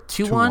 white for a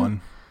 2/1.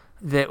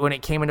 That when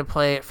it came into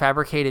play, it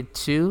fabricated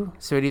 2.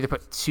 So it either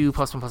put 2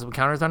 +1/+1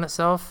 counters on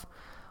itself,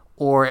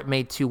 or it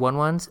made 2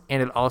 1/1s,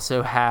 and it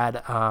also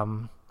had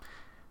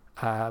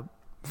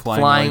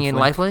flying and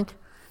lifelink.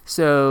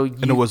 So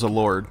and it was a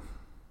lord.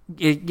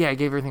 It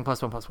gave everything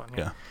 +1/+1.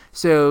 Yeah.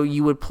 So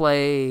you would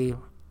play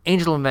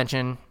Angel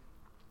Invention.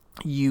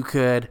 You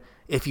could,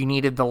 if you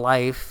needed the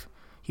life,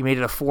 you made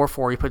it a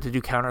 4/4. You put the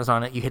 2 counters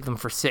on it. You hit them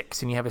for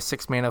 6, and you have a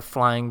 6 mana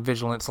flying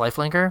vigilance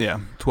lifelinker. Yeah,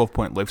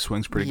 12-point life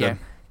swing's pretty good.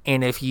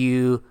 And if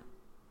you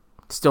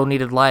still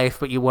needed life,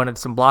 but you wanted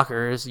some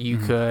blockers, you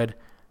could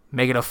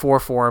make it a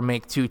 4/4,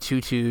 make 2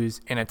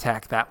 2/2s, and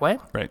attack that way.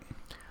 Right.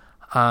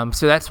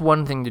 So that's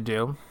one thing to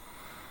do.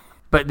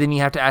 But then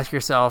you have to ask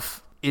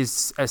yourself,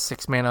 is a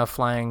 6 mana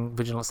flying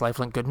vigilance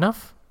lifelink good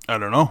enough? I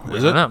don't know.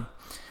 Is it? I don't know.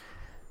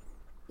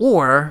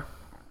 Or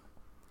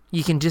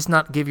you can just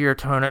not give your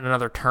opponent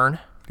another turn.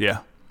 Yeah.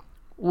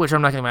 Which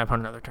I'm not giving my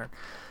opponent another turn.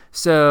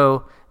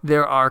 So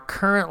there are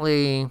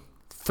currently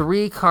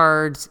 3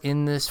 cards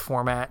in this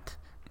format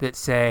that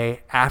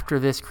say, after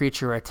this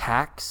creature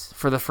attacks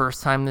for the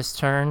first time this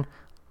turn,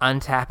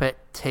 untap it,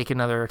 take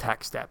another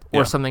attack step,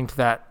 or something to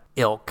that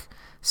ilk.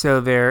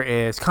 So there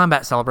is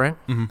Combat Celebrant.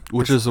 Mm-hmm.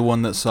 Which is the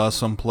one that saw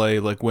some play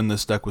like when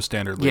this deck was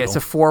Standard legal. Yeah, it's a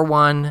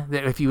 4/1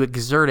 that if you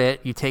exert it,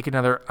 you take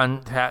another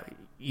attack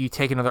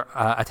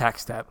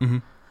step. Mm-hmm.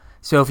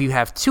 So if you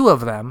have 2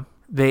 of them,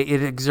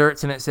 it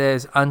exerts and it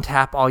says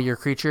untap all your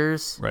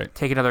creatures,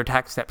 take another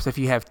attack step. So if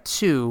you have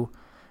 2,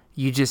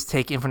 you just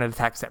take infinite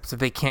attack steps. If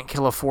they can't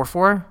kill a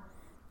 4/4,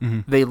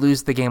 they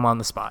lose the game on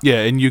the spot.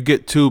 Yeah, and you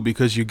get 2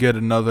 because you get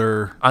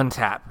another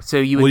untap. So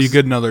you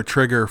get another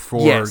trigger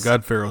for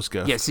God-Pharaoh's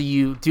Gift. Yeah, so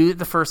you do it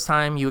the first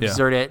time, you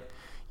exert it,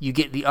 you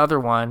get the other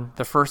one.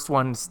 The first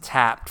one's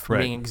tapped from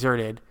being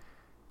exerted.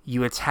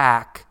 You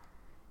attack,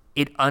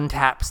 it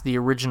untaps the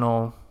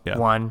original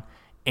one,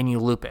 and you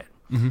loop it.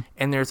 Mm-hmm.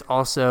 And there's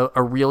also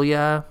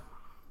Aurelia,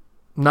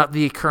 not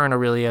the current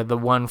Aurelia, the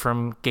one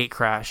from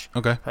Gatecrash.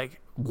 Okay. Like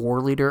War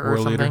Leader or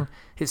something.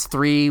 It's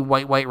 3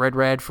 white,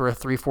 red for a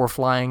 3/4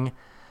 flying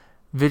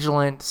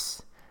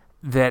vigilance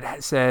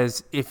that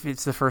says if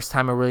it's the first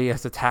time Aurelia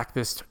has attacked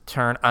this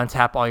turn,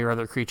 untap all your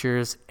other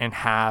creatures and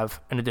have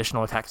an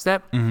additional attack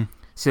step. Mm-hmm.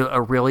 So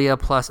Aurelia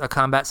plus a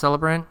Combat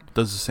Celebrant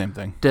does the same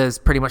thing. Does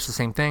pretty much the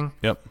same thing.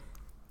 Yep.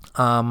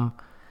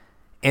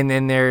 And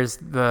then there's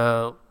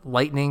the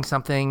Lightning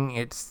something.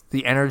 It's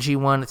the energy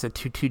one. It's a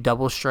 2/2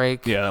 double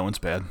strike. Yeah, that one's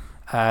bad.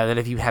 That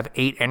if you have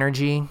 8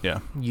 energy,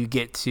 you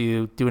get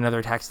to do another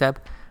attack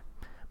step,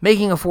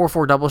 making a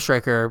 4/4 double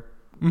striker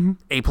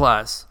A+.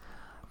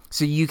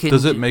 So you can.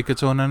 Does it make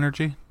its own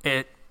energy?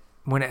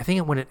 When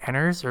it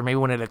enters, or maybe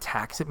when it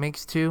attacks, it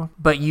makes 2.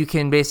 But you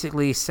can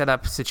basically set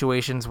up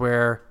situations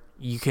where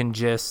you can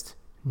just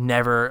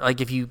never, like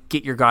if you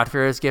get your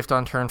God-Pharaoh's Gift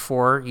on turn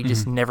 4, you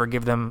just never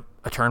give them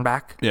a turn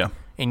back. Yeah.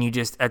 And you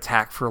just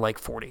attack for like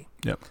 40.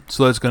 Yep.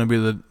 So that's going to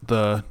be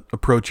the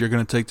approach you're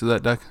going to take to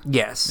that deck?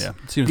 Yes. Yeah,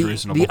 it seems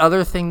reasonable. The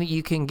other thing that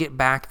you can get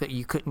back that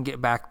you couldn't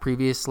get back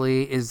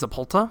previously is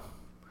Zapolta.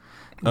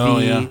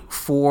 The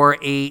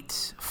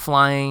 4/8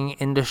 flying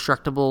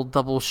indestructible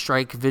double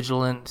strike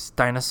vigilance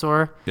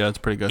dinosaur. Yeah, that's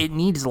pretty good. It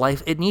needs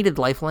life. It needed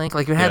lifelink.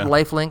 Like it had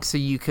lifelink, so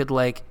you could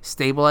like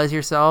stabilize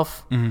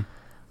yourself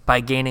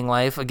by gaining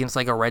life against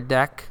like a red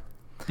deck.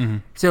 Mm-hmm.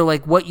 So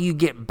like what you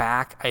get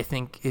back, I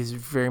think, is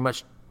very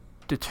much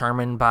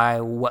determined by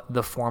what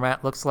the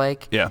format looks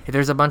like. Yeah. If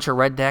there's a bunch of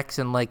red decks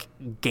and like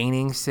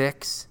gaining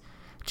 6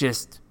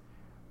 just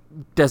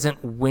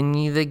doesn't win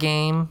you the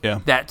game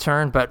that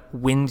turn, but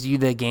wins you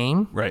the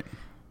game. Right.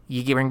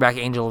 You can bring back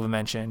Angel of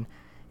Invention.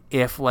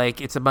 If like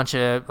it's a bunch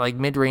of like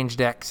mid-range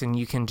decks and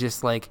you can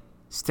just like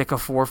stick a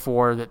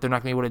 4/4 that they're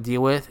not going to be able to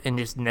deal with and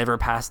just never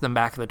pass them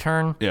back the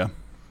turn. Yeah.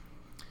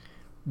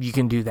 You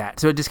can do that.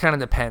 So it just kind of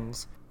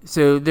depends.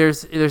 So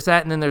there's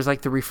that, and then there's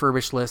like the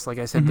refurbished list, like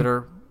I said, that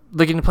are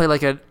looking to play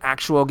like an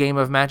actual game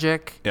of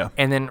Magic,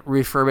 and then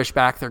refurbish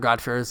back their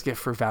God-Pharaoh's Gift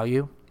for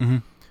value.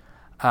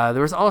 Mm-hmm.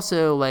 There was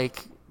also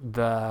like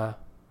the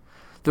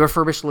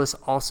refurbished lists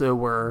also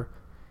were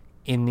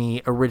in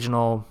the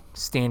original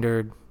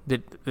standard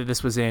that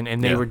this was in,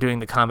 and they were doing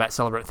the Combat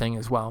Celebrate thing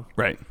as well.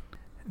 Right.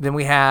 Then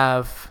we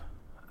have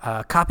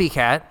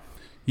Copycat.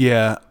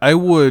 Yeah, I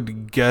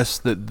would guess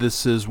that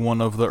this is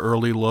one of the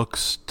early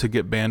looks to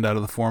get banned out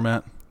of the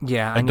format.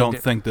 Yeah, I don't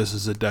think this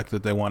is a deck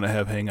that they want to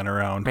have hanging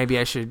around. Maybe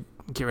I should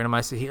get rid of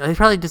my Saheeli. They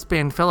probably just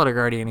banned Felidar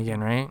Guardian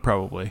again, right?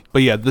 Probably.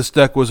 But yeah, this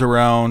deck was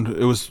around.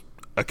 It was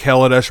a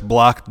Kaladesh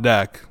blocked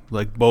deck.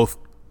 Like both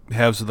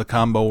halves of the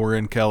combo were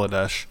in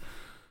Kaladesh.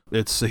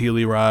 It's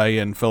Saheeli Rai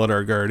and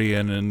Felidar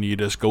Guardian, and you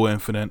just go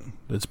infinite.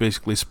 It's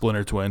basically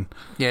Splinter Twin.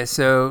 Yeah,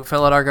 so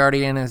Felidar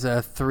Guardian is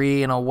a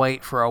 3 and a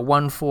white for a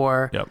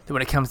 1/4. Yep. So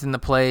when it comes into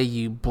play,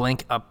 you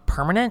blink a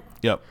permanent.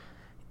 Yep.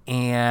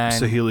 And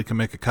Saheeli can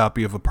make a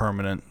copy of a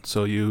permanent.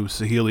 So you,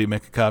 Saheeli,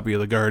 make a copy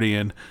of the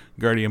Guardian.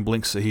 Guardian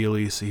blinks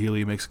Saheeli.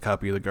 Saheeli makes a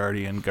copy of the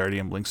Guardian.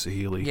 Guardian blinks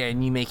Saheeli. yeah,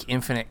 and you make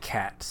infinite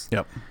cats.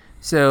 Yep.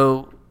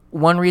 So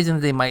one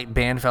reason they might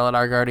ban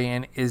Felidar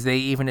Guardian is they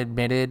even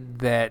admitted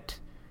that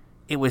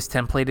it was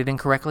templated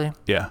incorrectly.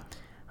 Yeah.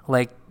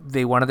 Like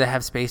they wanted to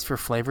have space for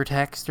flavor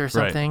text or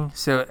something. Right.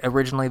 So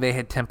originally they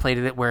had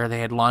templated it where they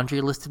had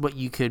laundry listed what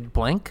you could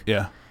blink.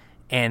 Yeah.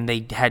 And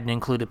they hadn't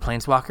included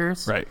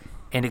planeswalkers. Right.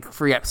 And to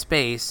free up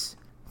space,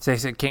 so they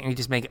said, can't you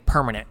just make it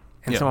permanent?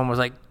 And someone was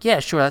like, yeah,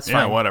 sure, that's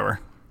fine. Yeah,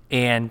 whatever.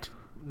 And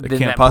it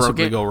can't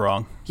possibly go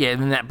wrong. Yeah,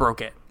 and then that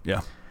broke it.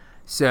 Yeah.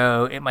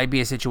 So it might be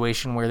a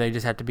situation where they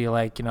just have to be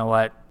like, you know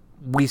what?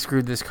 We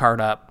screwed this card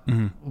up.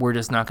 Mm-hmm. We're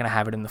just not going to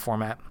have it in the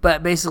format.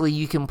 But basically,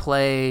 you can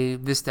play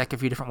this deck a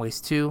few different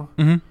ways, too.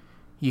 Mm-hmm.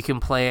 You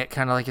can play it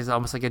kind of like it's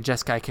almost like a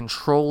Jeskai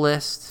control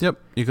list. Yep.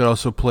 You could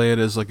also play it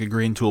as like a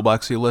green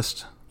toolboxy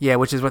list. Yeah,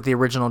 which is what the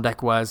original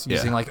deck was,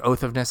 using like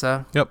Oath of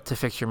Nissa to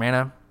fix your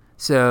mana.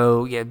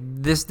 So, yeah,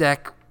 this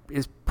deck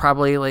is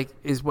probably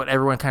is what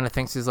everyone kind of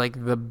thinks is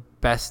like the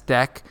best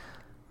deck.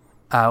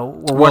 Or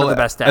one of the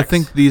best decks. I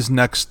think these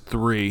next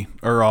three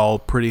are all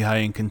pretty high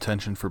in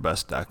contention for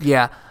best deck.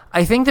 Yeah.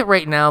 I think that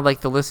right now,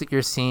 like the list that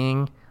you're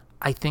seeing,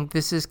 I think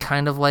this is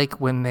kind of like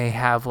when they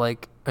have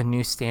like a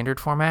new standard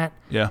format.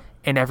 Yeah.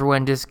 And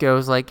everyone just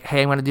goes like,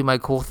 hey, I'm going to do my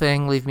cool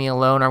thing. Leave me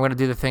alone. Or I'm going to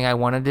do the thing I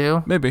want to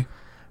do. Maybe.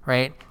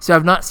 Right? So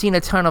I've not seen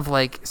a ton of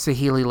like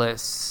Saheeli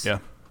lists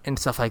and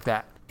stuff like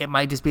that. It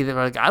might just be that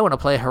like, I want to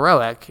play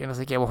Heroic. And it's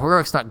like, yeah, well,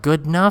 Heroic's not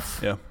good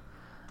enough. Yeah.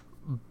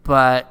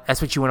 But that's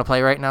what you want to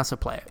play right now, so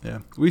play it. Yeah.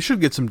 We should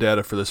get some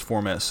data for this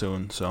format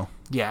soon, so.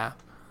 Yeah.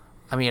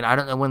 I mean, I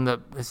don't know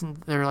when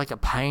isn't there like a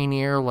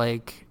Pioneer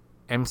like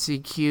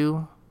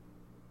MCQ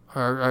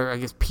or I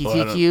guess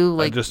PTQ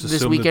like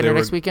this weekend or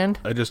next weekend?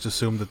 I just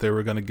assumed that they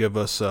were going to give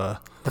us the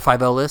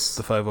 5.0 list.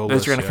 The 5.0 list.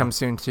 Those are going to come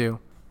soon too.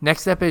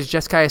 Next up is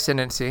Jeskai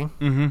Ascendancy.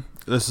 Mm-hmm.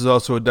 This is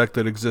also a deck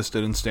that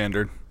existed in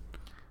Standard.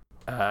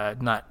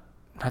 Not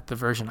the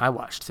version I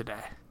watched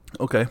today.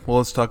 Okay, well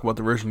let's talk about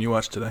the version you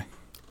watched today.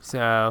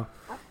 So,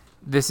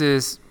 this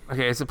is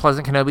it's a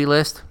Pleasant Kenobi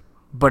list,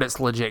 but it's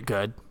legit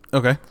good.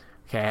 Okay.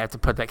 Okay, I have to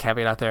put that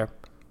caveat out there.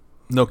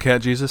 No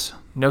Cat Jesus?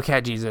 No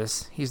Cat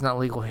Jesus. He's not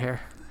legal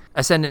here.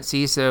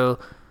 Ascendancy, so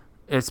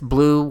it's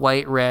blue,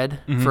 white, red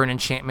for an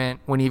enchantment.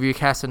 Whenever you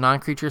cast a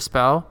non-creature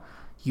spell,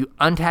 you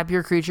untap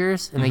your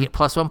creatures, and they get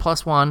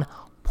 +1/+1,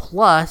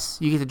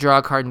 plus you get to draw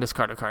a card and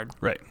discard a card.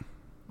 Right.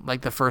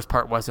 Like the first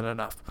part wasn't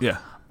enough. Yeah.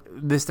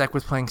 This deck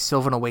was playing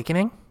Sylvan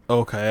Awakening.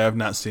 Okay, I have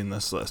not seen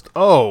this list.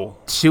 Oh.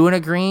 2 and a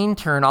green,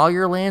 turn all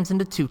your lands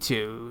into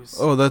 2/2s.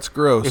 Oh, that's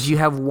gross. If you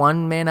have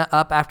 1 mana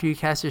up after you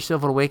cast your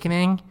Sylvan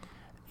Awakening,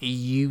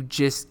 you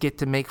just get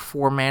to make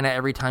 4 mana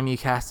every time you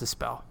cast a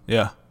spell.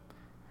 Yeah.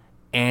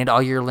 And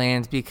all your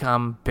lands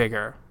become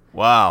bigger.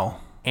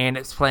 Wow. And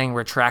it's playing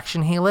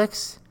Retraction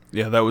Helix.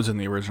 Yeah, that was in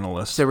the original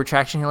list. So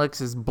Retraction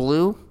Helix is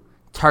blue.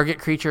 Target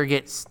creature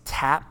gets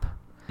tap.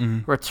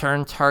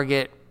 Return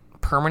target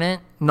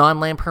permanent,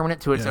 non-land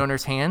permanent to its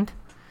owner's hand.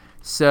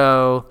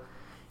 So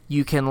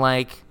you can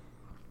like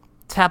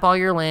tap all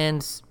your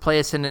lands, play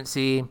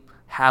Ascendancy,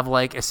 have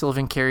like a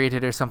Sylvan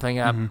Caryatid or something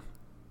up,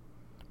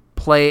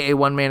 play a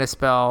 1-mana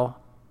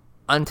spell,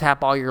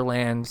 untap all your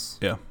lands.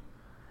 Yeah.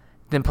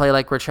 Then play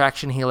like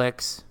Retraction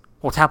Helix.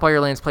 Well, tap all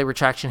your lands, play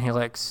Retraction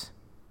Helix.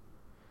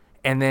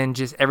 And then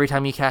just every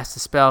time you cast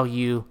a spell,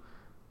 you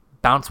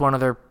bounce one of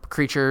their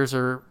creatures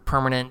or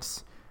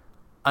permanents,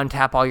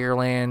 untap all your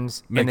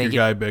lands. Make your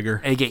guy bigger.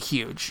 And they get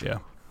huge. Yeah.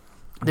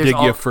 Dig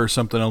you for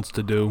something else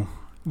to do.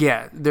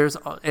 Yeah,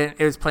 it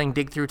was playing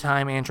Dig Through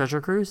Time and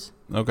Treasure Cruise.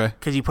 Okay.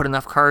 Because you put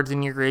enough cards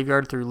in your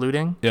graveyard through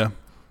looting. Yeah.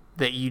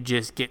 That you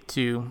just get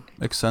to...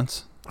 Makes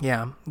sense.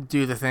 Yeah,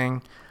 do the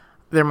thing.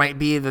 There might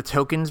be the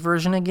tokens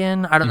version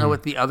again. I don't know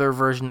what the other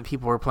version that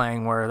people were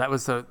playing were. That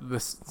was the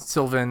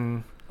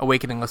Sylvan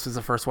Awakening list was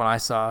the first one I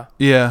saw.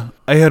 Yeah,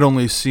 I had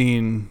only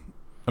seen...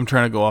 I'm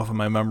trying to go off of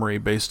my memory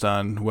based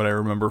on what I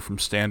remember from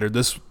Standard.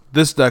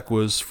 This deck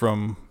was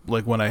from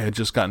like when I had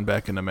just gotten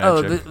back into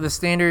Magic. Oh, the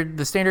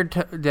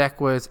standard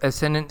deck was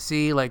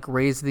Ascendancy, like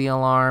Raise the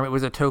Alarm. It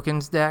was a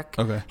tokens deck.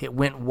 Okay. It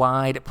went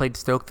wide. It played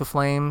Stoke the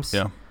Flames.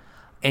 Yeah.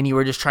 And you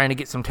were just trying to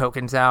get some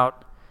tokens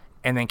out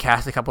and then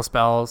cast a couple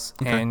spells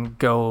and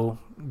go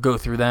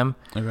through them.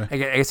 Okay. I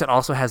guess it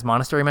also has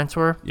Monastery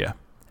Mentor. Yeah.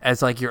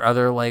 as like your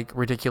other like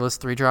ridiculous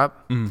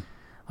 3-drop.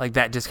 Like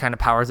that just kind of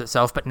powers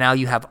itself. But now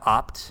you have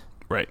Opt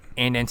Right.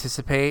 and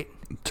Anticipate.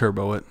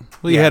 Turbo it.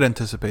 Well, you had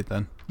Anticipate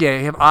then. Yeah,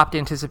 you have Opt,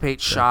 Anticipate,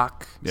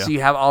 Shock. Yeah. So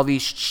you have all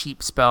these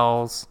cheap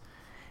spells,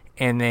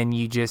 and then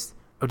you just...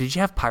 Oh, did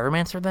you have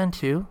Pyromancer then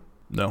too?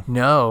 No.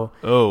 No.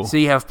 Oh. So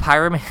you have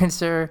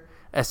Pyromancer,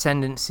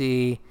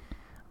 Ascendancy,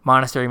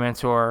 Monastery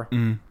Mentor.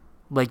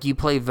 Like you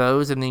play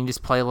those, and then you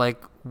just play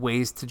like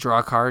ways to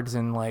draw cards,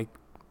 and like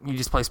you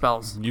just play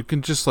spells. You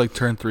can just like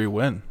turn 3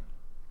 win.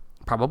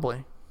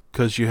 Probably.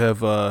 Because you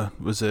have,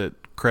 was it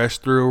Crash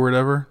Through or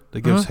whatever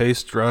that gives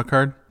haste, draw a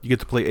card? You get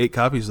to play 8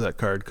 copies of that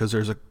card because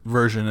there's a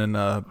version in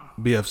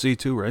BFZ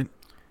too, right?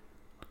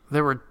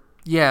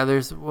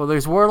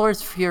 There's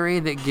Warlord's Fury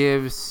that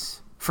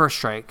gives First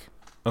Strike,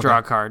 draw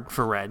a card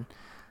for red.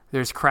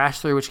 There's Crash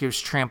Through, which gives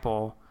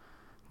Trample.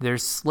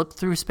 There's Slip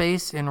Through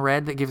Space in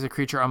red that gives a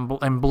creature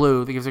and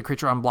blue that gives a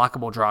creature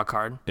unblockable, draw a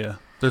card. Yeah.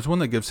 There's one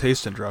that gives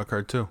haste and draw a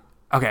card too.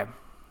 Okay.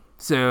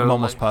 So I'm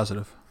almost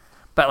positive.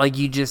 But like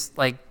you just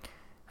like,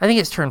 I think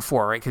it's turn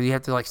 4, right? Because you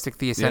have to like stick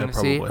the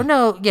Ascendancy. Yeah, probably. Or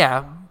no,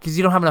 yeah, because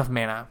you don't have enough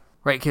mana,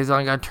 right? Because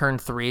like on turn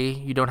 3,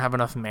 you don't have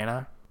enough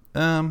mana.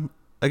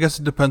 I guess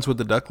it depends what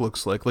the deck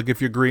looks like. Like if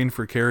you're green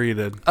for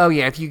Caryatid. Oh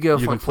yeah, if you go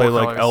for you can like play 4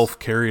 like colors. Elf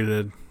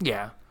Caryatid.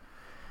 Yeah.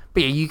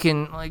 But yeah, you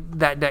can, like,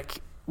 that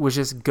deck was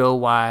just go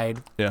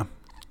wide, Yeah.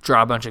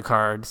 draw a bunch of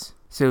cards.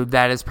 So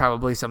that is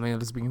probably something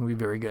that is going to be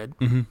very good.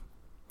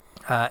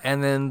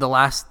 And then the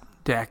last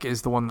deck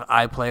is the one that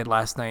I played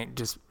last night,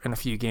 just in a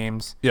few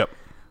games. Yep.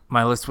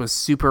 My list was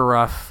super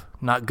rough,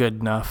 not good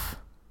enough,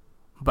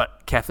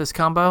 but Kethis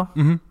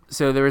combo.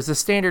 So there was a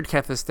standard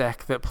Kethis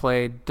deck that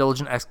played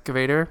Diligent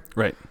Excavator,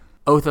 Right.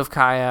 Oath of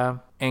Kaya,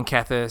 and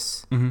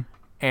Kethis,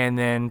 and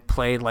then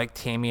played like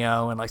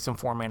Tameo and like some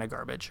 4-mana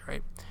garbage,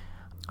 right?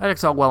 That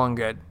deck's all well and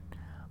good.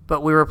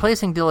 But we were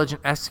replacing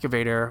Diligent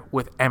Excavator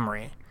with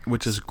Emery.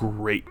 Which is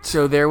great.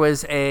 So there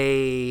was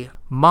a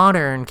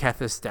modern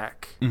Kethis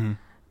deck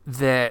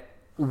that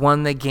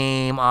won the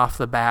game off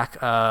the back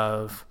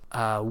of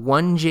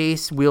 1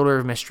 Jace, Wielder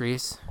of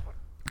Mysteries.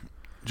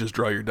 Just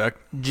draw your deck.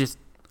 Just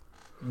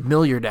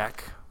mill your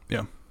deck.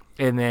 Yeah.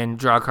 And then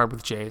draw a card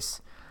with Jace.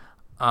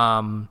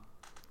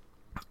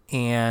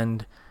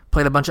 And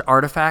played a bunch of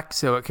artifacts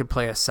so it could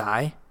play a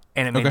Sai,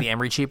 and it made the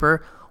Emery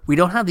cheaper. We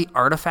don't have the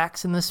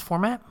artifacts in this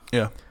format,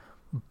 Yeah.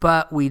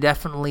 but we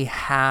definitely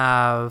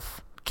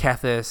have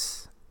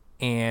Kethis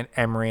and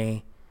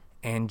Emery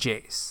and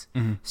Jace.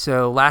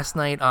 So last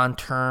night on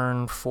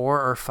turn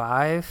 4 or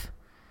 5,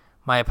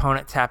 my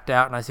opponent tapped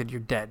out, and I said,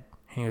 "You're dead."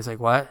 And he was like,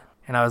 "What?"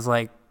 And I was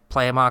like,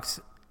 "Play a Mox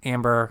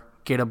Amber,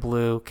 get a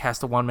blue,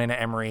 cast a 1-mana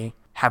Emery,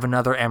 have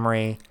another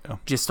Emery,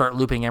 just start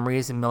looping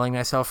Emerys and milling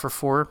myself for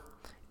 4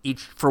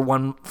 each for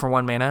one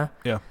mana."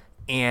 Yeah.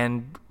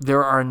 And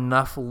there are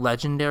enough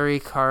legendary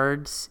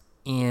cards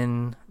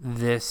in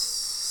this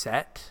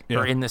set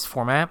or in this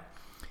format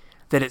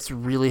that it's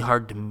really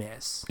hard to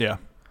miss. Yeah.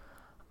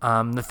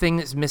 The thing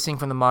that's missing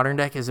from the modern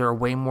deck is there are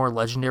way more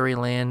legendary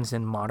lands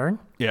in modern.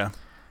 Yeah.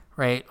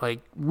 Right?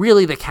 Like,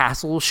 really, the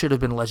castles should have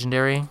been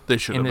legendary They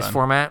should in have this been.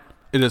 format.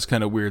 It is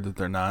kind of weird that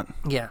they're not.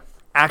 Yeah.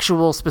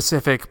 Actual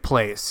specific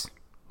plays.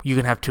 You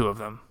can have 2 of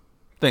them.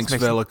 Thanks,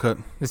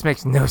 Valakut. This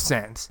makes no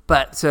sense.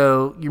 But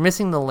so you're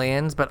missing the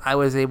lands, but I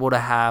was able to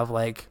have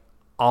like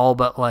all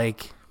but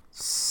like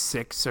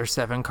 6 or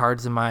 7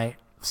 cards in my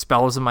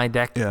spells in my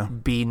deck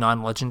be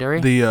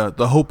non-legendary.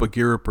 The Hope of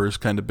Giripur is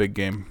kind of big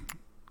game.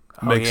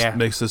 Oh,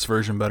 Makes this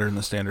version better than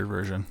the standard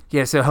version.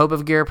 Yeah, so Hope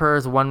of Giripur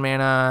is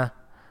 1-mana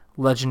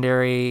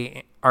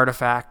legendary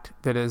artifact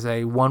that is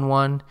a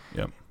 1/1.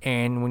 Yep.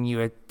 And when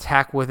you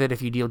attack with it,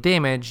 if you deal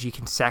damage, you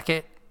can sack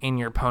it, and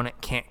your opponent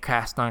can't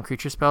cast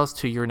non-creature spells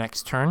to your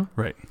next turn.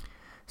 Right.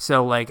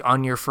 So, like,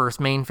 on your first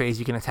main phase,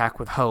 you can attack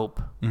with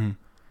Hope,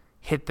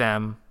 hit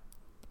them,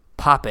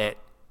 pop it,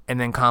 and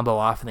then combo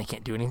off, and they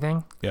can't do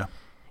anything. Yeah.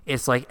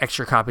 It's like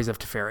extra copies of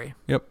Teferi.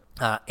 Yep.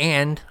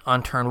 And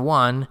on turn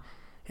 1,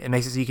 it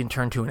makes it so you can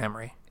turn to an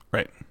Emery.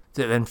 Right.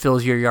 So it then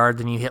fills your yard,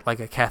 then you hit, like,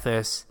 a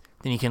Kethis,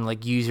 then you can,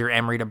 like, use your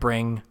Emery to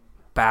bring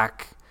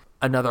back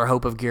another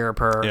Hope of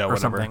Giripur or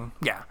something.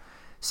 Yeah.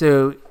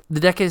 So the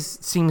deck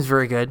seems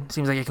very good.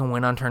 Seems like it can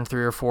win on turn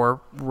 3 or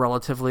 4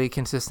 relatively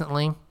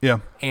consistently. Yeah.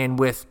 And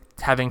with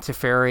having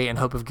Teferi and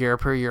Hope of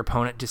Giripur, your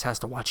opponent just has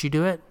to watch you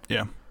do it.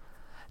 Yeah.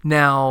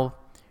 Now,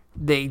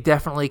 they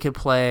definitely could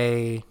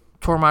play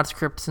Tormod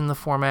Scripts in the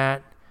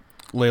format,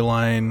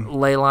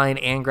 Leyline,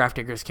 and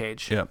Grafdigger's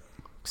Cage. Yep.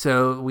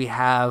 So we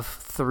have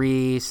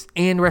 3,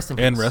 and Rest in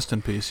Peace. And Rest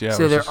in Peace, yeah.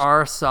 So there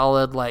are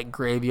solid like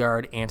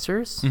graveyard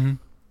answers,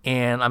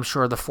 and I'm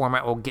sure the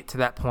format will get to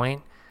that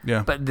point.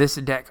 Yeah. But this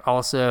deck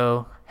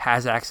also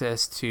has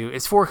access to,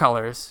 it's 4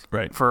 colors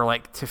for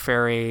like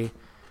Teferi,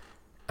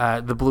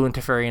 the blue and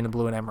Teferi and the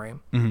blue and Emery.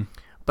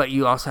 But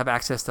you also have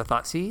access to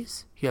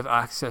Thoughtseize, you have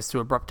access to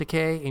Abrupt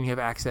Decay, and you have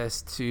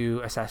access to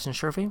Assassin's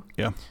Trophy.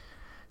 Yeah.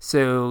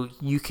 So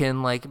you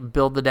can like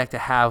build the deck to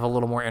have a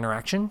little more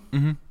interaction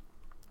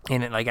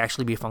and it like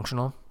actually be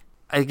functional.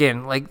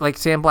 Again, like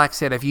Sam Black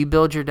said, if you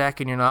build your deck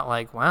and you're not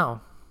like,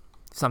 wow,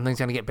 something's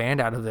going to get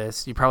banned out of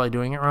this. You're probably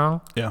doing it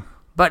wrong. Yeah.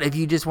 But if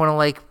you just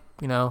want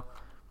to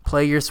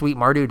play your sweet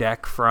Mardu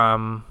deck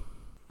from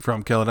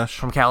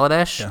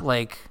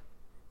Kaladesh,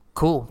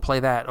 cool, play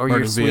that. Or Mardu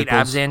your sweet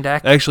vehicles. Abzan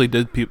deck. I actually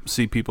did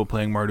see people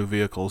playing Mardu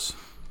vehicles.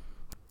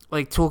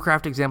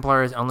 Toolcraft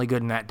Exemplar is only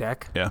good in that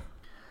deck. Yeah.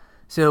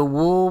 So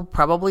we'll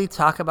probably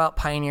talk about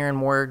Pioneer in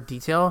more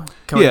detail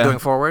going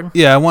forward.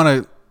 Yeah, I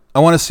want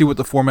to see what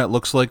the format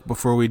looks like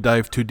before we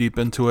dive too deep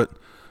into it.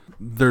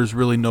 There's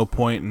really no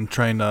point in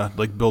trying to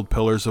build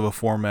pillars of a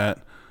format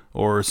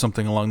or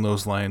something along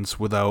those lines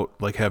without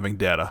having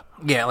data.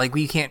 Yeah,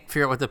 we can't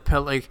figure out what the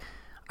pillar.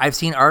 I've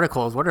seen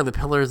articles. What are the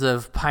pillars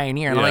of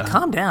Pioneer? And I'm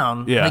calm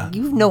down. Yeah,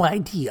 you have no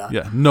idea.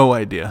 Yeah, no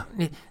idea.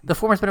 The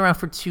format's been around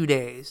for 2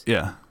 days.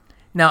 Yeah.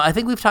 Now, I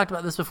think we've talked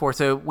about this before,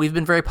 so we've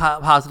been very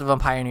positive on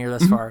Pioneer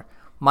thus far.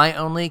 My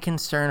only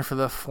concern for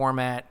the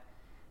format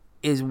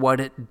is what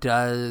it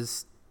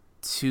does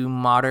to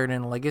Modern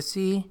and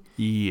Legacy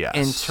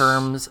in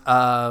terms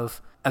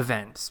of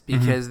events,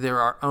 because there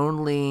are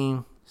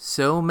only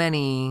so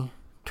many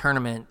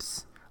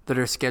tournaments that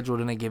are scheduled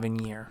in a given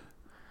year.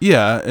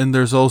 Yeah, and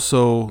there's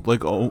also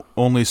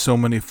only so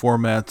many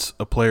formats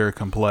a player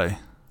can play.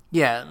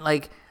 Yeah,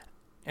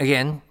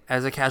 again,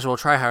 as a casual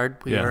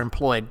tryhard, we are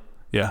employed.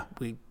 Yeah.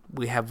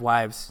 We have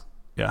wives.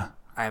 Yeah.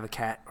 I have a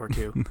cat or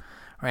two,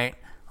 right?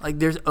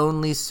 There's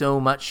only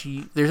so much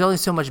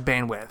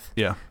bandwidth.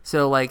 Yeah.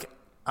 So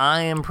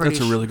I am pretty.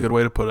 That's a really good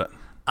way to put it.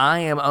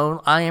 I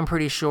am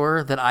pretty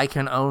sure that I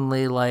can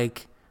only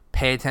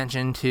pay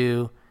attention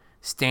to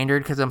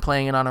Standard because I'm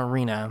playing it on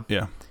Arena.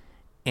 Yeah.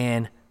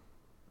 And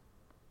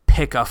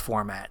pick a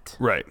format.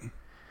 Right.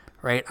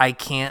 Right. I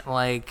can't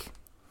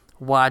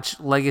watch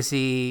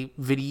Legacy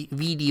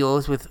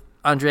videos with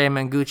Andrea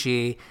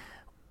Mangucci.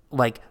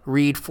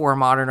 Read 4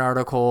 Modern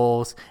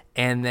articles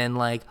and then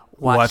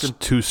watch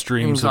 2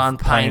 streams on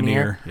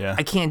Pioneer. Yeah,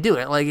 I can't do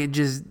it.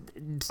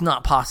 It's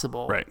not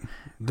possible. Right.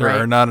 There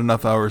are not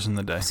enough hours in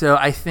the day. So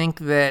I think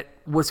that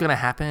what's going to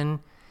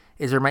happen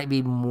is there might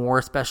be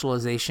more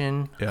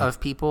specialization of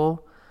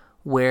people.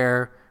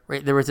 Where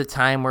there was a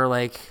time where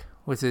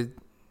was it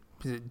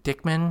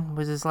Dickman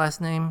was his last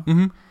name?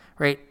 Mm-hmm.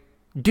 Right,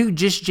 dude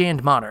just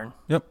jammed Modern.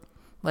 Yep.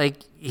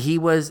 He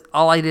was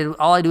all I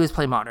do is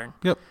play Modern.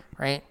 Yep.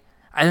 Right.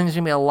 I think there's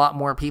going to be a lot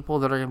more people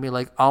that are going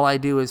to be all I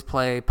do is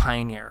play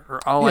Pioneer,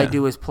 or all I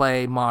do is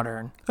play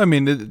Modern. I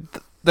mean,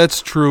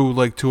 that's true,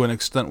 to an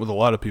extent with a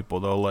lot of people,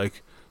 though,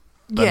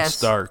 Ben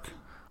Stark.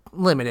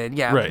 Limited,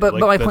 yeah. Right, but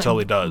my that's point, all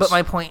he does. But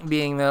my point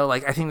being, though, I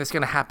think that's going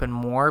to happen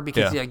more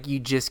because you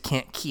just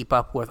can't keep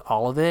up with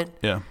all of it.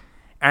 Yeah.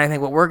 And I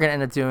think what we're going to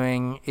end up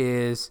doing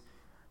is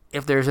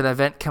if there's an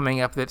event coming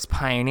up that's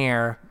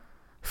Pioneer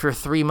for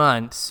 3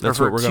 months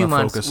that's or for 2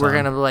 months, we're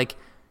going to,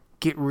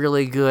 get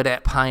really good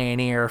at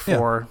Pioneer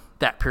for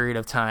that period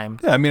of time.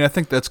 Yeah, I mean, I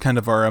think that's kind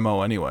of our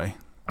MO anyway.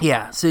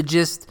 Yeah, so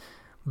just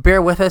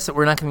bear with us that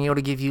we're not going to be able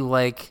to give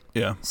you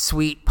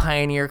sweet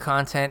Pioneer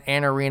content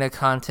and Arena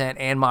content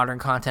and Modern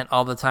content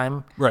all the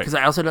time. Right. Because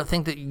I also don't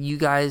think that you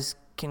guys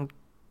can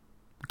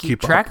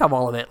keep track of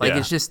all of it.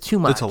 It's just too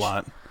much. It's a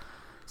lot.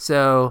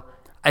 So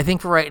I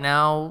think for right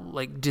now,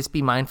 just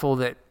be mindful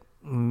that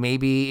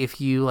maybe if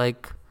you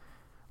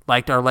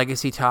liked our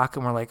Legacy talk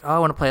and we're I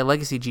want to play a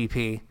Legacy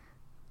GP,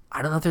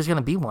 I don't know if there's going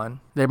to be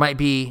one. There might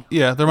be.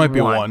 Yeah, there might be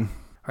one.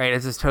 Right,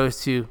 as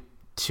opposed to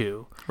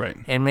 2. Right.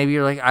 And maybe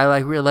you're I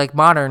really like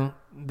Modern.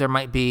 There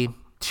might be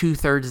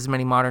 2/3 as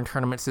many Modern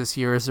tournaments this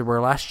year as there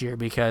were last year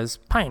because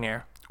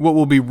Pioneer. What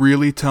will be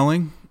really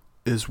telling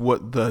is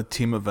what the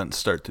team events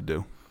start to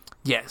do.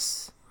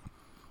 Yes.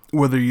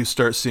 Whether you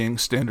start seeing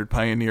Standard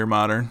Pioneer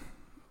Modern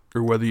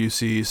or whether you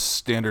see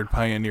Standard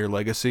Pioneer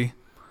Legacy.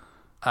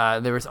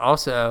 There was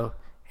also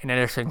an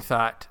interesting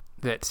thought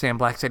that Sam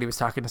Black said he was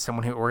talking to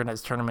someone who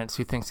organized tournaments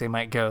who thinks they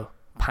might go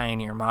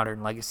Pioneer,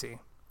 Modern, Legacy,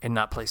 and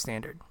not play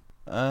Standard.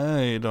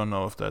 I don't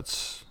know if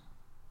that's...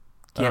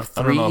 I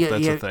don't know if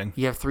that's a thing.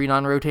 You have 3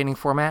 non-rotating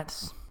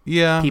formats?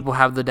 Yeah. People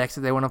have the decks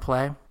that they want to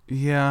play?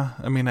 Yeah,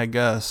 I mean, I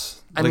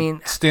guess. I mean...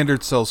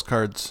 Standard sells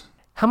cards.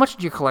 How much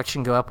did your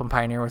collection go up when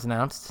Pioneer was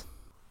announced?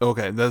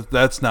 Okay,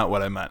 that's not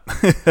what I meant.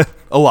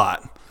 A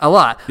lot. A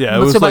lot. Yeah, it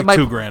was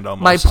 $2,000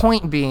 almost. My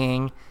point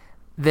being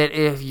that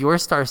if you're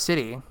Star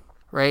City...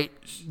 Right,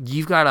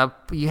 you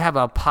have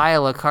a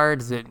pile of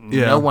cards that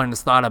no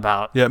one's thought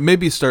about. Yeah,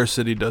 maybe Star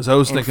City does. I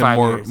was thinking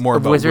more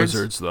about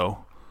Wizards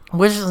though.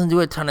 Wizards doesn't do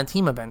a ton of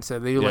team events. So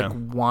they do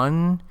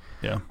one.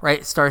 Yeah.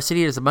 Right, Star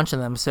City does a bunch of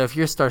them. So if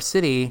you're Star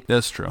City,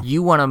 that's true.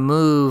 You want to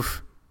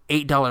move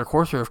 $8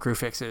 Corsair of crew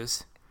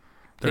fixes.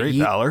 They're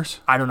 $8.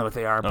 I don't know what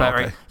they are, but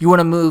right, you want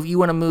to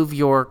move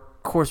your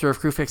Corsair of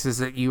crew fixes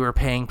that you were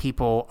paying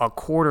people a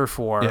quarter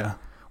for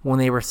when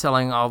they were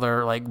selling all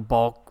their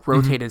bulk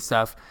rotated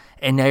stuff.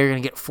 And now you're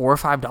going to get $4 or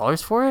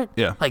 $5 for it?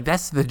 Yeah.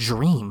 That's the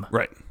dream.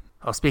 Right.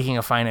 Oh, speaking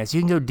of finance,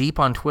 you can go deep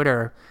on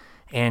Twitter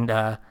and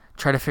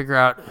try to figure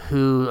out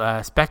who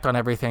spec'd on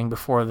everything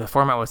before the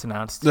format was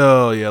announced.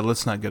 Oh, yeah.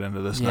 Let's not get into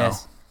this now.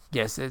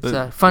 Yes,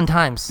 it's fun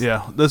times.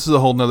 Yeah, this is a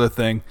whole nother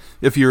thing.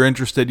 If you're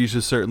interested, you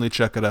should certainly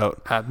check it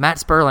out. Matt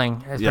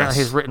Sperling apparently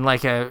has written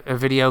like a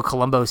video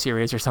Columbo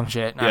series or some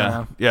shit. I don't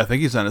know. Yeah, I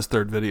think he's on his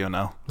 3rd video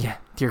now. Yeah,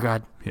 dear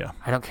God. Yeah.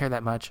 I don't care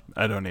that much.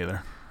 I don't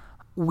either.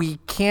 We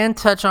can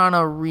touch on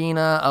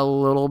Arena a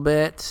little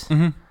bit.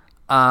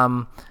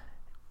 Mm-hmm.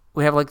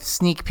 We have like a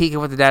sneak peek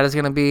of what the data is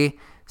going to be.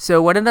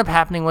 So what ended up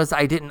happening was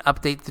I didn't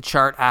update the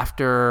chart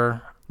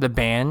after the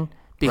ban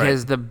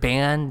because the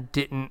ban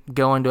didn't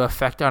go into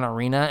effect on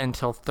Arena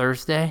until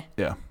Thursday.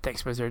 Yeah.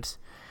 Thanks, Wizards.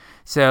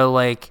 So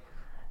like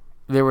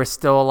there was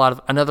still a lot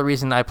of... Another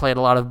reason I played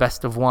a lot of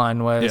Best of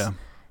One was,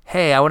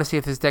 hey, I want to see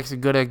if this deck's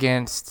good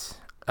against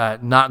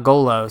not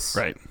Golos.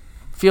 Right.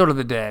 Field of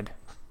the Dead.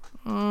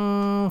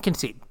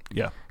 Concede.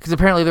 Yeah. Because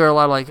apparently there are a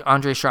lot of like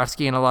Andre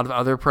Shrotsky and a lot of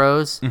other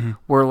pros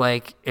where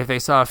like if they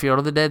saw a Field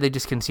of the Dead, they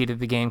just conceded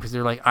the game because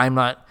they're like, I'm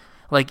not...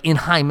 Like in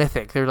High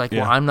Mythic, they're like,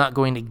 well, I'm not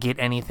going to get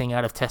anything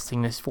out of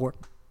testing this for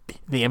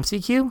the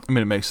MCQ. I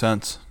mean, it makes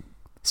sense.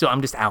 So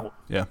I'm just out.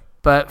 Yeah.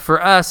 But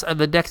for us,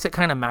 the decks that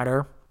kind of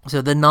matter.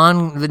 So the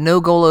no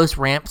Golos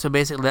ramp. So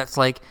basically that's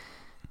like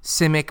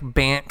Simic,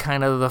 Bant,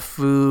 kind of the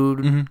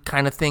food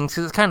kind of things.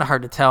 Because it's kind of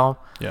hard to tell.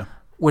 Yeah.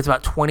 Was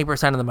about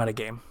 20% of the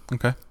metagame.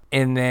 Okay.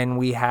 And then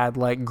we had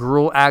like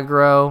Gruul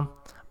aggro.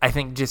 I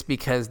think just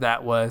because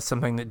that was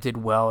something that did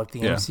well at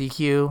the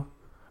MCQ.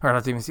 Or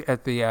not even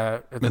at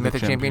the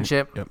Mythic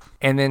Championship. Yep.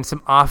 And then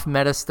some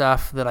off-meta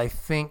stuff that I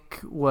think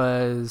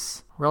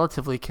was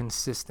relatively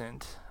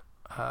consistent.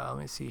 Let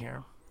me see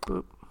here.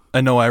 Boop.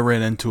 I know I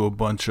ran into a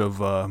bunch of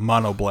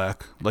mono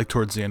black like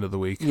towards the end of the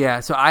week.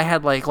 Yeah, so I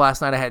had like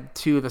last night I had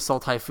 2 of the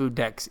Sultai food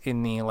decks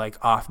in the like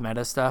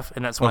off-meta stuff,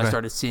 and that's when I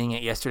started seeing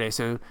it yesterday.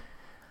 So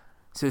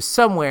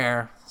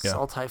somewhere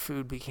Sultai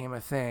food became a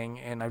thing,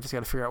 and I've just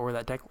got to figure out where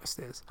that deck list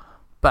is.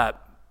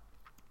 But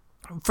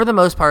for the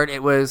most part,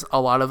 it was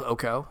a lot of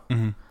Oko.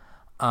 And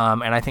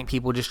I think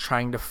people just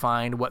trying to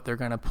find what they're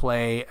going to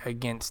play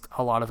against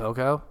a lot of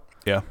Oko.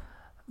 Yeah.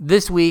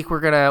 This week,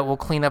 we'll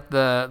clean up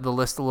the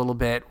list a little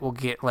bit. We'll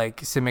get like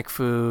Simic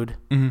food.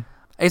 I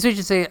guess we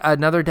should say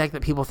another deck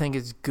that people think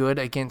is good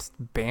against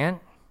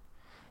Bant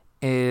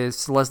is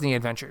Selesnya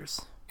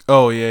Adventures.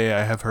 Oh, yeah,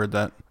 I have heard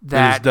that.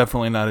 That is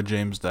definitely not a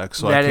James deck,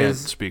 so I can't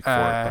speak for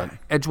it.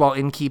 But. Edgewall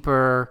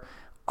Innkeeper,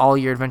 all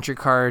your adventure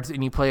cards,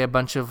 and you play a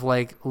bunch of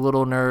like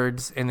little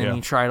nerds, and then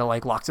you try to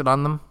like Loxodon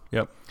on them.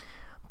 Yep.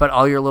 But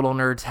all your little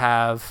nerds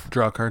have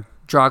draw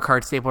a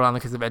card stapled on them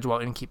because of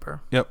Edgewall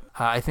Innkeeper. Yep.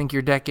 I think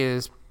your deck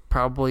is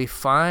probably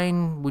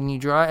fine when you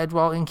draw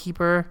Edgewall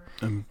Innkeeper,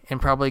 and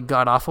probably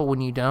god awful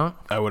when you don't.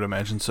 I would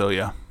imagine so.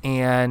 Yeah.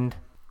 And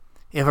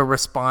if a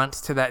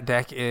response to that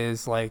deck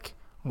is like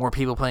more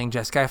people playing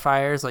Jeskai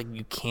Fires, like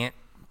you can't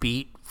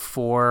beat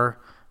 4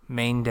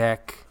 main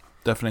deck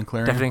Deafening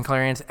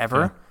Clarions ever.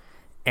 Yeah.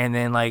 And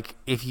then, like,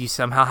 if you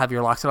somehow have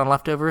your Loxodon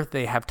left over,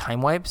 they have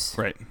time wipes.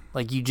 Right.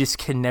 Like, you just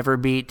can never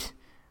beat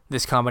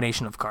this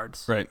combination of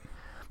cards. Right.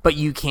 But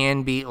you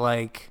can beat,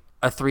 like,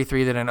 a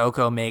 3/3 that an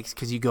Oko makes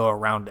because you go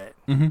around it.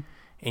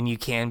 And you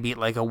can beat,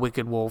 like, a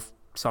Wicked Wolf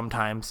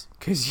sometimes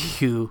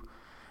because you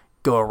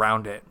go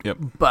around it. Yep.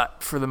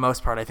 But for the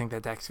most part, I think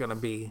that deck's going to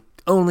be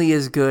only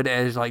as good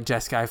as, like,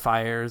 Jeskai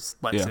Fires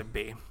lets it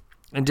be.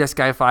 And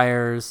Jeskai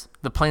Fires,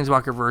 the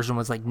Planeswalker version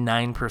was, like,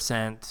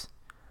 9%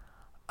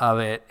 of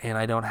it, and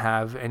I don't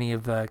have any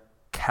of the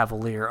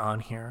Cavalier on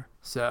here.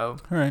 So,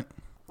 all right.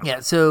 Yeah,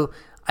 so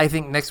I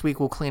think next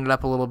week we'll clean it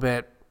up a little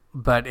bit,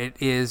 but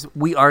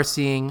we are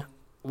seeing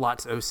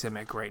lots of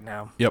Simic right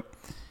now. Yep.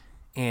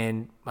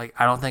 And, like,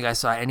 I don't think I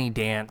saw any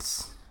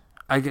dance.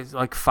 I get,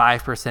 like,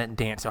 5%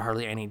 dance, or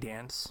hardly any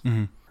dance.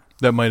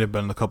 That might have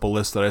been the couple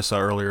lists that I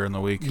saw earlier in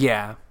the week.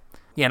 Yeah.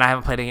 Yeah, and I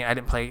haven't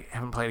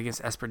played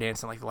against Esper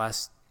Dance in, like, the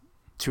last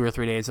 2 or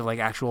 3 days of, like,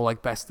 actual,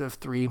 like, best of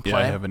 3 play. Yeah,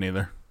 I haven't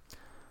either.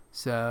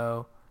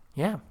 So,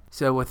 yeah.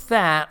 So with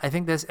that, I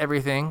think that's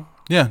everything.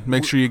 Yeah,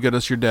 make sure you get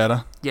us your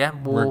data. Yeah,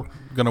 we're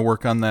going to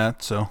work on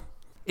that, so.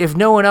 If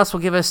no one else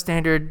will give us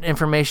standard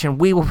information,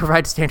 we will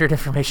provide standard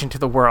information to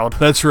the world.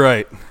 That's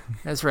right.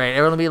 That's right.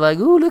 Everyone will be like,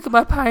 "Ooh, look at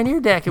my Pioneer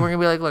deck," and we're going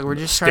to be like, "Look, we're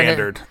just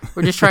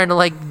trying to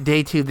like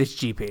day 2 this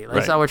GP.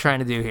 That's all we're trying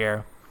to do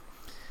here."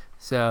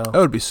 So I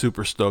would be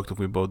super stoked if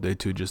we both day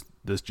 2 just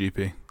this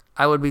GP.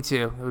 I would be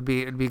too.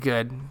 It'd be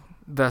good.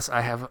 Thus,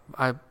 I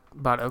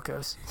bought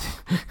Okos.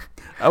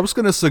 I was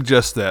going to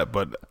suggest that,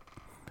 but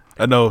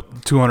I know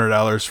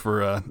 $200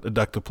 for a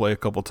deck to play a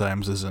couple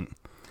times isn't.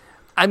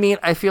 I mean,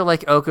 I feel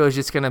like Oko is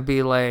just going to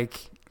be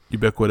like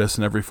ubiquitous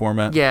in every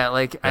format. Yeah,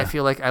 like I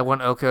feel like I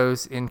want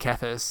Okos in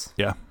Kethis.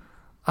 Yeah.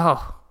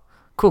 Oh,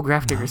 cool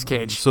Grafdigger's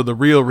Cage. So the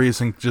real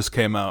reason just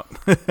came out.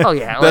 Oh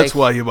yeah, that's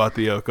why you bought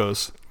the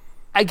Okos.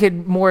 I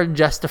could more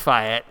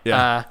justify it.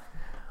 Yeah.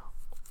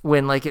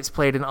 When like it's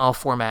played in all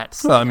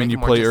formats. Well, I mean, you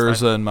play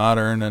Urza in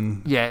Modern,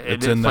 and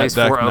it in plays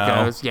that deck 4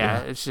 now. Okos. Yeah,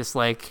 it's just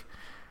like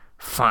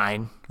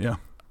fine. Yeah.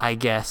 I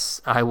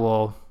guess I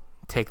will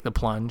take the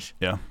plunge.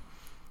 Yeah.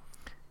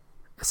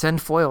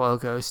 Send foil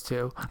Okos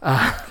too.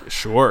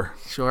 Sure.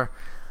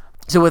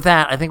 So with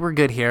that, I think we're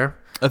good here.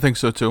 I think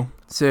so too.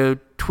 So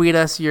tweet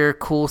us your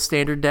cool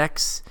standard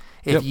decks,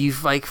 If you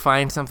like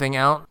find something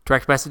out,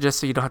 direct message us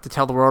so you don't have to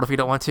tell the world if you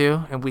don't want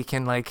to, and we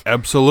can like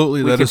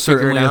absolutely that is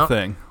certainly a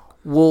thing.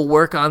 We'll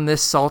work on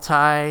this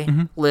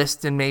Sultai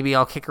list, and maybe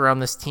I'll kick around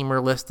this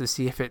Teamer list to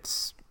see if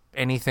it's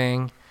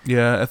anything.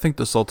 Yeah, I think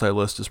the Sultai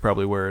list is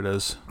probably where it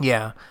is.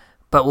 Yeah,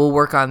 but we'll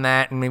work on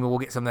that, and maybe we'll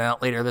get something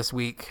out later this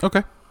week.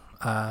 Okay.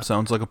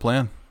 Sounds like a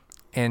plan.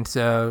 And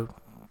so,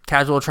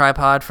 Casual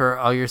Tripod for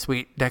all your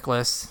sweet deck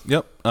lists.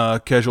 Yep.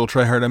 Casual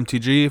Tryhard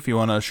MTG if you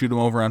want to shoot them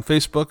over on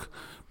Facebook,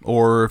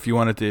 or if you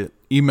wanted to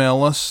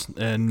email us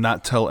and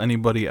not tell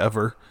anybody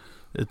ever,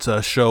 it's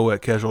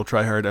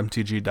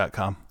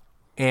show@casualtryhardmtg.com.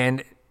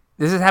 And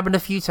this has happened a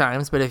few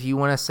times, but if you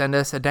want to send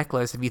us a deck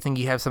list, if you think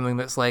you have something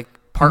that's like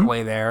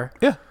partway there.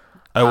 Yeah.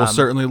 I will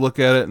certainly look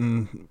at it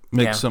and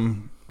make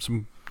some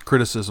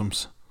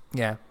criticisms.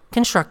 Yeah.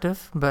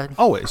 Constructive, but...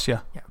 Always, yeah.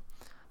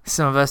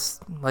 Some of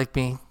us, like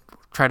me,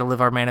 try to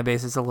live our mana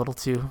bases a little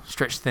too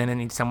stretched thin and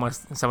need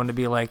someone to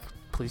be like,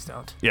 please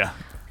don't. Yeah.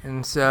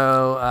 And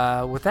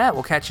so with that,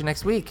 we'll catch you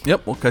next week.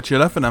 Yep, we'll catch you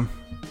at F&M.